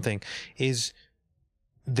reveal something is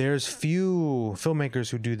there's few filmmakers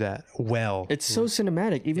who do that well. It's so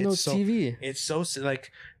cinematic, even though it's TV. It's so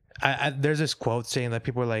like, there's this quote saying that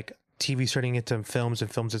people are like, TV turning into films and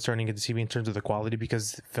films are turning into TV in terms of the quality,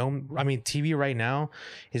 because TV right now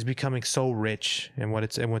is becoming so rich in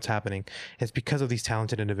what's happening. It's because of these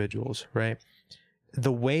talented individuals, right?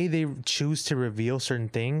 The way they choose to reveal certain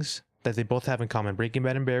things that they both have in common, Breaking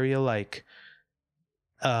Bad and Barry alike,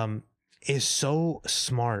 is so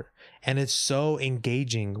smart, and it's so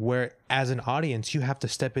engaging, where as an audience you have to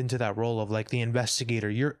step into that role of like the investigator.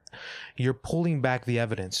 You're pulling back the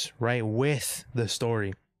evidence, right, with the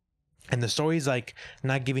story. And the story's like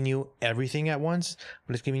not giving you everything at once,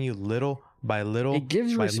 but it's giving you little by little. It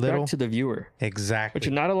gives respect to the viewer. Exactly. Which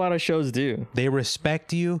not a lot of shows do. They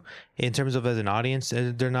respect you in terms of as an audience.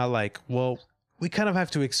 They're not like, well, we kind of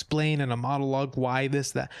have to explain in a monologue why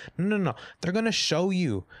this, that. No. They're going to show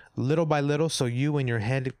you little by little. So you in your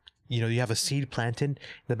head, you have a seed planted in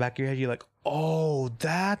the back of your head. You're like, oh,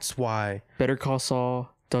 that's why. Better Call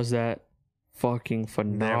Saul does that fucking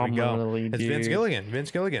phenomenally. It's dude.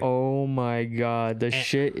 Vince Gilligan. Oh my god, the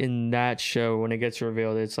shit in that show when it gets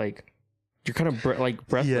revealed, it's like you're kind of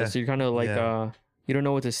breathless. Yeah. You're kind of like you don't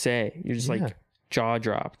know what to say. You're just like jaw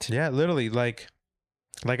dropped. Yeah, literally. Like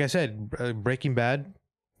I said, Breaking Bad,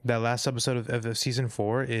 that last episode of season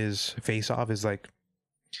 4 is Face Off, is like,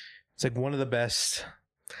 it's like one of the best.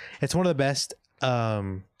 It's one of the best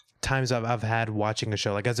times I've had watching a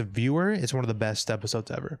show. Like as a viewer, it's one of the best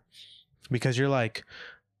episodes ever. Because you're like,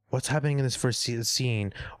 what's happening in this first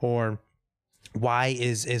scene? Or why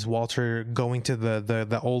is Walter going to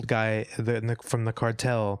the old guy from the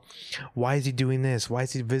cartel? Why is he doing this? Why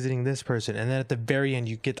is he visiting this person? And then at the very end,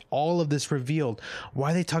 you get all of this revealed.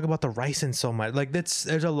 Why they talk about the ricin so much? Like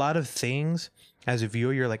there's a lot of things as a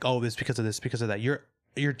viewer. You're like, oh, it's because of this, because of that.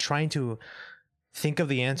 You're trying to think of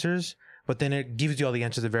the answers, but then it gives you all the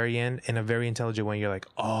answers at the very end in a very intelligent way. You're like,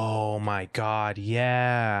 oh my god,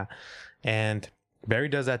 yeah. And Barry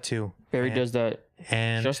does that too. Barry does that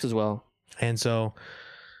and just as well. And so,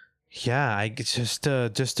 yeah, it's just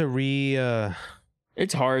to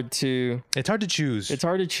it's hard to choose. It's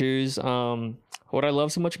hard to choose. What I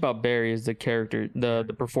love so much about Barry is the character, the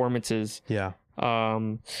performances. Yeah.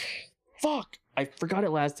 Fuck, I forgot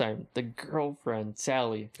it last time. The girlfriend,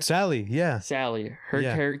 Sally. Yeah. Sally, her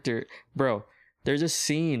character, bro. There's a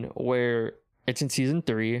scene where it's in season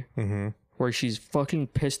 3. Mm-hmm. Where she's fucking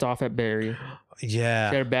pissed off at Barry. Yeah.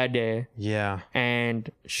 She had a bad day. Yeah.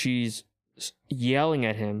 And she's yelling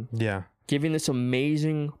at him. Yeah. Giving this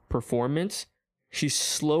amazing performance. She's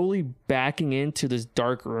slowly backing into this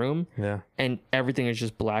dark room. Yeah. And everything is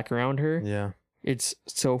just black around her. Yeah. It's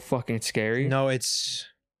so fucking scary. No, it's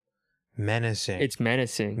menacing. It's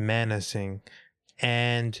menacing.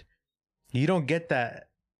 And you don't get that.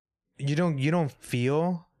 You don't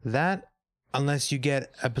feel that unless you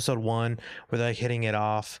get episode 1 where they're like hitting it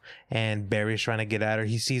off and Barry's trying to get at her.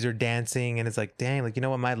 He sees her dancing and it's like, dang, like, you know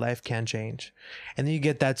what? My life can change. And then you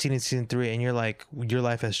get that scene in season 3 and you're like, your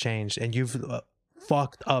life has changed and you've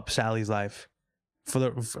fucked up Sally's life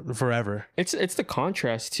forever. It's the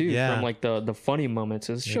contrast too from like the funny moments.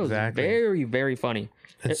 This show's very, very funny.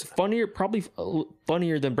 It's funnier, probably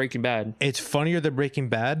funnier than Breaking Bad. It's funnier than Breaking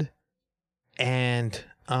Bad. And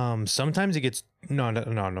sometimes it gets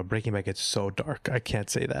no. Breaking Bad gets so dark. I can't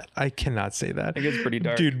say that. I cannot say that. It gets pretty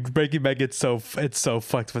dark, dude. Breaking Bad gets it's so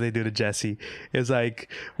fucked. What they do to Jesse, it's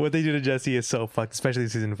like what they do to Jesse is so fucked. Especially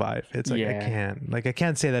season 5. It's like I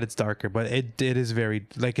can't say that it's darker, but it is very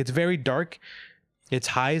it's very dark. Its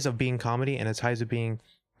highs of being comedy and its highs of being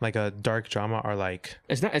like a dark drama are like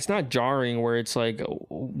it's not jarring where it's like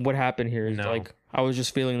what happened here. It's like I was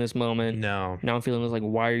just feeling this moment. No, now I'm feeling this. Like,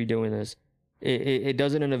 why are you doing this? It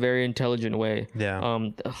does it in a very intelligent way. Yeah.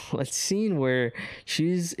 A scene where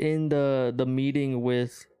she's in the meeting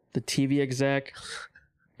with the TV exec,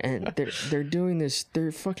 and they're doing this.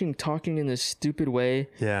 They're fucking talking in this stupid way.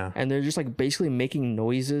 Yeah. And they're just like basically making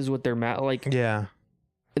noises with their mouth. Like, yeah.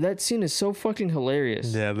 That scene is so fucking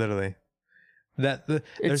hilarious. Yeah, literally.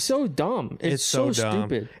 It's so dumb. It's so dumb.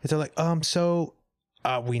 Stupid. It's like so.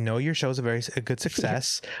 We know your show's a good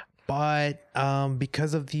success. But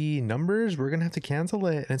because of the numbers, we're gonna have to cancel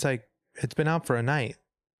it. And it's like, it's been out for a night.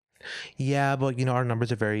 Yeah, but our numbers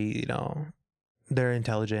are very, they're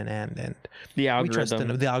intelligent and the algorithm. We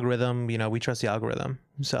trust the algorithm. We trust the algorithm.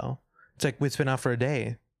 So it's like, it's been out for a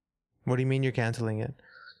day. What do you mean you're canceling it?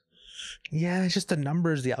 Yeah, it's just the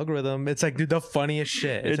numbers, the algorithm. It's like, dude, the funniest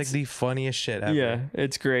shit. It's like the funniest shit ever. Yeah,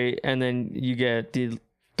 it's great. And then you get the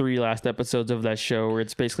 3 last episodes of that show where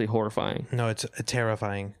it's basically horrifying. No, it's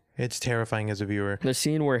terrifying. It's terrifying as a viewer. The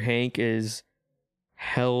scene where Hank is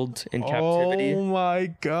held in captivity. Oh my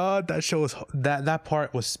god, that show was that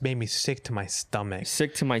part was made me sick to my stomach.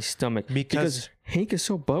 Because Hank is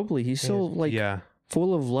so bubbly. He's so like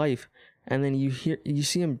full of life, and then you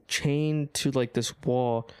see him chained to like this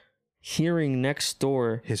wall, hearing next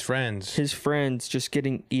door his friends just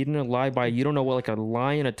getting eaten alive by you don't know what, like a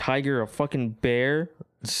lion, a tiger, a fucking bear.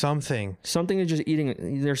 Something is just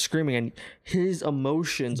eating. They're screaming, and his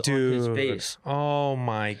emotions on his face. Oh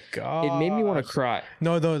my god! It made me want to cry.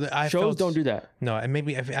 No, shows don't do that. No, it made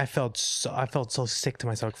me. I felt so sick to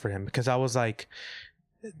myself for him because I was like,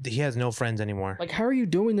 he has no friends anymore. Like, how are you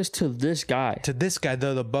doing this to this guy?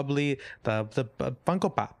 The bubbly, the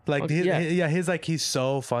Funko Pop. Like, he's like, he's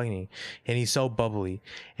so funny and he's so bubbly,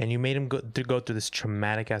 and you made him go through this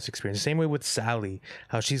traumatic ass experience. The same way with Sally,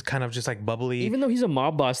 how she's kind of just like bubbly, even though he's a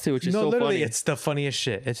mob boss too, which is so funny. It's the funniest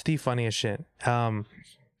shit. It's the funniest shit.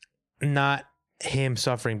 Not him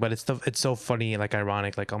suffering, but it's so funny, like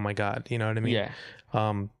ironic, like, oh my god, you know what I mean? Yeah.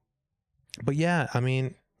 But yeah, I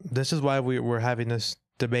mean, this is why we're having this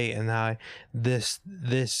debate, and how this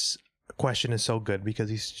question is so good, because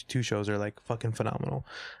these two shows are like fucking phenomenal.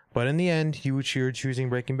 But in the end, you're choosing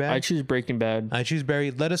Breaking Bad. I choose Breaking Bad. I choose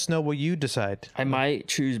Barry. Let us know what you decide. I might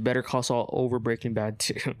choose Better Call Saul over Breaking Bad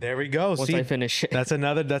too. There we go. Once I finish it. That's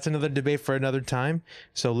another debate for another time.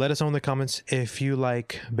 So let us know in the comments if you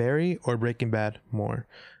like Barry or Breaking Bad more.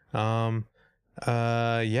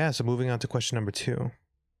 Yeah. So moving on to question number 2.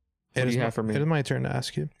 What do you have for me? It is my turn to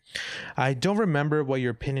ask you. I don't remember what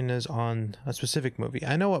your opinion is on a specific movie.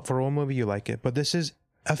 I know what for one movie you like it, but this is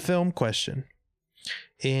a film question.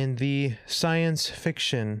 In the science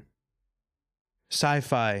fiction,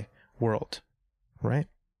 sci-fi world, right?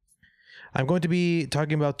 I'm going to be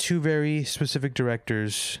talking about 2 very specific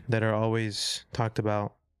directors that are always talked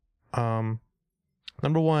about. Number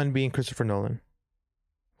 1 being Christopher Nolan.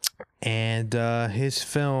 And his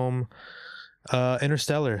film...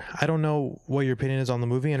 Interstellar. I don't know what your opinion is on the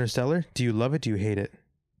movie Interstellar. Do you love it? Do you hate it?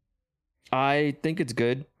 I think it's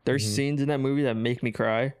good. There's scenes in that movie that make me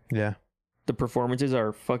cry. Yeah. The performances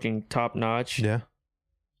are fucking top notch. Yeah.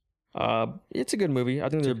 It's a good movie. I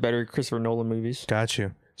think they're better Christopher Nolan movies. Got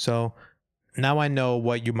you. So now I know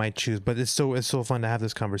what you might choose, but it's so fun to have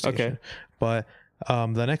this conversation. Okay. But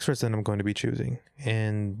the next person I'm going to be choosing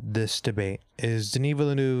in this debate is Denis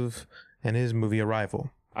Villeneuve and his movie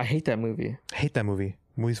Arrival. I hate that movie.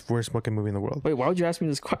 Worst fucking movie in the world. Wait, why would you ask me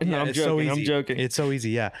this question? Yeah, no, I'm joking. I'm joking. It's so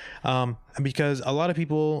easy, yeah. Because a lot of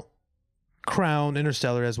people crown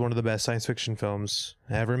Interstellar as one of the best science fiction films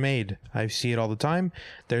ever made. I see it all the time.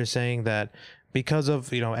 They're saying that because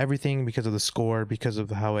of, everything, because of the score, because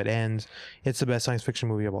of how it ends, it's the best science fiction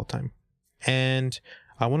movie of all time. And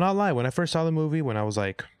I will not lie. When I first saw the movie, when I was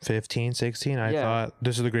like 15, 16, I thought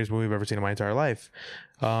this is the greatest movie I've ever seen in my entire life.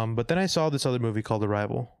 But then I saw this other movie called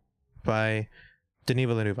Arrival by Denis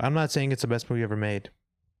Villeneuve. I'm not saying it's the best movie ever made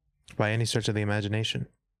by any stretch of the imagination.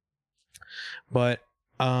 But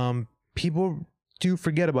people do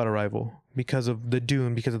forget about Arrival because of the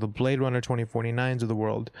Dune, because of the Blade Runner 2049s of the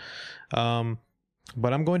world.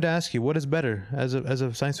 But I'm going to ask you, what is better as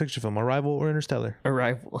a science fiction film, Arrival or Interstellar?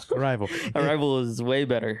 Arrival. Arrival is way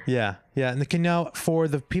better. Yeah. And now, for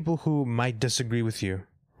the people who might disagree with you,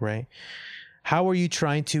 right? How are you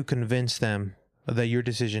trying to convince them that your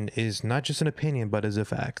decision is not just an opinion, but is a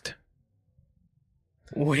fact?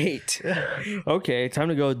 Wait. Okay, time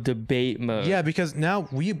to go debate mode. Yeah, because now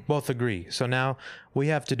we both agree. So now we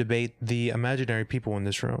have to debate the imaginary people in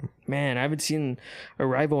this room. Man, I haven't seen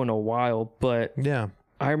Arrival in a while, but yeah,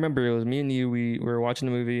 I remember it was me and you. We were watching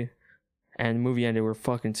the movie, and the movie ended. We're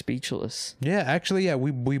fucking speechless. Yeah, actually, yeah,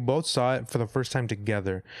 we both saw it for the first time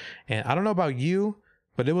together, and I don't know about you,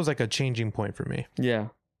 but it was like a changing point for me. Yeah,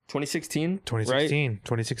 2016, right?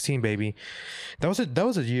 2016, baby. That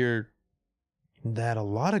was a year that a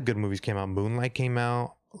lot of good movies came out. Moonlight came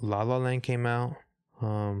out. La La Land came out.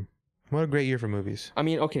 What a great year for movies. I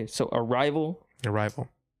mean, okay, so Arrival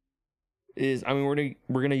is, I mean,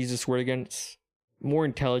 we're gonna use this word again. It's more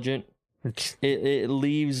intelligent. It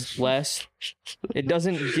leaves less. It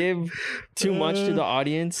doesn't give too much to the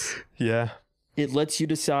audience. Yeah. It lets you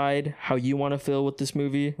decide how you want to feel with this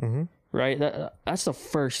movie. Mm-hmm. Right? That's the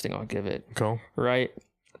first thing I'll give it. Cool. Right?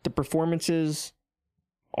 The performances,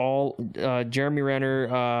 all Jeremy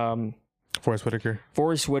Renner, Forrest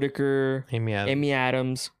Whitaker, Amy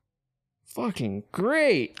Adams. Fucking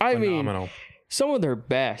great. Phenomenal. I mean, some of their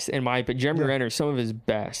best, in my opinion. Jeremy Renner, some of his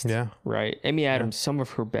best. Yeah. Right. Amy Adams, some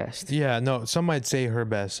of her best. Yeah, no, some might say her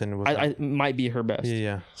best, and I might be her best.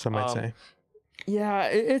 Yeah, some might say. Yeah,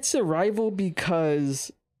 it's Arrival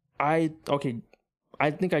because I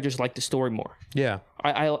think I just like the story more. Yeah.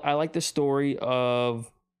 I like the story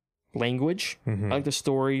of language. I like the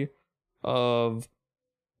story of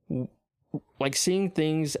like seeing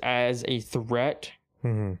things as a threat,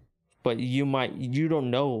 but you don't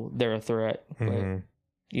know they're a threat. But,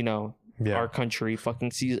 you know, our country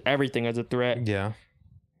fucking sees everything as a threat. Yeah.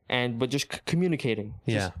 But just communicating.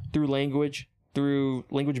 Just through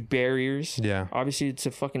language barriers. Yeah. Obviously, it's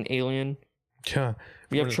a fucking alien. Yeah.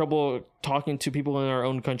 We have trouble talking to people in our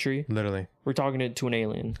own country. Literally. We're talking to an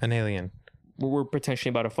alien. An alien. We're potentially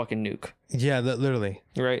about to fucking nuke. Yeah, literally.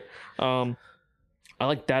 Right. I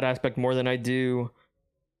like that aspect more than I do.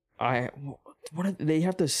 They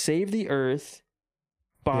have to save the Earth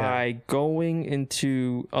by going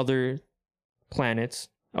into other planets,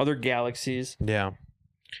 other galaxies. Yeah.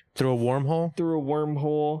 Through a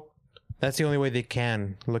wormhole. That's the only way they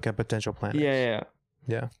can look at potential planets.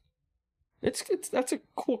 Yeah. That's a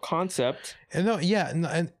cool concept. And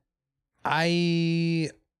and I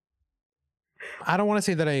don't want to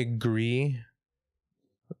say that I agree,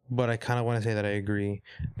 but I kind of want to say that I agree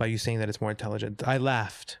by you saying that it's more intelligent. I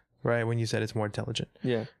laughed, right, when you said it's more intelligent.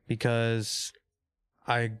 Yeah. Because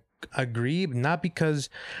I agree, not because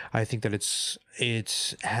I think that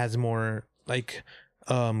it has more like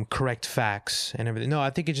correct facts and everything. No, I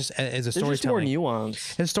think it just is a storytelling. There's more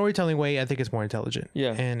nuance. In a storytelling way, I think it's more intelligent.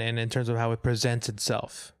 Yeah. And in terms of how it presents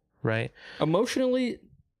itself, right? Emotionally,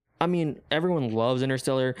 I mean, everyone loves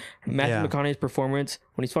Interstellar. Matthew McConaughey's performance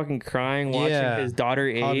when he's fucking crying watching his daughter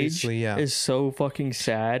age is so fucking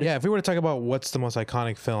sad. Yeah, if we were to talk about what's the most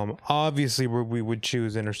iconic film, obviously we would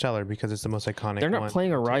choose Interstellar because it's the most iconic. They're not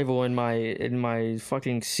playing Arrival in my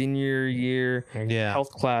fucking senior year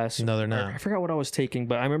health class. No, they're not. I forgot what I was taking,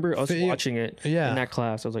 but I remember us watching it in that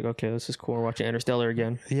class. I was like, okay, this is cool. We're watching Interstellar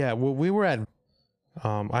again. Yeah, well, we were at.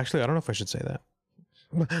 Actually, I don't know if I should say that.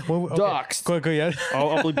 Well, okay. Doxed. Go, yeah.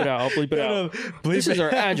 I'll bleep it out. This is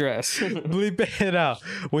our address. Bleep it out.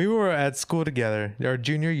 We were at school together, our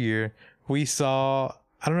junior year. We saw,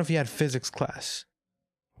 I don't know if you had physics class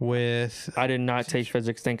with. I did not take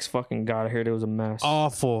physics. Thanks fucking God. I heard it was a mess.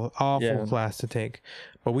 Awful class to take.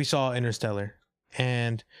 But we saw Interstellar.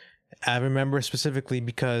 And I remember specifically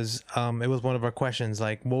because it was one of our questions,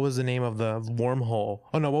 like, what was the name of the wormhole?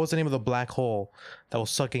 Oh, no, what was the name of the black hole that was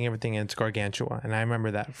sucking everything into Gargantua? And I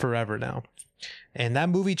remember that forever now. And that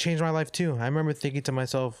movie changed my life, too. I remember thinking to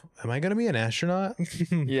myself, am I going to be an astronaut?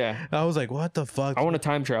 Yeah. I was like, what the fuck? I want to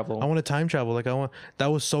time travel. Like, that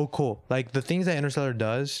was so cool. Like, the things that Interstellar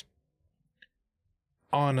does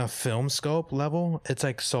on a film scope level, it's,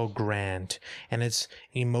 like, so grand. And it's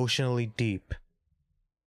emotionally deep.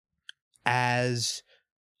 As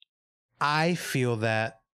I feel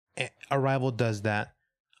that Arrival does that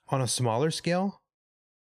on a smaller scale,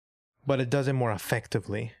 but it does it more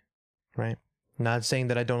effectively, right? Not saying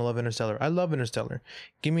that I don't love Interstellar. I love Interstellar.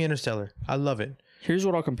 Give me Interstellar. I love it. Here's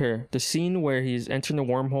what I'll compare. The scene where he's entering the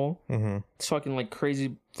wormhole, it's fucking like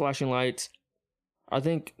crazy flashing lights. I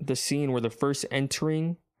think the scene where they're first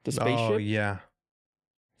entering the spaceship,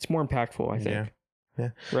 it's more impactful, I think. Yeah.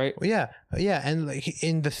 Yeah. Right. Well, yeah, and like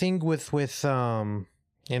in the thing with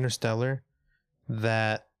Interstellar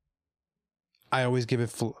that I always give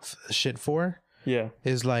it shit for. Yeah.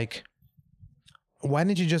 Is like, why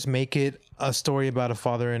didn't you just make it a story about a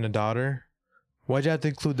father and a daughter? Why'd you have to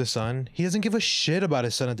include the son? He doesn't give a shit about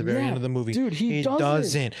his son at the very end of the movie. Dude, he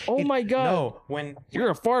doesn't. Oh my God. No, when you're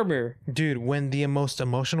a farmer. Dude, when the most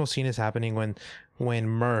emotional scene is happening when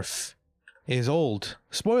Murph is old.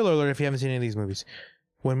 Spoiler alert if you haven't seen any of these movies.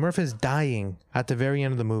 When Murph is dying at the very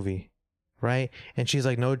end of the movie, right? And she's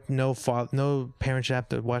like, no parent should have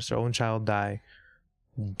to watch their own child die.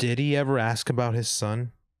 Did he ever ask about his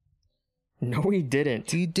son? No, he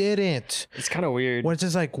didn't. He didn't. It's kind of weird. When it's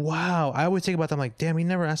just like, wow. I always think about them like, damn, he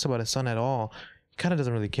never asked about his son at all. He kind of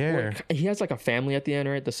doesn't really care. Well, he has like a family at the end,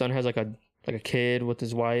 right? The son has like a kid with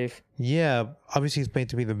his wife. Yeah, obviously he's made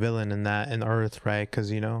to be the villain in Earth, right?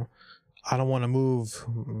 Because, you know, I don't want to move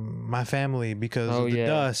my family because of the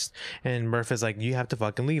dust. And Murph is like, you have to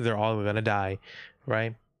fucking leave. They're all gonna die,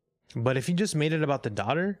 right? But if you just made it about the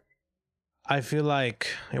daughter, I feel like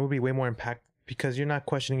it would be way more impactful because you're not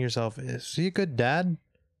questioning yourself. Is he a good dad?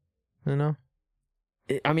 You know?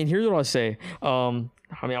 I mean, here's what I'll say.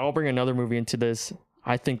 I'll bring another movie into this.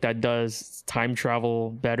 I think that does time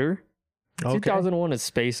travel better. Okay. 2001 is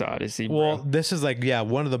Space Odyssey, bro. Well, this is like,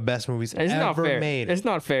 one of the best movies ever made. It's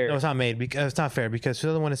not fair. No, it's not made because it's not fair because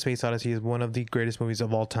 2001 is Space Odyssey is one of the greatest movies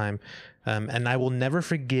of all time. And I will never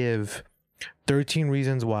forgive 13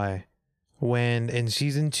 Reasons Why when in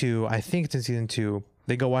season 2, I think it's in season 2,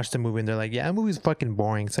 They go watch the movie and they're like, yeah, that movie's fucking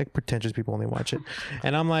boring. It's like pretentious people only watch it.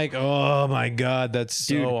 And I'm like, oh my God, that's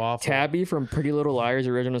so awful. Tabby from Pretty Little Liars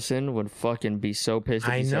Original Sin would fucking be so pissed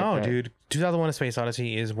if I you said know, that. dude. 2001 A Space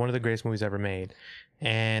Odyssey is one of the greatest movies ever made.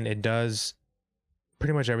 And it does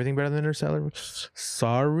pretty much everything better than Interstellar.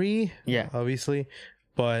 Sorry. Yeah. Obviously.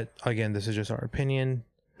 But again, this is just our opinion.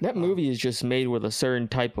 That movie is just made with a certain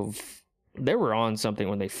type of... They were on something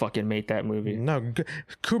when they fucking made that movie. No,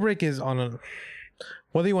 Kubrick is on a...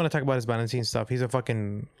 Whether you want to talk about his balancing stuff, he's a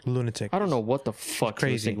fucking lunatic. I don't know what the fuck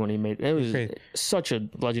he was thinking when he made it. It was such a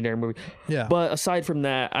legendary movie. Yeah. But aside from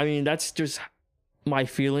that, I mean, that's just my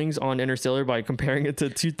feelings on Interstellar by comparing it to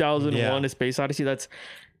 2001: A Space Odyssey. That's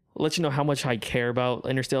let you know how much I care about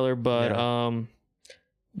Interstellar. But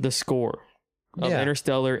the score of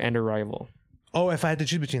Interstellar and Arrival. Oh, if I had to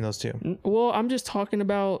choose between those two. Well, I'm just talking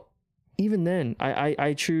about. Even then,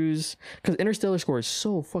 I choose because Interstellar score is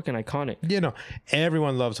so fucking iconic. You know,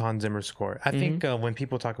 everyone loves Hans Zimmer's score. I think when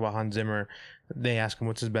people talk about Hans Zimmer, they ask him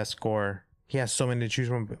what's his best score. He has so many to choose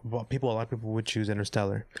from. A lot of people would choose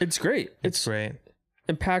Interstellar. It's great. It's great.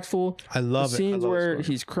 Impactful. I love the scenes where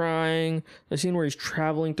he's crying. The scene where he's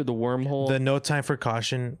traveling through the wormhole. The No Time for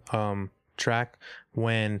Caution track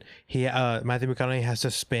when Matthew McConaughey has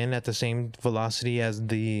to spin at the same velocity as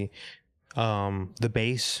the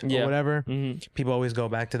bass or whatever. People always go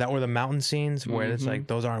back to that, or the mountain scenes where it's like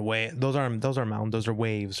those aren't mountains, those are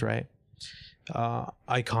waves, right?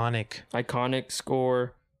 Iconic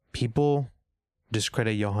score. People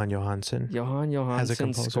discredit Johan Johansson as a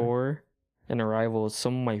composer. Score and Arrival is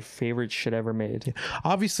some of my favorite shit ever made. Yeah.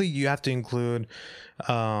 Obviously you have to include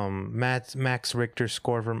Max Richter's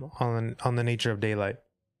score from on the Nature of Daylight,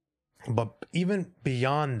 but even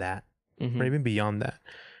beyond that, or even beyond that,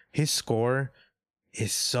 his score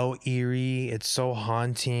is so eerie. It's so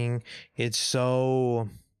haunting. It's so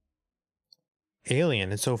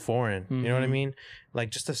alien. It's so foreign. You know what I mean? Like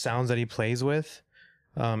just the sounds that he plays with,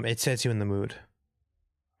 it sets you in the mood.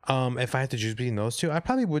 If I had to choose between those two, I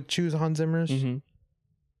probably would choose Hans Zimmer's.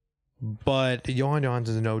 But Johan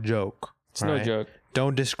Johansson's no joke. It's no joke.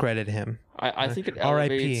 Don't discredit him. I think it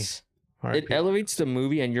elevates... It elevates the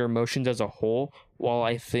movie and your emotions as a whole, while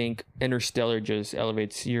I think Interstellar just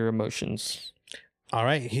elevates your emotions. All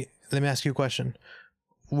right. Let me ask you a question.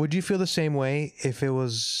 Would you feel the same way if it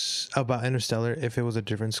was about Interstellar, if it was a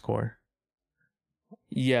different score?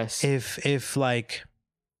 Yes. If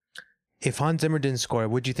Hans Zimmer didn't score,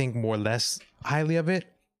 would you think more or less highly of it?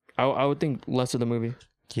 I would think less of the movie.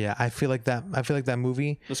 Yeah, I feel like that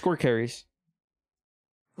movie. The score carries.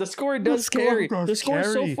 The score does carry. The score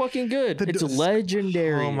is so fucking good. It's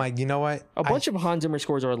legendary. Oh my, you know what? A bunch of Hans Zimmer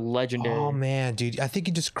scores are legendary. Oh man, dude. I think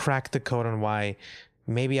you just cracked the code on why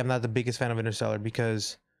maybe I'm not the biggest fan of Interstellar,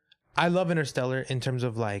 because I love Interstellar in terms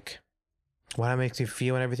of like what it makes me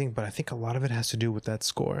feel and everything, but I think a lot of it has to do with that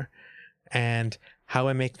score and how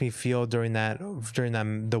it makes me feel during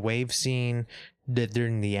the wave scene,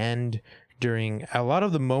 during the end. During a lot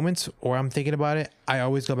of the moments where I'm thinking about it, I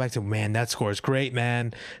always go back to, man, that score is great,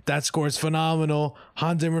 man. That score is phenomenal.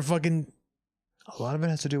 Hans Zimmer fucking... A lot of it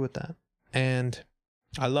has to do with that. And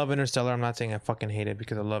I love Interstellar. I'm not saying I fucking hate it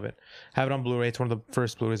because I love it. I have it on Blu-ray. It's one of the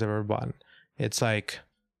first Blu-rays I've ever bought. It's like,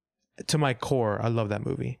 to my core, I love that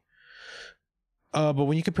movie. But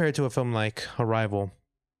when you compare it to a film like Arrival,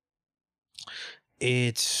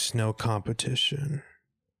 it's no competition.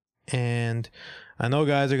 And I know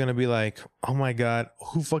guys are going to be like, oh my God,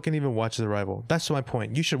 who fucking even watches Arrival? That's my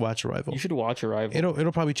point. You should watch Arrival. You should watch Arrival.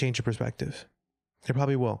 It'll probably change your perspective. It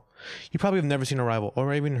probably will. You probably have never seen Arrival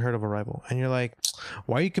or even heard of Arrival. And you're like,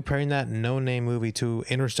 why are you comparing that no-name movie to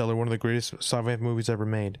Interstellar, one of the greatest sci-fi movies ever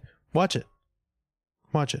made? Watch it.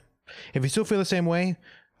 Watch it. If you still feel the same way,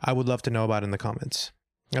 I would love to know about it in the comments.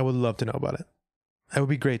 I would love to know about it. It would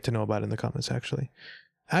be great to know about it in the comments, actually.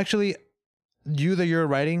 Actually, you that you're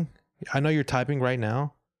writing... I know you're typing right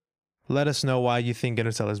now. Let us know why you think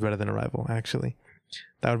Interstellar is better than Arrival. Actually,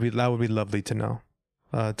 that would be lovely to know,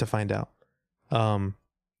 to find out.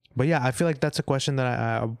 But yeah, I feel like that's a question that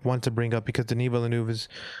I want to bring up because Denis Villeneuve is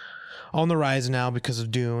on the rise now because of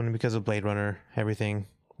Dune and because of Blade Runner, everything.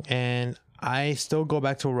 And I still go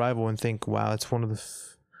back to Arrival and think, wow, it's one of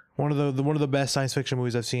the best science fiction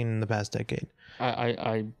movies I've seen in the past decade.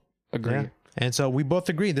 I agree. Yeah. And so we both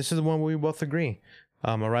agree. This is the one where we both agree.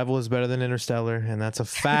 Arrival is better than Interstellar, and that's a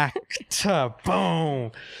fact.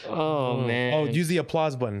 Boom. Oh man. Oh, use the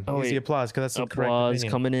applause button. Use the applause because that's the correct opinion. Applause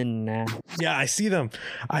coming in now. Yeah, I see them.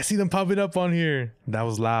 I see them popping up on here. That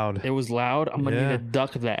was loud. It was loud. I'm gonna need to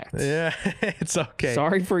duck that. Yeah, it's okay.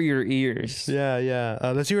 Sorry for your ears. Yeah.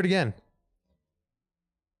 Let's hear it again.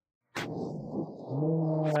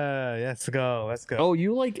 Let's go. Let's go. Oh,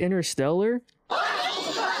 you like Interstellar?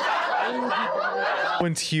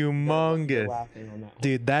 One's humongous.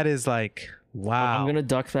 Dude, that is like, wow. I'm gonna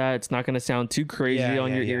duck that. It's not gonna sound too crazy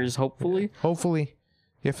on your ears, hopefully. Hopefully.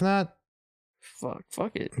 If not,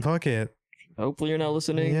 fuck it. Fuck it. Hopefully you're not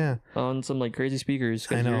listening on some like crazy speakers.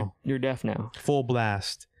 I know. You're deaf now. Full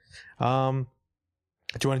blast. Do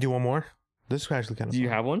you want to do one more? This is actually kind of Do you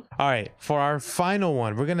have one? All right. For our final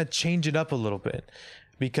one, we're going to change it up a little bit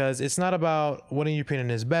because it's not about what in your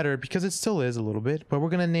opinion is better, because it still is a little bit, but we're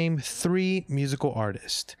going to name 3 musical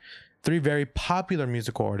artists, 3 very popular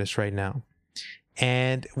musical artists right now.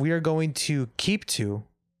 And we are going to keep 2,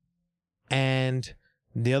 and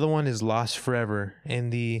the other one is lost forever in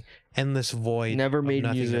the endless void. Never made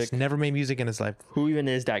music. Never made music in his life. Who even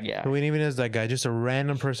is that guy? Who even is that guy? Just a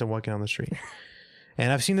random person walking on the street.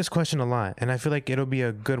 And I've seen this question a lot, and I feel like it'll be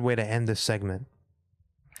a good way to end this segment.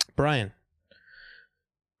 Brian,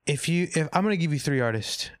 if I'm gonna give you 3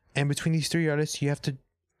 artists, and between these 3 artists, you have to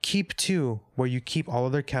keep 2 where you keep all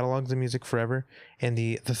of their catalogs of music forever, and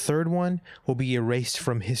the third one will be erased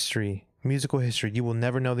from history, musical history. You will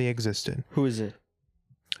never know they existed. Who is it?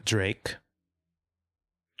 Drake,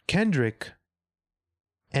 Kendrick,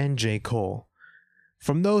 and J. Cole.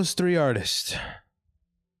 From those 3 artists,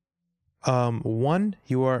 one,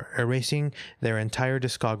 you are erasing their entire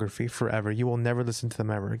discography forever. You will never listen to them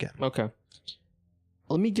ever again. Okay.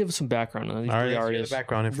 Let me give some background on these 3 artists. The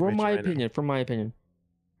background information from my opinion,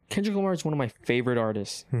 Kendrick Lamar is one of my favorite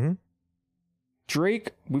artists. Mm-hmm.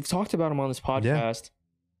 Drake, we've talked about him on this podcast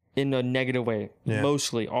in a negative way,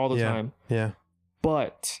 mostly all the time. Yeah.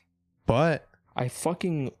 But I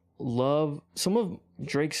fucking love some of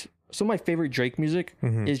my favorite Drake music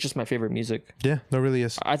is just my favorite music. Yeah, there really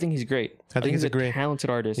is. I think he's great. I think he's a great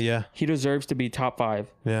talented artist. Yeah. He deserves to be top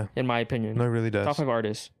 5. Yeah. In my opinion. No, he really does. Top 5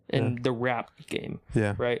 artists in the rap game.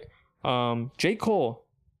 Yeah. Right. J. Cole,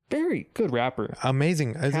 very good rapper.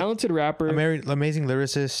 Amazing. Talented rapper. Amazing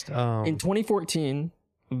lyricist. In 2014,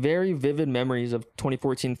 very vivid memories of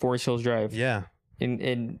 2014 Forest Hills Drive. Yeah.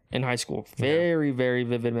 In high school. Very, very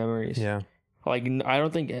vivid memories. Yeah. Like, I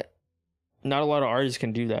don't think not a lot of artists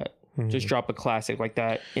can do that. Just drop a classic like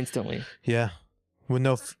that instantly. Yeah.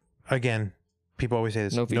 With again, people always say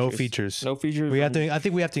this. No features. No features. I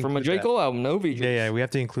think we have to from a J. Cole album. No features. Yeah. We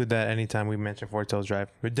have to include that anytime we mention Forest Hills Drive.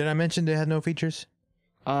 But did I mention they had no features?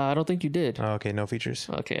 I don't think you did. Oh, okay, no features.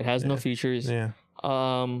 Okay, it has no features. Yeah.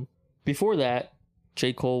 Before that,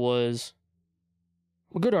 J. Cole was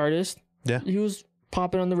a good artist. Yeah. He was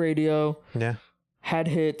popping on the radio. Yeah. Had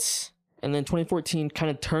hits, and then 2014 kind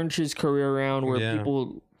of turned his career around where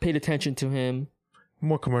people paid attention to him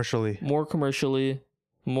more commercially, more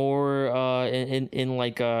in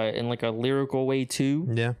like a lyrical way too.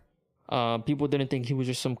 Yeah. People didn't think he was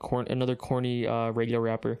just another corny radio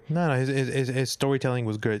rapper. No, his storytelling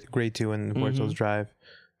was great too in Forest Hills Drive.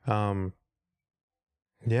 Went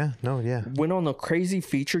on a crazy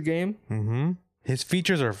feature game. Mm-hmm. His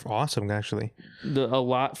features are awesome, actually. The A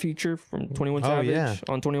Lot feature from 21 Savage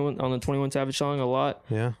on the 21 Savage song, A Lot.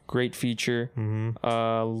 Yeah, great feature.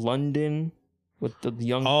 London with the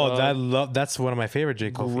young. That's one of my favorite J.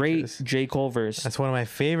 Cole. Great features. J. Cole verse. That's one of my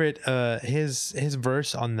favorite. His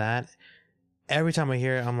verse on that. Every time I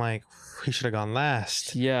hear it, I'm like, he should have gone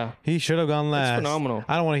last. Yeah, he should have gone last. It's phenomenal.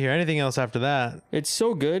 I don't want to hear anything else after that. It's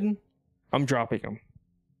so good. I'm dropping him.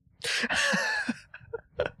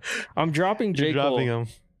 I'm dropping J. Cole. Him.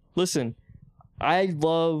 Listen, I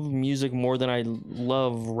love music more than I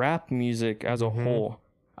love rap music as a whole.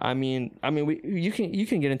 I mean, you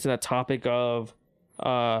can get into that topic of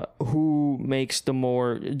who makes the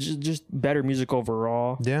more just better music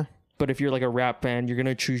overall. Yeah. But if you're like a rap fan, you're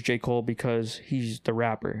gonna choose J. Cole because he's the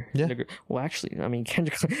rapper. Yeah. Well, actually, I mean,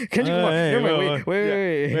 Kendrick Lamar.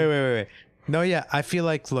 Wait. No, yeah, I feel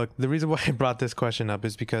like, look, the reason why I brought this question up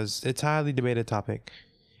is because it's a highly debated topic.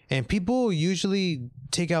 And people usually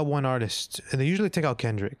take out one artist, and they usually take out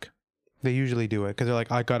Kendrick. They usually do it because they're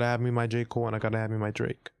like, I gotta have me my J. Cole and I gotta have me my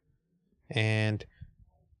Drake. And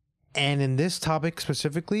in this topic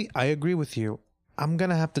specifically, I agree with you. I'm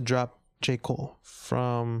gonna have to drop J. Cole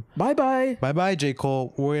from bye J.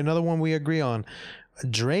 Cole. We're another one we agree on.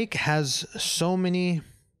 Drake has so many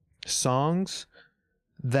songs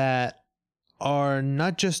that are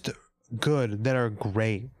not just good, that are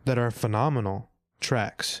great, that are phenomenal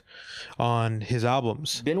tracks on his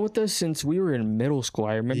albums. Been with us since we were in middle school.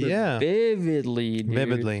 I remember vividly, dude.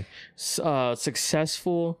 Vividly.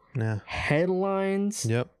 Successful. Yeah. Headlines.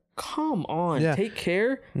 Yep. Come on. Yeah. Take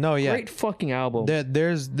Care. No, yeah. Great fucking album.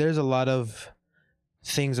 There's a lot of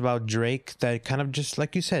things about Drake that kind of just,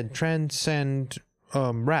 like you said, transcend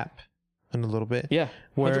rap. in a little bit. Yeah,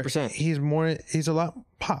 100%. He's a lot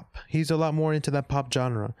pop. He's a lot more into that pop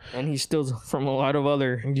genre. And he steals from a lot of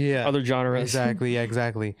other genres. Exactly,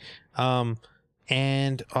 exactly.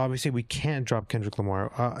 And obviously we can't drop Kendrick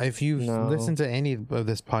Lamar. If you've listened to any of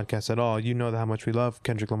this podcast at all, you know how much we love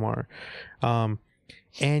Kendrick Lamar.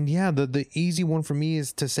 And yeah, the easy one for me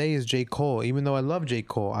is to say is J. Cole. Even though I love J.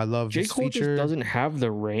 Cole, I love J. Cole just doesn't have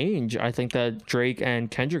the range I think that Drake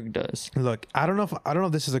and Kendrick does. Look, I don't know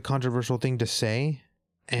if this is a controversial thing to say,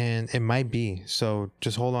 and it might be. So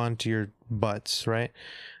just hold on to your butts, right?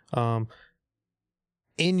 In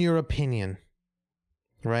your opinion,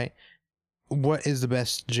 right? What is the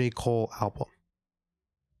best J. Cole album?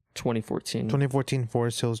 2014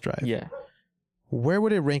 Forest Hills Drive. Yeah. Where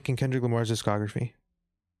would it rank in Kendrick Lamar's discography?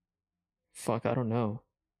 Fuck, I don't know.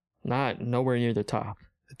 Nowhere near the top.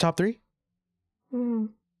 Top 3?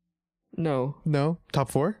 No. Top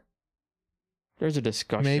 4? There's a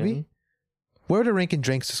discussion. Maybe. Where would it rank in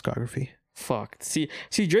Drake's discography? Fuck. See,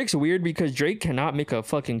 Drake's weird because Drake cannot make a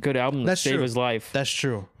fucking good album to save his life. That's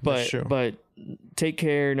true. But Take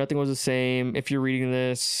Care, Nothing Was the Same. If you're reading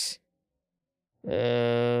this,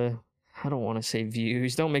 I don't want to say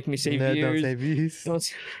Views. Don't make me say Views. Don't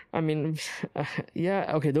say Views.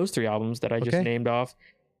 Yeah. Okay, those 3 albums that I just named off.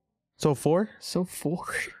 So 4?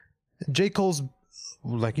 J. Cole's,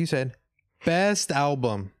 like you said, best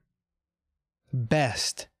album.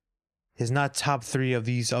 Best. Is not top 3 of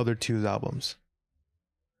these other 2 albums.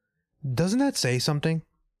 Doesn't that say something?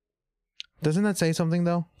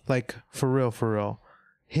 Though? Like, for real.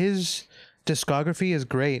 His discography is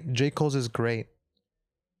great. J. Cole's is great.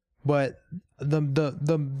 But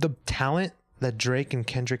the talent that Drake and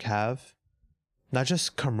Kendrick have, not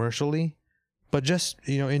just commercially, but just,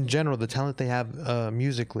 in general, the talent they have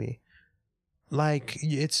musically, like,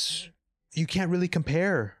 you can't really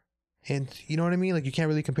compare. And you know what I mean? Like, you can't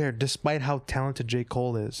really compare, despite how talented J.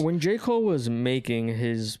 Cole is. When J. Cole was making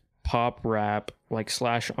his pop rap, like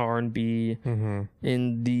 / R&B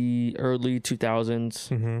in the early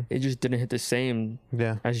 2000s, it just didn't hit the same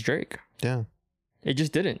as Drake. Yeah. It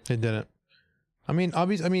just didn't. It didn't. I mean,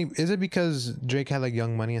 obviously, is it because Drake had like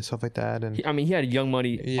Young Money and stuff like that? And he had Young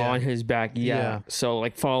Money on his back. Yeah. So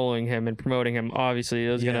like following him and promoting him, obviously,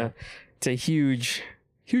 it was it's a huge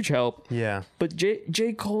help. Yeah. But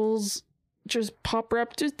J. Cole's just pop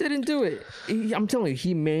rap just didn't do it. I'm telling you,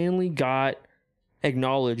 he mainly got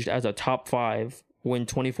acknowledged as a top 5 when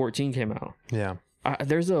 2014 came out. Yeah.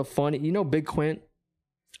 There's a funny, Big Quint?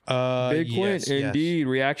 Big Quint, indeed.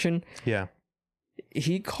 Reaction. Yeah.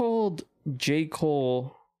 He called J.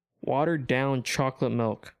 Cole watered down chocolate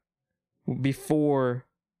milk before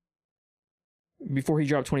he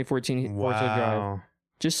dropped 2014 Forest Hills Drive.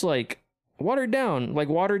 Just like watered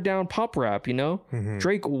down pop rap,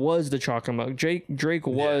 Drake was the chocolate milk. Drake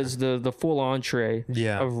was the full entree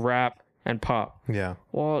of rap and pop. Yeah.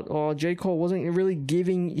 While J. Cole wasn't really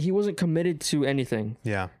he wasn't committed to anything.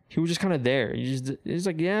 Yeah. He was just kind of there. He's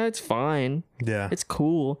like, yeah, it's fine. Yeah. It's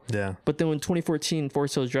cool. Yeah. But then when 2014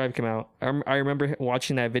 Forest Hills Drive came out, I remember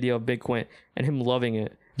watching that video of Big Quint and him loving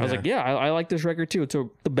it. I was like, yeah, I like this record too. It's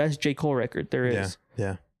the best J. Cole record there is.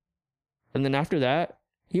 Yeah. And then after that,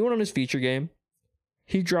 he went on his feature game.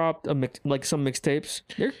 He dropped some mixtapes.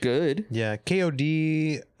 They're good. Yeah.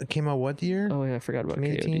 KOD came out what year? Oh yeah, I forgot about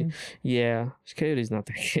KOD. Yeah. KOD's not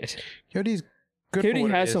that good. KOD's good. KOD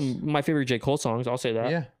has some of my favorite J. Cole songs, I'll say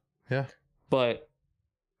that. Yeah. Yeah. But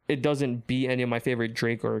it doesn't beat any of my favorite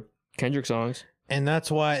Drake or Kendrick songs. And that's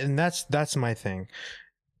my thing.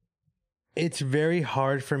 It's very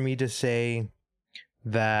hard for me to say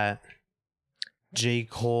that J.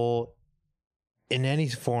 Cole in any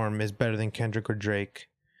form is better than Kendrick or Drake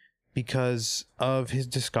because of his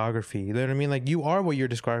discography. You know what I mean? Like, you are what your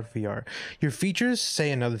discography are. Your features say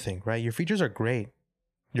another thing, right? Your features are great.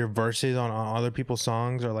 Your verses on other people's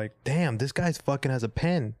songs are like, damn, this guy's fucking has a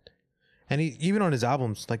pen. And he, even on his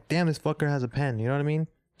albums, like, damn, this fucker has a pen. You know what I mean?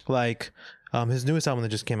 Like, his newest album that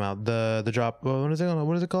just came out, the drop. What is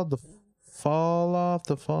it called? The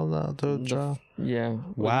drop. Yeah.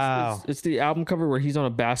 Wow. It's the album cover where he's on a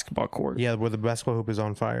basketball court. Yeah, where the basketball hoop is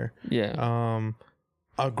on fire. Yeah.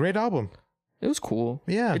 A great album. It was cool.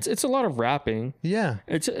 Yeah. It's a lot of rapping. Yeah.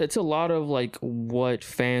 It's a lot of like what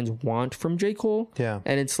fans want from J. Cole. Yeah.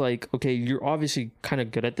 And it's like, okay, you're obviously kind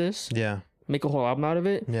of good at this. Yeah. Make a whole album out of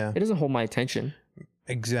it. Yeah. It doesn't hold my attention.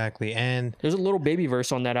 Exactly. And there's a little baby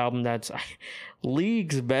verse on that album that's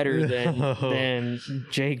leagues better than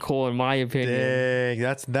J. Cole, in my opinion. Dang,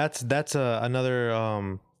 that's another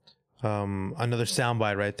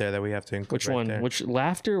soundbite right there that we have to include. Which one? There. Which,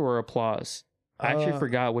 laughter or applause? I actually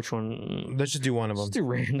forgot which one. Let's just do one of them. Let's do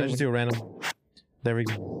random. Let's just do a random. There we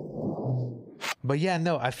go. But yeah,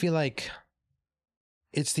 no, I feel like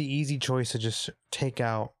it's the easy choice to just take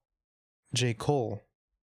out J. Cole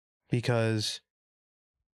because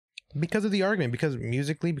of the argument, because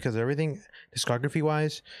musically, because of everything, discography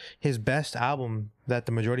wise, his best album that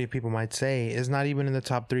the majority of people might say is not even in the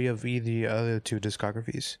top 3 of either other 2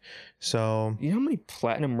 discographies. So you know how many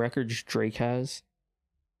platinum records Drake has?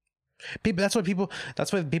 That's why people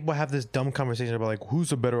have this dumb conversation about like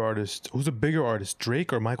who's a better artist, who's a bigger artist,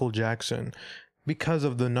 Drake or Michael Jackson, because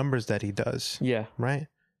of the numbers that he does. Yeah. Right.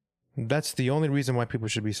 That's the only reason why people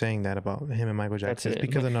should be saying that about him and Michael Jackson. It's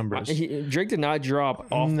because of numbers. Drake did not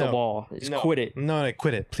drop off the ball. Quit it. No,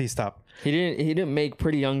 quit it. Please stop. He didn't make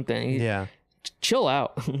Pretty Young Thing. Yeah. Chill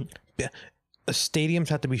out. Stadiums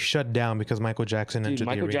have to be shut down because Michael Jackson entered the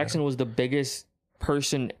arena. Michael Jackson was the biggest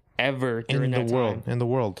person ever during that time. In the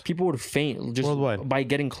world. People would faint just worldwide by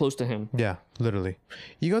getting close to him. Yeah, literally.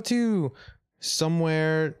 You go to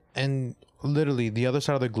somewhere and literally the other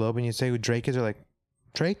side of the globe and you say who Drake is, they're like,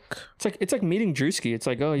 Drake? It's like meeting Drewski. It's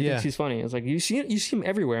like, oh, he thinks he's funny. It's like you see him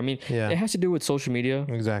everywhere. I mean, it has to do with social media.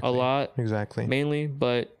 Exactly. A lot. Exactly. Mainly,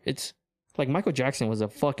 but it's like Michael Jackson was a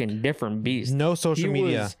fucking different beast. No social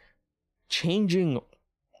media. Was changing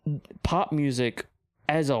pop music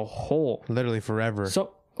as a whole. Literally forever.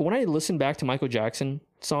 So when I listen back to Michael Jackson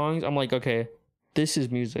songs, I'm like, okay, this is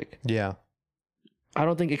music. Yeah. I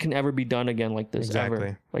don't think it can ever be done again like this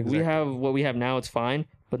ever. Like we have what we have now, it's fine.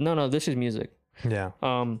 But no, this is music. Yeah.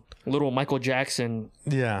 Little Michael Jackson.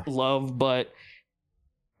 Yeah. Love, but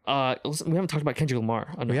we haven't talked about Kendrick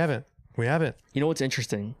Lamar enough. We haven't. You know what's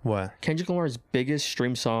interesting? What? Kendrick Lamar's biggest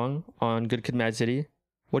stream song on Good Kid, Mad City.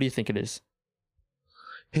 What do you think it is?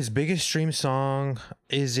 His biggest stream song,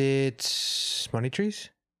 is it Money Trees?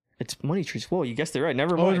 It's Money Trees. Whoa, you guessed it right.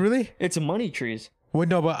 Never mind. Oh, really? It's Money Trees. Well,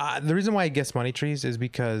 no, but the reason why I guess Money Trees is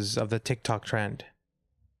because of the TikTok trend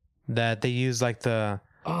that they use like the...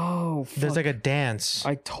 Oh, fuck. There's like a dance.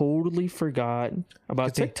 I totally forgot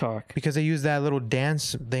about TikTok. Because they use that little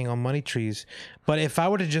dance thing on Money Trees. But if I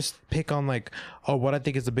were to just pick on like, what I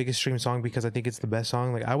think is the biggest stream song because I think it's the best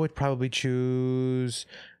song, like I would probably choose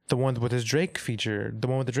the one with his Drake feature,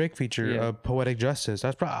 Poetic Justice.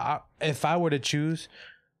 That's probably, if I were to choose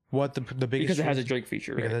what the biggest... Because it has a Drake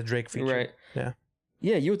feature, right? Because it has a Drake feature. Right. Yeah.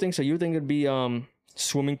 Yeah, you would think so. You would think it'd be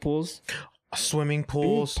Swimming Pools. Swimming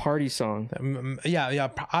Pools. Big party song. Yeah.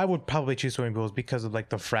 I would probably choose Swimming Pools because of like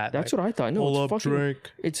the frat. That's what I thought. No, it's fucking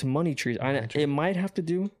Drake. It's Money Trees. It might have to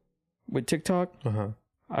do with TikTok.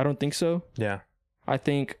 I don't think so. Yeah. I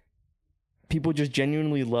think people just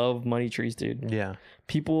genuinely love Money Trees, dude. Yeah.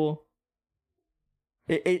 People.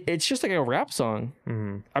 It's just like a rap song.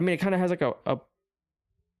 Mm-hmm. I mean, it kind of has like a. You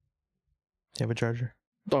have a charger?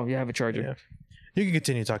 Oh, yeah, I have a charger. Yeah. You can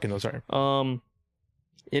continue talking though. Sorry.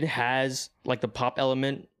 It has like the pop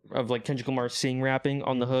element of like Kendrick Lamar rapping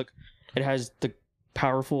on the hook. It has the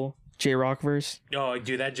powerful J-Rock verse. Oh,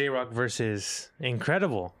 dude, that J-Rock verse is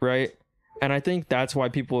incredible. Right? And I think that's why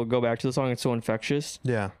people go back to the song. It's so infectious.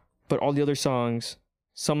 Yeah. But all the other songs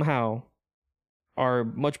somehow are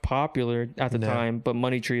much popular at the time, but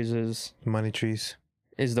Money Trees is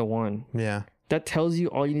the one. Yeah. That tells you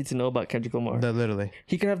all you need to know about Kendrick Lamar. That literally.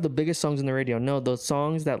 He could have the biggest songs on the radio. No, the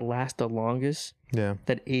songs that last the longest,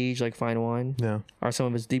 that age like fine wine, are some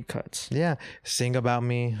of his deep cuts. Yeah. Sing About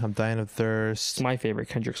Me, I'm Dying of Thirst. It's my favorite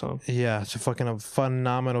Kendrick song. Yeah, it's a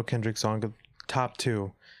phenomenal Kendrick song. Top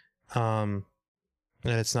 2. And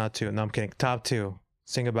it's not 2. No, I'm kidding. Top 2.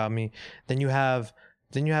 Sing About Me. Then you have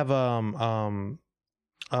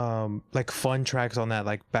like fun tracks on that,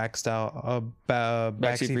 like backseat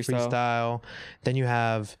freestyle. Then you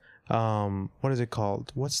have what is it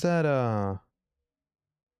called? What's that?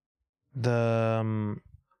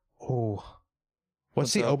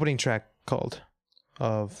 What's the opening track called?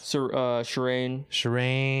 Of Shireen,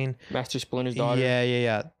 Master Splinter's daughter.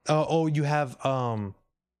 Yeah. Oh, you have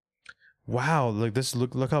wow,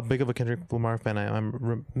 look how big of a Kendrick Lamar fan I am.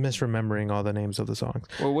 I'm misremembering all the names of the songs.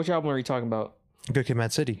 Well, which album are you talking about? Good Kid,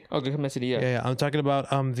 Mad City. Oh, Good Kid, Mad City, yeah. Yeah. I'm talking about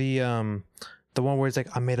the one where it's like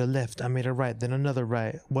I made a left, I made a right, then another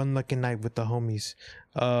right, one lucky night with the homies.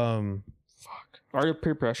 Art of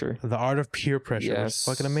Peer Pressure. The Art of Peer Pressure was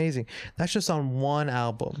fucking amazing. That's just on one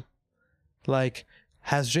album. Like,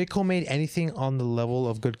 has J. Cole made anything on the level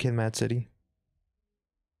of Good Kid, Mad City?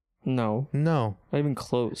 No. Not even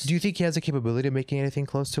close. Do you think he has the capability of making anything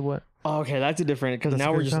close to what? Oh, okay, that's a different, because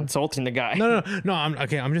now we're just insulting the guy. No.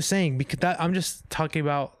 I'm just saying, because I'm just talking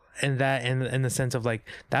about in the sense of like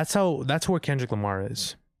that's where Kendrick Lamar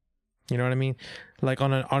is. You know what I mean? Like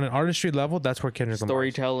on an artistry level, that's where Kendrick Lamar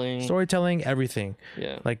is. Storytelling, everything.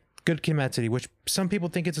 Yeah. Like Good Kid, Mad City, which some people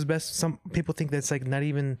think it's his best. Some people think that's like not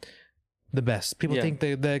even the best. People think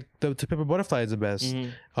the To Pimp a Butterfly is the best,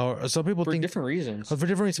 or some people think different reasons. For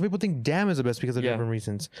different reasons, some people think Damn is the best because of different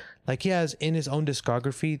reasons. Like he has in his own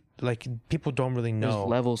discography, like people don't really know. There's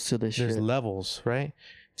levels to this. There's levels, right?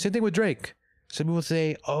 Same thing with Drake. Some people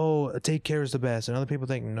say, "Oh, Take Care is the best," and other people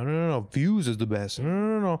think, "No, Views is the best."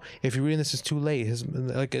 No. If you're reading this, it's too late.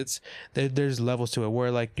 There's levels to it.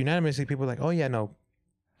 Where like unanimously, people are like, "Oh yeah, no,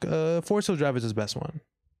 Forest Hill Drive is his best one."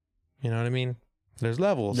 You know what I mean? There's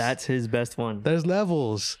levels. That's his best one. There's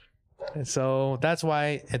levels. And so that's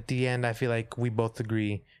why at the end, I feel like we both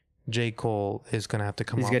agree J. Cole is going to have to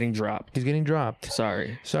come He's getting dropped. He's getting dropped.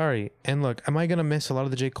 Sorry. And look, am I going to miss a lot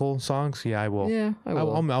of the J. Cole songs? Yeah, I will. Yeah, I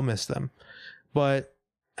will. I'll miss them. But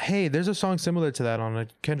hey, there's a song similar to that on a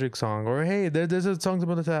Kendrick song. Or hey, there's a song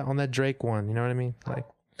similar to that on that Drake one. You know what I mean? Like,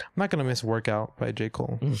 I'm not going to miss Workout by J.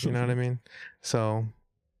 Cole. You know what I mean? So...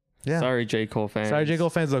 yeah. Sorry, J. Cole fans.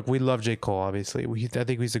 Look, we love J. Cole, obviously. I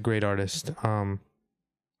think he's a great artist.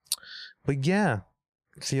 But yeah,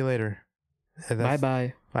 see you later.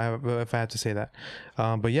 Bye. If I have to say that.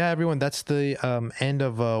 But yeah, everyone, that's the end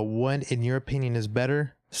of what in your opinion is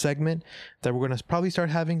better segment that we're gonna probably start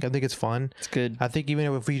having. I think it's fun. It's good. I think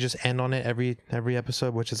even if we just end on it every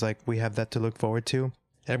episode, which is like we have that to look forward to.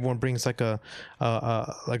 Everyone brings like a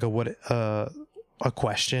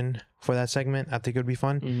question for that segment. I think it would be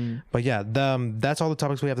fun. But yeah, that's all the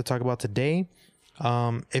topics we have to talk about today.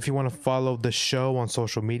 If you want to follow the show on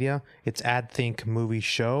social media, it's at Think Movie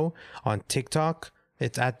Show. On TikTok,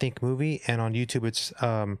 it's at Think Movie, and on YouTube, it's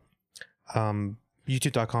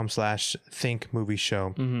youtube.com/Think Movie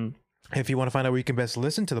Show. If you want to find out where you can best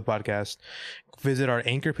listen to the podcast, visit our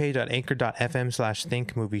Anchor page at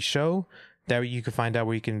anchor.fm/Think Movie Show. There you can find out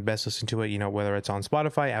where you can best listen to it, you know, whether it's on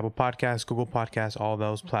Spotify, Apple Podcasts, Google Podcasts, all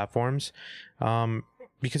those platforms.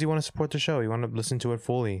 Because you want to support the show. You want to listen to it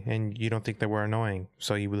fully, and you don't think that we're annoying,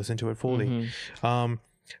 so you listen to it fully.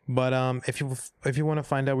 But if you want to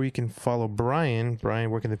find out where you can follow Brian,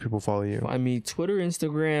 where can the people follow you? Find me Twitter,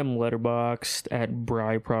 Instagram, Letterboxd at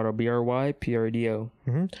Bryprado, BRYPRDO.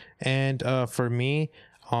 And for me,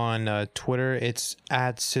 on Twitter, it's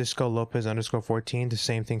at Cisco Lopez _14. The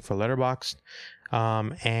same thing for Letterboxd.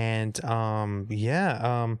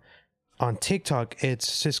 On TikTok, it's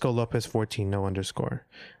Cisco Lopez 14, no underscore.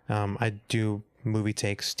 I do movie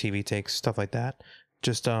takes, TV takes, stuff like that.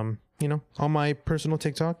 Just on my personal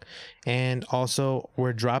TikTok. And also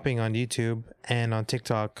we're dropping on YouTube and on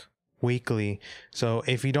TikTok weekly. So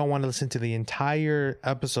if you don't want to listen to the entire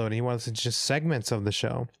episode and you want to listen to just segments of the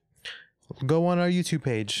show, go on our YouTube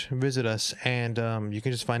page, visit us, and you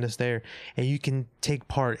can just find us there, and you can take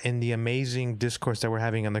part in the amazing discourse that we're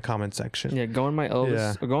having in the comment section. Yeah, go on my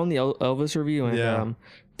Elvis, go on the Elvis review and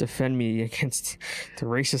defend me against the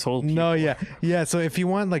racist old people. No, yeah. So if you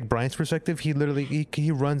want like Brian's perspective, he literally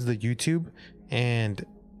he runs the YouTube, and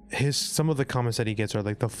some of the comments that he gets are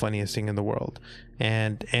like the funniest thing in the world,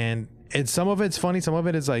 and some of it's funny, some of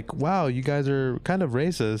it is like, wow, you guys are kind of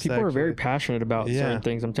racist. People are very passionate about certain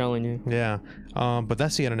things, I'm telling you. Yeah. But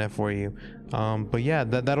that's the internet for you. But yeah,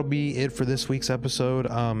 that'll be it for this week's episode.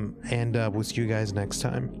 And we'll see you guys next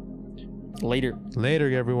time. Later,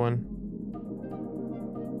 everyone.